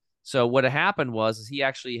together? So what had happened was, is he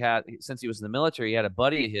actually had, since he was in the military, he had a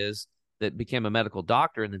buddy of his that became a medical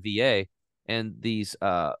doctor in the VA. And these,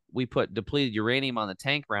 we put depleted uranium on the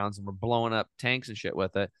tank rounds and we're blowing up tanks and shit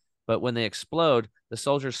with it. But when they explode, the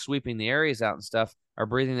soldiers sweeping the areas out and stuff are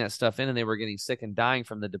breathing that stuff in, and they were getting sick and dying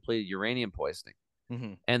from the depleted uranium poisoning.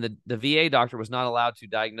 And the VA doctor was not allowed to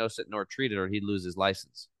diagnose it nor treat it, or he'd lose his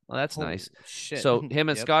license. Well, that's nice. Shit. So him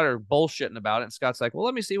and Scott are bullshitting about it. And Scott's like, well,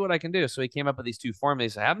 let me see what I can do. So he came up with these 2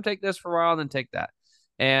 formulas. Have them take this for a while and then take that.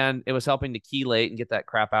 And it was helping to chelate and get that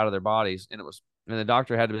crap out of their bodies. And the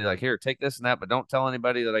doctor had to be like, here, take this and that, but don't tell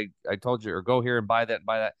anybody that I told you, or go here and buy that and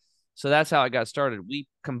buy that. So that's how it got started. We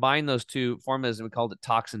combined those 2 formulas and we called it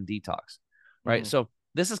Toxin Detox, right? So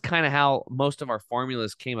this is kind of how most of our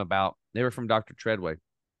formulas came about. They were from Dr. Treadway,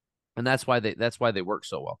 and that's why they work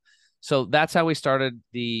so well. So that's how we started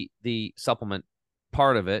the supplement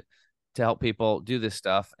part of it, to help people do this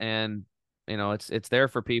stuff. And it's there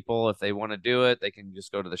for people. If they want to do it, they can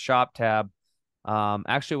just go to the shop tab.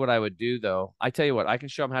 Actually, what I would do, though, I tell you what, I can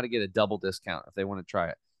show them how to get a double discount if they want to try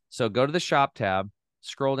it. So go to the shop tab,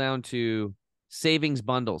 scroll down to savings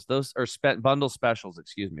bundles. Those are bundle specials,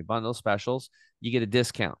 bundle specials. You get a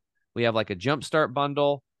discount. We have like a jumpstart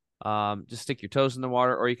bundle. Just stick your toes in the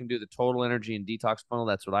water, or you can do the total energy and detox bundle.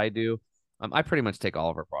 That's what I do. I pretty much take all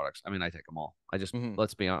of our products. I mean, I take them all. I just,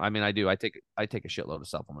 let's be honest. I mean, I do. I take a shitload of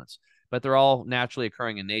supplements, but they're all naturally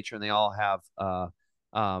occurring in nature, and they all have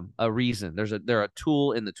a reason. They're a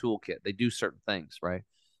tool in the toolkit. They do certain things, right?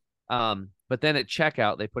 But then at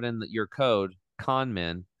checkout, they put in your code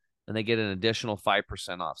CONMEN, and they get an additional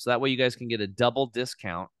 5% off. So that way you guys can get a double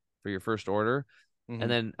discount for your first order. And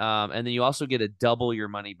then you also get a double your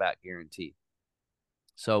money back guarantee.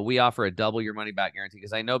 So we offer a double your money back guarantee,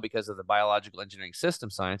 because I know, because of the biological engineering system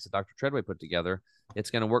science that Dr. Treadway put together, it's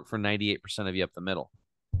going to work for 98% of you up the middle.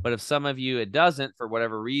 But if some of you it doesn't, for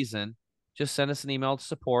whatever reason, just send us an email to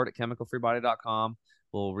support@chemicalfreebody.com.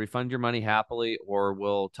 We'll refund your money happily, or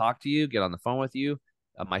we'll talk to you, get on the phone with you,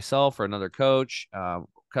 myself or another coach,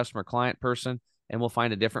 customer client person, and we'll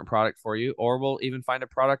find a different product for you, or we'll even find a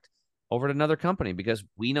product over at another company, because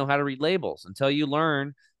we know how to read labels. Until you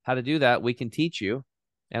learn how to do that, we can teach you.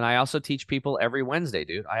 And I also teach people every Wednesday,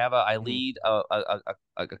 dude. I lead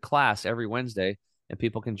a class every Wednesday, and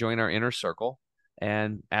people can join our inner circle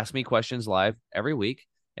and ask me questions live every week,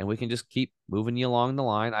 and we can just keep moving you along the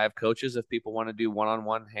line. I have coaches if people want to do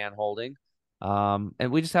one-on-one hand holding.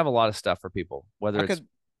 And we just have a lot of stuff for people, whether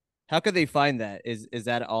how could they find that? Is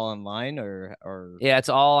that all online or Yeah, it's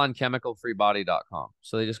all on chemicalfreebody.com.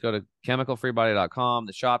 So they just go to chemicalfreebody.com.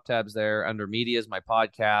 The shop tab's there. Under media is my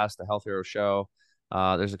podcast, The Health Hero Show.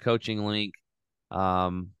 There's a coaching link.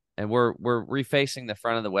 And we're refacing the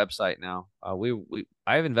front of the website now.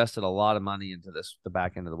 I've invested a lot of money into the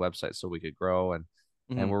back end of the website so we could grow, and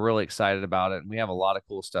we're really excited about it. And we have a lot of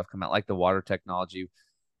cool stuff come out, like the water technology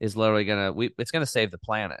is literally it's gonna save the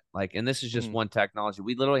planet. Like, and this is just one technology.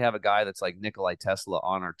 We literally have a guy that's like Nikolai Tesla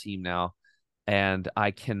on our team now, and I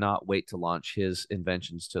cannot wait to launch his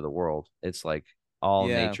inventions to the world. It's like all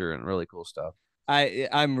nature and really cool stuff.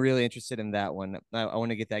 I'm really interested in that one. I want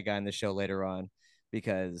to get that guy on the show later on,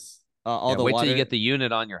 because all Yeah, the wait till you water. get the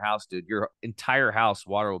unit on your house, dude. Your entire house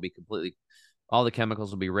water will be completely, all the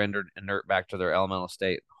chemicals will be rendered inert back to their elemental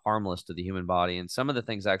state, harmless to the human body. And some of the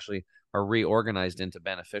things actually are reorganized into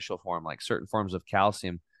beneficial form, like certain forms of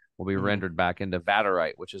calcium will be Mhm. rendered back into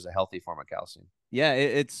vaterite, which is a healthy form of calcium. Yeah,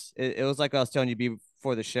 it was like I was telling you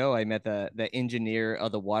before the show. I met the engineer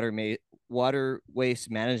of the water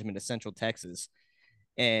waste management of Central Texas,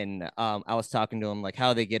 and I was talking to him like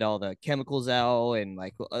how they get all the chemicals out, and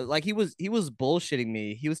like he was bullshitting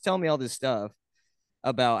me. He was telling me all this stuff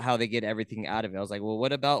about how they get everything out of it. I was like, well,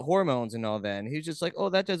 what about hormones and all that? And he was just like, oh,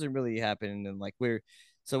 that doesn't really happen. And like we're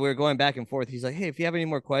going back and forth. He's like, hey, if you have any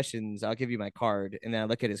more questions, I'll give you my card. And then I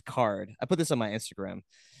look at his card. I put this on my Instagram.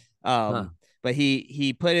 Huh. But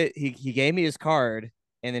he put it. He gave me his card,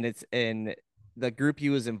 and then it's in the group he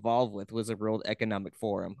was involved with was a World Economic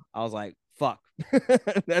Forum. I was like, fuck,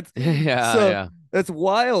 that's Yeah, so yeah. that's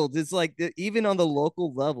wild. It's like even on the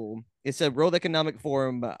local level, it's a World Economic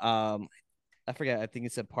Forum. I forget. I think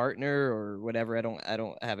it's a partner or whatever. I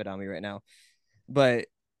don't have it on me right now. But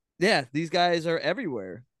yeah, these guys are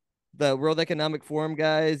everywhere. The World Economic Forum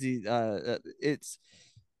guys. It's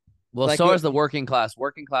Well, like so is the working class.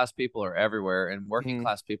 Working class people are everywhere, and working mm-hmm,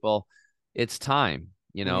 class people, it's time.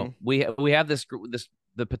 mm-hmm, We have this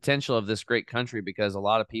the potential of this great country because a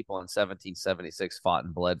lot of people in 1776 fought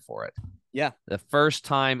and bled for it. yeah, The first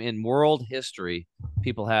time in world history,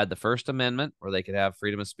 people had the First Amendment, where they could have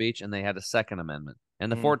freedom of speech, and they had a Second Amendment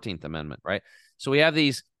and the mm-hmm, 14th Amendment, right? So we have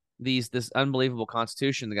this unbelievable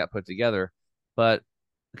Constitution that got put together, but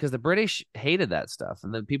because the British hated that stuff,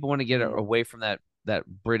 and then people want to get mm-hmm, away from that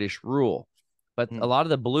British rule. But a lot of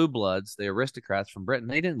the blue bloods, the aristocrats from Britain,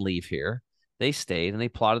 they didn't leave here. They stayed and they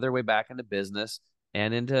plotted their way back into business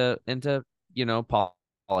and into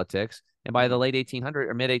politics. And by the mm-hmm, late 1800s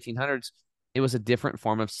or mid 1800s, it was a different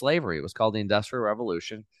form of slavery. It was called the Industrial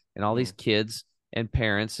Revolution, and all mm-hmm. these kids and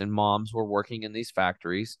parents and moms were working in these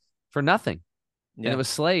factories for nothing, and it Yeah. was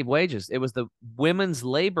slave wages. It was the women's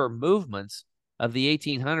labor movements of the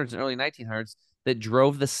 1800s and early 1900s that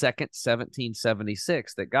drove the second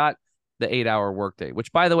 1776 that got the 8-hour workday,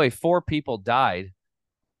 which, by the way, 4 people died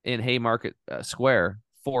in Haymarket Square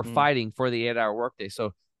for Mm, fighting for the 8-hour workday.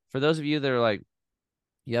 So for those of you that are like,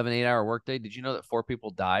 you have an 8-hour workday, did you know that 4 people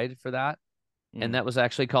died for that? And mm, that was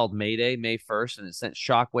actually called May Day, May 1st, and it sent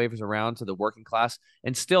shockwaves around to the working class.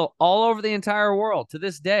 And still, all over the entire world to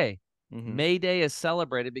this day, mm-hmm, May Day is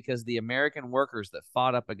celebrated because the American workers that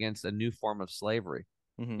fought up against a new form of slavery,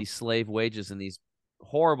 mm-hmm. these slave wages and these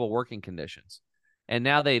horrible working conditions. And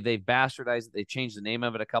now they've bastardized it. They've changed the name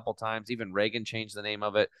of it a couple times. Even Reagan changed the name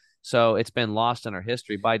of it. So it's been lost in our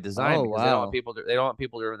history by design Oh because they don't want wow. people to, they don't want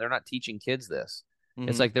people to, they're not teaching kids this.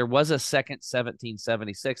 It's Mm-hmm. like there was a second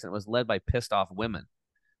 1776 and it was led by pissed off women,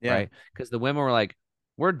 Yeah. right? Because the women were like,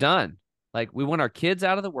 we're done. Like, we want our kids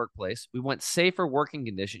out of the workplace. We want safer working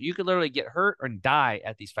conditions. You could literally get hurt and die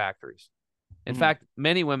at these factories. In Mm-hmm. fact,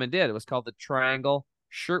 many women did. It was called the Triangle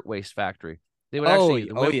Shirtwaist Factory. They would Oh,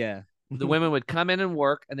 actually, oh yeah. the women would come in and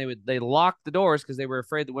work, and they locked the doors because they were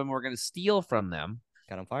afraid the women were going to steal from them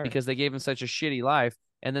Got on fire. because they gave them such a shitty life.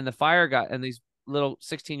 And then the fire got, and these little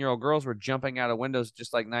 16-year-old girls were jumping out of windows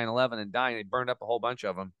just like 9/11 and dying. They burned up a whole bunch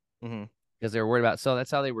of them Mm-hmm. because they were worried about. So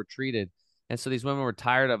that's how they were treated. And so these women were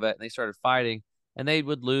tired of it, and they started fighting. And they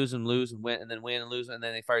would lose and lose and win, and then win and lose, and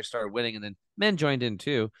then they finally started winning, and then men joined in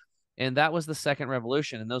too. And that was the second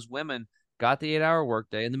revolution. And those women got the 8-hour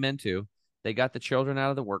workday, and the men too. They got the children out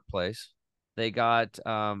of the workplace. They got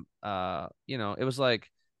it was like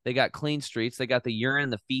they got clean streets. They got the urine,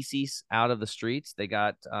 the feces out of the streets. They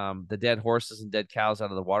got the dead horses and dead cows out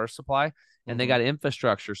of the water supply, and they Mm-hmm. got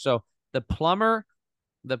infrastructure. So the plumber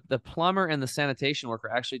the plumber and the sanitation worker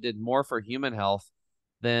actually did more for human health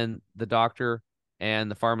than the doctor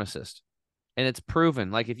and the pharmacist. And it's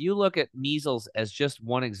proven. Like, if you look at measles as just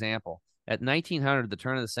one example, at 1900, the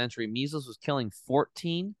turn of the century, measles was killing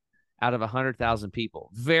 14 out of 100,000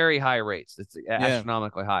 people. Very high rates. It's Yeah.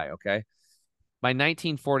 astronomically high, okay? By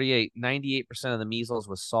 1948, 98% of the measles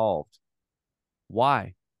was solved.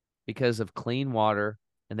 Why? Because of clean water,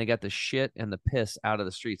 and they got the shit and the piss out of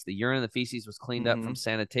the streets. The urine and the feces was cleaned up Mm-hmm. from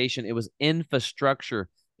sanitation. It was infrastructure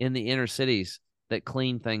in the inner cities that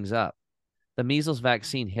cleaned things up. The measles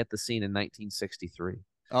vaccine hit the scene in 1963.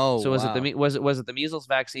 Oh So wow. was it the measles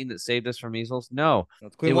vaccine that saved us from measles? No,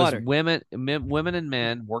 That's it clean was water. women and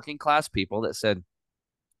men, working class people that said,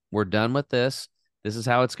 "We're done with this. This is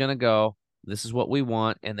how it's going to go. This is what we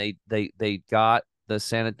want." And they got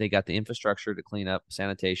they got the infrastructure to clean up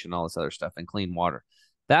sanitation, all this other stuff, and clean water.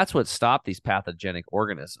 That's what stopped these pathogenic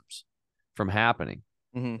organisms from happening.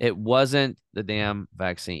 Mm-hmm. It wasn't the damn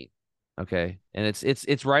vaccine. Okay. And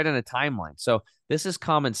it's right on a timeline. So this is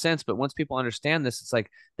common sense, but once people understand this, it's like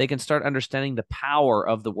they can start understanding the power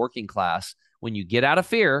of the working class when you get out of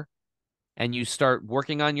fear and you start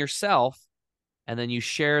working on yourself, and then you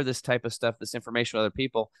share this type of stuff, this information with other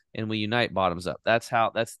people, and we unite bottoms up. That's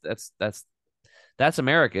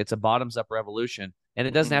America. It's a bottoms up revolution. And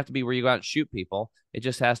it doesn't have to be where you go out and shoot people. It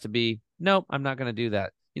just has to be, nope, I'm not going to do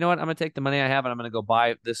that. You know what? I'm going to take the money I have and I'm going to go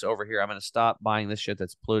buy this over here. I'm going to stop buying this shit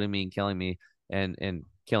that's polluting me and killing me and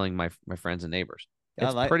killing my friends and neighbors.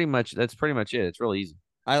 That's pretty much it. It's really easy.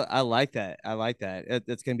 I like that. I like that.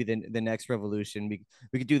 That's going to be the next revolution.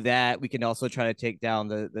 We could do that. We can also try to take down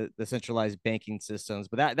the centralized banking systems,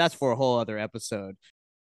 but that's for a whole other episode.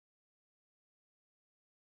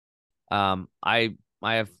 I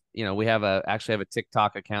have, we actually have a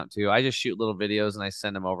TikTok account too. I just shoot little videos and I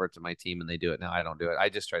send them over to my team and they do it. Now I don't do it. I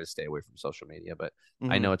just try to stay away from social media, but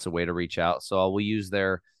I know it's a way to reach out. So we'll use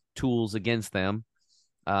their tools against them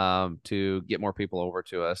to get more people over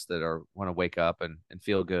to us that want to wake up and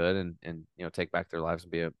feel good and take back their lives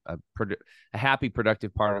and be a happy,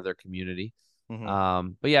 productive part of their community.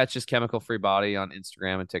 But yeah, it's just Chemical Free Body on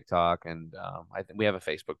Instagram and TikTok, and I think we have a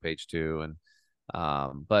Facebook page too.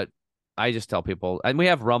 And but I just tell people, and we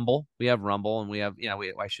have Rumble, and we have,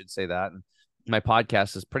 I should say that. And my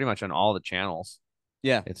podcast is pretty much on all the channels.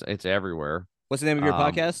 Yeah, it's everywhere. What's the name of your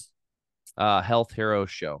podcast? Health Hero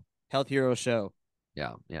Show. Health Hero Show.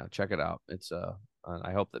 Yeah, check it out. It's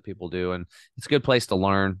I hope that people do, and it's a good place to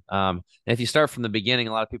learn. And if you start from the beginning,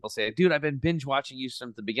 a lot of people say, "Dude, I've been binge watching you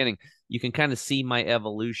from the beginning." You can kind of see my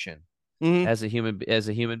evolution as a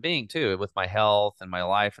human being too, with my health and my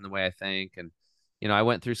life and the way I think. And I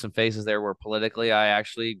went through some phases there where politically I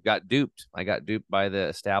actually got duped. I got duped by the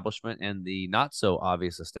establishment and the not so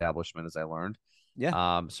obvious establishment, as I learned.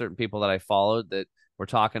 Yeah. Certain people that I followed that were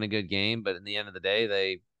talking a good game, but in the end of the day,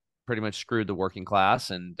 they pretty much screwed the working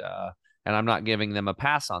class, and I'm not giving them a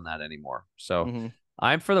pass on that anymore. So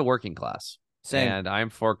I'm for the working class. Same. And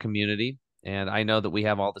I'm for community, and I know that we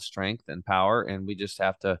have all the strength and power, and we just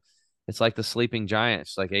have to. It's like the sleeping giant.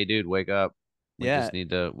 It's like, hey, dude, wake up. We just need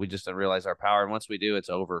to. We just realize our power, and once we do, it's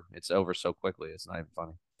over. It's over so quickly. It's not even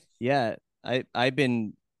funny. Yeah, I've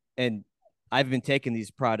been taking these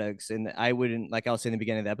products, and I wouldn't, like I was saying in the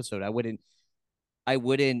beginning of the episode, I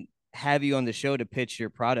wouldn't have you on the show to pitch your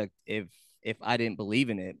product if I didn't believe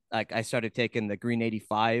in it. Like, I started taking the Green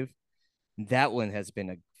 85. That one has been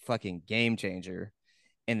a fucking game changer.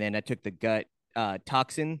 And then I took the gut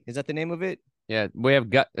toxin. Is that the name of it? Yeah, we have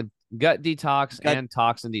gut detox and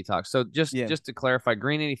toxin detox. So just to clarify,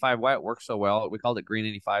 Green 85, why it works so well, we called it Green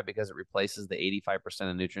 85 because it replaces the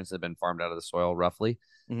 85% of nutrients that have been farmed out of the soil roughly.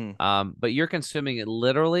 But you're consuming it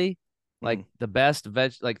literally like the best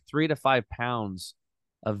like 3 to 5 pounds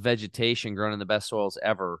of vegetation grown in the best soils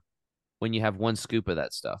ever when you have one scoop of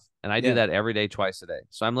that stuff. And I do that every day, twice a day.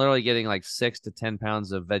 So I'm literally getting like 6 to 10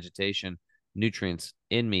 pounds of vegetation nutrients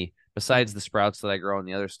in me, besides the sprouts that I grow and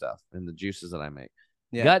the other stuff and the juices that I make.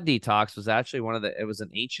 Gut detox was actually it was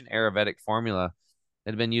an ancient Ayurvedic formula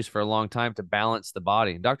that had been used for a long time to balance the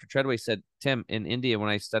body. And Dr. Treadway said, Tim, in India, when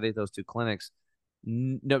I studied those two clinics,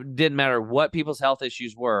 no, didn't matter what people's health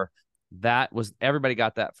issues were, everybody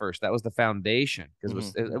got that first. That was the foundation,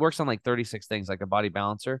 because it works on like 36 things, like a body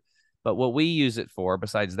balancer. But what we use it for,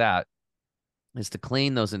 besides that, is to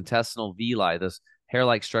clean those intestinal villi, those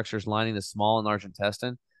hair-like structures lining the small and large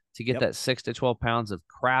intestine, to get that 6 to 12 pounds of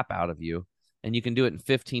crap out of you. And you can do it in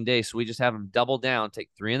 15 days. So we just have them double down, take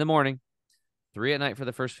 3 in the morning, 3 at night for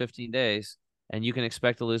the first 15 days. And you can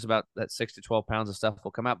expect to lose about that 6 to 12 pounds of stuff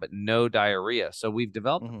will come out, but no diarrhea. So we've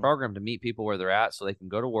developed a program to meet people where they're at so they can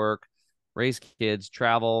go to work, raise kids,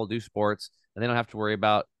 travel, do sports, and they don't have to worry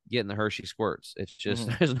about getting the Hershey squirts. It's just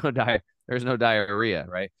there's no diarrhea,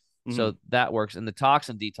 right? So that works. And the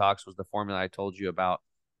toxin detox was the formula I told you about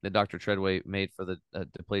that Dr. Treadway made for the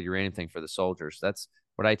depleted uranium thing for the soldiers. That's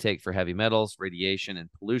what I take for heavy metals, radiation, and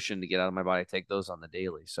pollution to get out of my body. I take those on the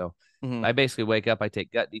daily. So I basically wake up, I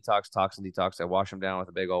take gut detox, toxin detox. I wash them down with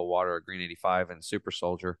a big old water of Green 85 and Super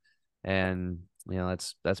Soldier. And,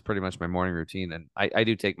 that's pretty much my morning routine. And I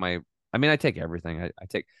do take I take everything. I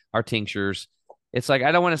take our tinctures. It's like,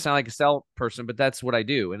 I don't want to sound like a sell person, but that's what I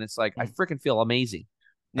do. And it's like, I freaking feel amazing.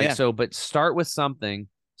 Like, so, but start with something,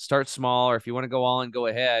 start small, or if you want to go all in, go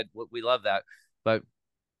ahead. We love that. But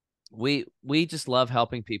we just love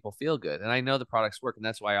helping people feel good. And I know the products work, and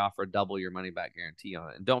that's why I offer a double your money back guarantee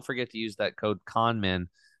on it. And don't forget to use that code CONMEN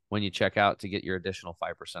when you check out to get your additional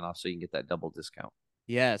 5% off, so you can get that double discount.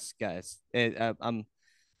 Yes, guys. And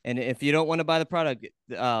if you don't want to buy the product,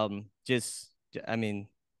 like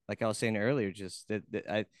I was saying earlier, just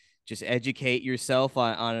just educate yourself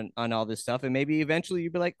on all this stuff, and maybe eventually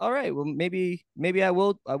you'll be like, all right, well, maybe I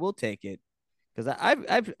will take it, because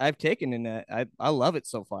I've taken it and I love it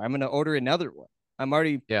so far. I'm gonna order another one.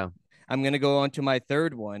 Yeah. I'm gonna go on to my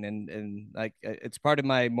third one, and like it's part of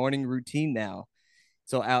my morning routine now.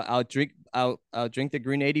 So I'll drink the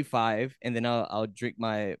green 85, and then I'll drink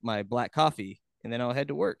my black coffee, and then I'll head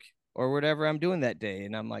to work or whatever I'm doing that day.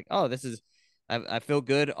 And I'm like, oh, I feel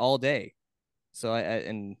good all day. So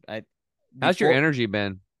I How's your before energy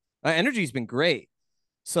been? my energy's been great.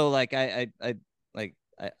 So like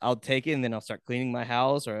I'll take it, and then I'll start cleaning my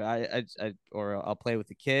house, or or I'll play with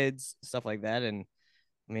the kids, stuff like that. And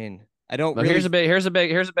I mean, I don't Well, really. here's a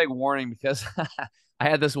big warning, because I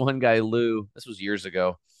had this one guy, Lou. This was years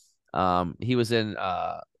ago. He was in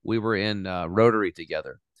we were in Rotary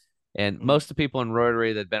together, and Mhm. most of the people in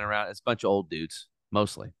Rotary that had been around, it's a bunch of old dudes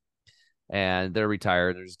mostly, and they're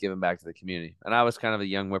retired. They're just giving back to the community. And I was kind of a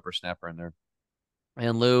young whippersnapper in there.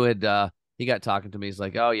 And Lou had he got talking to me. He's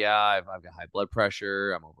like, "Oh yeah, I've got high blood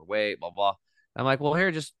pressure. I'm overweight. Blah blah." I'm like, "Well,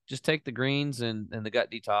 here, just take the greens and the gut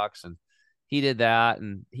detox." And he did that,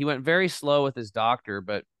 and he went very slow with his doctor,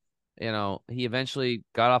 but he eventually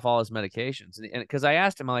got off all his medications. And because I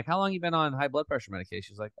asked him, I'm like, "How long you been on high blood pressure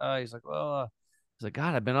medication?" He's like, "Well, he's like,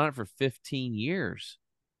 God, I've been on it for 15 years."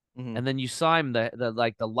 Mhm. And then you saw him,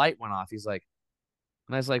 the light went off. He's like,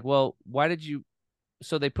 and I was like, "Well, why did you?"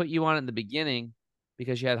 So they put you on it in the beginning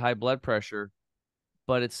because you had high blood pressure,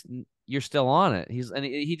 but you're still on it.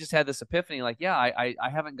 He just had this epiphany, like, yeah, I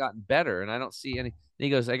haven't gotten better, and I don't see any. And he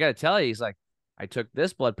goes, I got to tell you, he's like, I took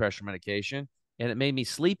this blood pressure medication, and it made me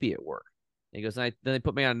sleepy at work. And he goes, then they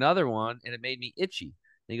put me on another one, and it made me itchy.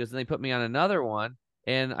 And he goes, then they put me on another one,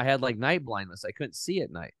 and I had like night blindness. I couldn't see at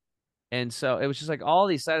night, and so it was just like all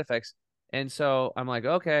these side effects. And so I'm like,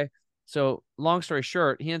 okay. So long story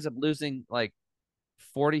short, he ends up losing like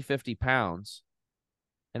 40, 50 pounds.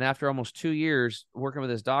 And after almost 2 years working with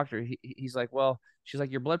his doctor, he's like, well, she's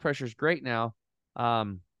like, your blood pressure is great now.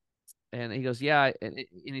 Um, and he goes, yeah. And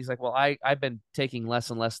he's like, well, I've been taking less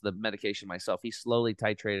and less of the medication myself. He slowly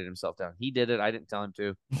titrated himself down. He did it. I didn't tell him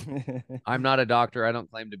to. I'm not a doctor. I don't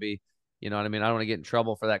claim to be. You know what I mean? I don't want to get in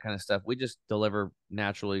trouble for that kind of stuff. We just deliver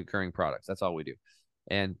naturally occurring products. That's all we do,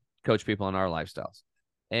 and coach people on our lifestyles.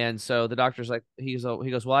 And so the doctor's like, he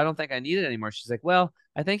goes, well, I don't think I need it anymore. She's like, well,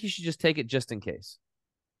 I think you should just take it just in case.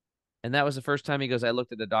 And that was the first time he goes, I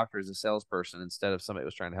looked at the doctor as a salesperson instead of somebody who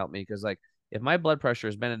was trying to help me. Because like, if my blood pressure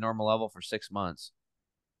has been at normal level for 6 months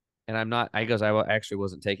and I'm not, I goes, actually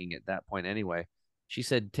wasn't taking it at that point anyway. She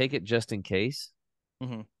said, take it just in case.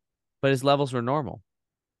 Mhm. But his levels were normal.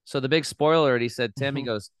 So the big spoiler, he said, Tim, he Mhm.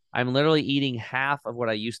 goes, I'm literally eating half of what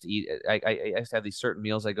I used to eat. I used to have these certain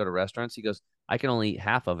meals. I go to restaurants. He goes, I can only eat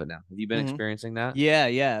half of it now. Have you been Mhm. experiencing that? Yeah,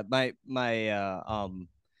 yeah. My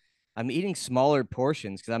I'm eating smaller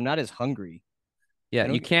portions because I'm not as hungry. Yeah, I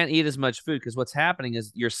you don't. can't eat as much food because what's happening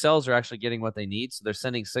is your cells are actually getting what they need. So they're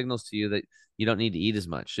sending signals to you that you don't need to eat as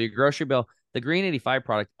much. So your grocery bill, the Green 85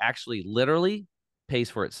 product actually literally pays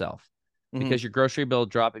for itself Mhm. because your grocery bill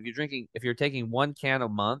drop if you're taking 1 can a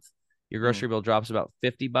month, your Mhm. grocery bill drops about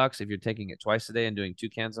 $50. If you're taking it twice a day and doing 2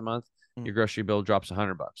 cans a month, Mhm. your grocery bill drops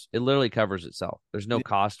 $100. It literally covers itself. There's no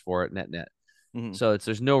cost for it net. Mhm. So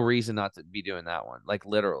there's no reason not to be doing that one, like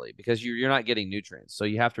literally, because you're not getting nutrients. So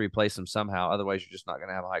you have to replace them somehow. Otherwise, you're just not going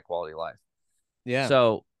to have a high quality life. Yeah.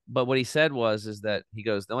 So, but what he said is that he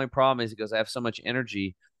goes, the only problem is he goes, I have so much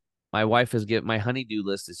energy. My wife is my honeydew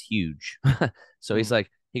list is huge. So he's Mhm.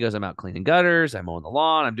 like, he goes, I'm out cleaning gutters, I'm mowing the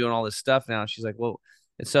lawn, I'm doing all this stuff now. She's like, well,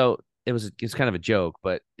 and so it's kind of a joke,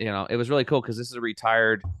 but it was really cool because this is a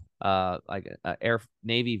retired, like Air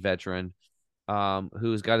Navy veteran,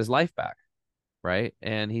 who's got his life back, right?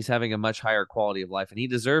 And he's having a much higher quality of life, and he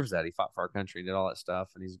deserves that. He fought for our country, did all that stuff,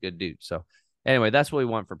 and he's a good dude. So, anyway, that's what we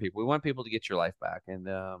want for people. We want people to get your life back, and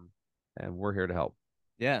we're here to help.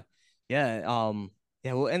 Yeah. Yeah.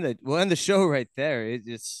 Yeah, we'll end the show right there.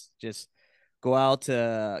 It's just go out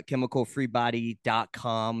to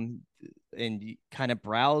chemicalfreebody.com and kind of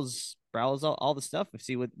browse all the stuff and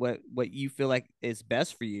see what you feel like is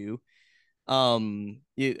best for you.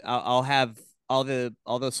 I'll have all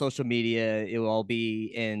the social media. It will all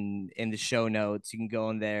be in the show notes. You can go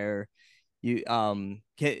in there. Do you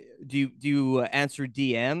answer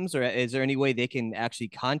DMs, or is there any way they can actually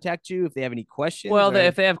contact you if they have any questions? Well, Or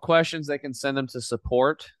if they have questions, they can send them to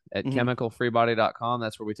support at Mhm. chemicalfreebody.com.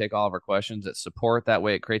 That's where we take all of our questions at support. That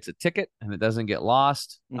way it creates a ticket and it doesn't get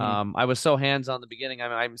lost. Mhm. I was so hands on the beginning. I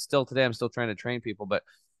mean, I'm still trying to train people, but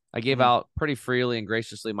I gave Mhm. out pretty freely and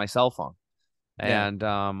graciously my cell phone. Yeah. And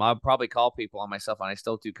I'll probably call people on myself, and I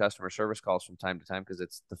still do customer service calls from time to time because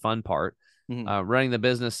it's the fun part. Mhm. Running the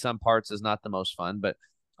business, some parts is not the most fun, but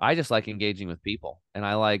I just like engaging with people, and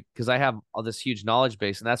I like because I have all this huge knowledge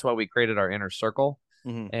base, and that's why we created our inner circle.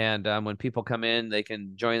 Mhm. And when people come in, they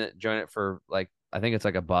can join it for like I think it's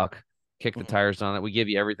like $1. Kick the Mhm. tires on it. We give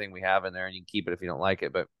you everything we have in there, and you can keep it if you don't like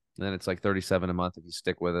it. But then it's like 37 a month if you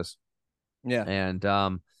stick with us. Yeah.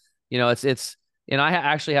 And it's and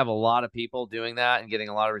actually have a lot of people doing that and getting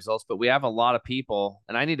a lot of results. But we have a lot of people,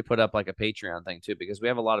 and I need to put up like a Patreon thing too because we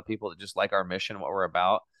have a lot of people that just like our mission, what we're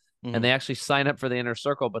about, and Mhm. they actually sign up for the inner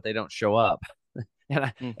circle, but they don't show up.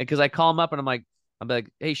 And Mm. because I call them up and I'm like,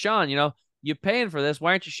 hey Sean, you paying for this?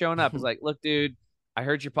 Why aren't you showing up? It's like, look, dude, I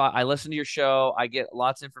heard your I listen to your show. I get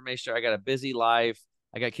lots of information. I got a busy life.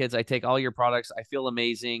 I got kids. I take all your products. I feel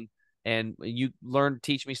amazing. And you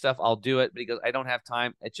teach me stuff. I'll do it because I don't have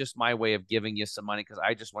time. It's just my way of giving you some money because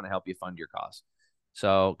I just want to help you fund your costs.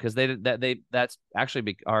 So, because that's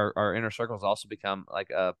actually our inner circle has also become like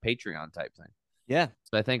a Patreon type thing. Yeah.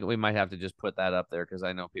 So I think we might have to just put that up there because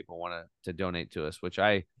I know people want to donate to us, which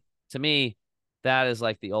to me, that is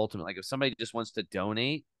like the ultimate. Like if somebody just wants to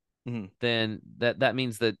donate, Mhm. then that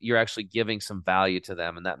means that you're actually giving some value to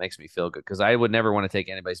them, and that makes me feel good because I would never want to take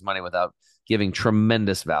anybody's money without giving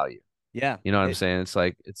tremendous value. Yeah. You know what I'm saying? It's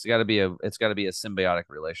like it's got to be a symbiotic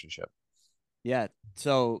relationship. Yeah.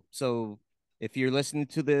 So if you're listening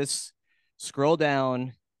to this, scroll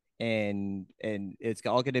down and it's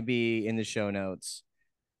all going to be in the show notes.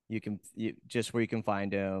 Just where you can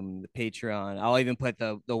find them, the Patreon. I'll even put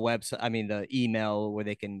the website, I mean the email where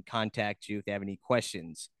they can contact you if they have any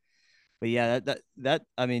questions. But yeah, that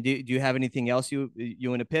I mean, do you have anything else you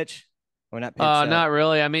want to pitch or not pitch? Not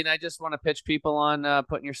really. I mean, I just want to pitch people on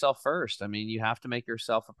putting yourself first. I mean, you have to make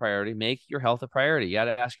yourself a priority. Make your health a priority. You got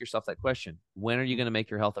to ask yourself that question. When are you going to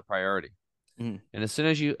make your health a priority? Mm-hmm. And as soon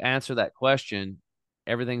as you answer that question,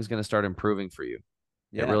 everything's going to start improving for you.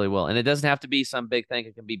 It Yeah. really will. And it doesn't have to be some big thing.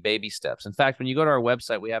 It can be baby steps. In fact, when you go to our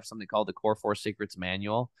website, we have something called the Core Four Secrets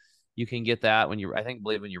Manual. You can get that when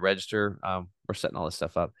believe when you register. We're setting all this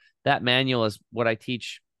stuff up. That manual is what I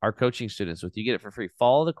teach our coaching students with. You get it for free.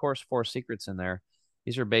 Follow the Core Four Secrets in there.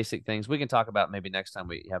 These are basic things we can talk about maybe next time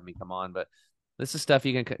we have me come on. But this is stuff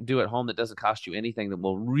you can do at home that doesn't cost you anything that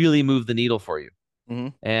will really move the needle for you. Mm-hmm.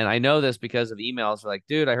 And I know this because of emails. Like,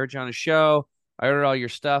 dude, I heard you on a show. I heard all your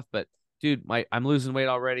stuff, but dude, I'm losing weight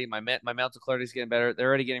already. My mental clarity is getting better. They're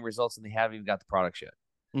already getting results, and they haven't even got the products yet.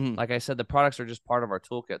 Mm-hmm. Like I said, the products are just part of our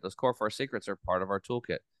toolkit. Those Core Four Secrets are part of our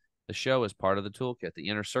toolkit. The show is part of the toolkit. The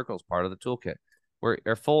inner circle is part of the toolkit. We're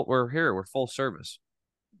here. We're full service.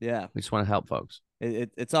 Yeah. We just want to help folks.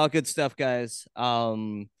 It's all good stuff, guys.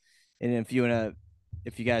 And if you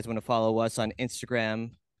guys want to follow us on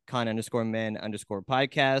Instagram,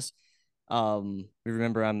 con_men_podcast.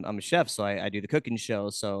 Remember I'm a chef, so I do the cooking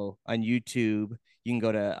show. So on YouTube, you can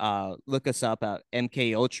go to look us up at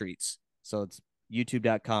MKO Treats. So it's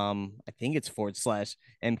youtube.com. I think it's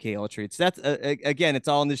 /MKO Treats. That's again, it's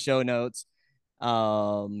all in the show notes.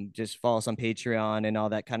 Just follow us on Patreon and all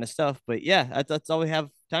that kind of stuff. But yeah, that's all we have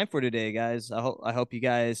time for today, guys. I hope you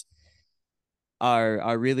guys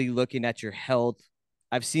are really looking at your health.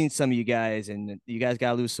 I've seen some of you guys, and you guys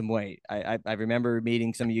gotta lose some weight. I remember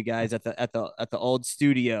meeting some of you guys at the old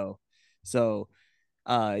studio. So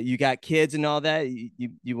you got kids and all that.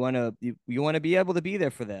 You want to be able to be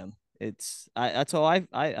there for them. That's all I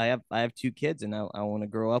have two kids, and I want to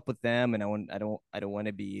grow up with them, and I don't want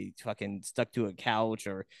to be fucking stuck to a couch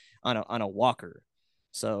or on a walker.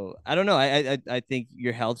 So I don't know. I think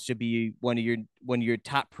your health should be one of your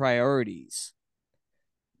top priorities.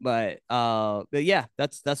 But yeah,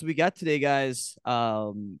 that's what we got today, guys.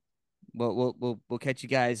 We'll catch you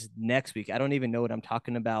guys next week. I don't even know what I'm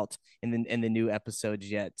talking about in the new episodes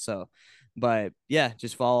yet. So, but yeah,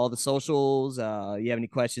 just follow all the socials. You have any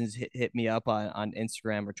questions, hit me up on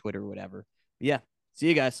Instagram or Twitter or whatever. But yeah, see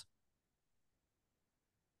you guys.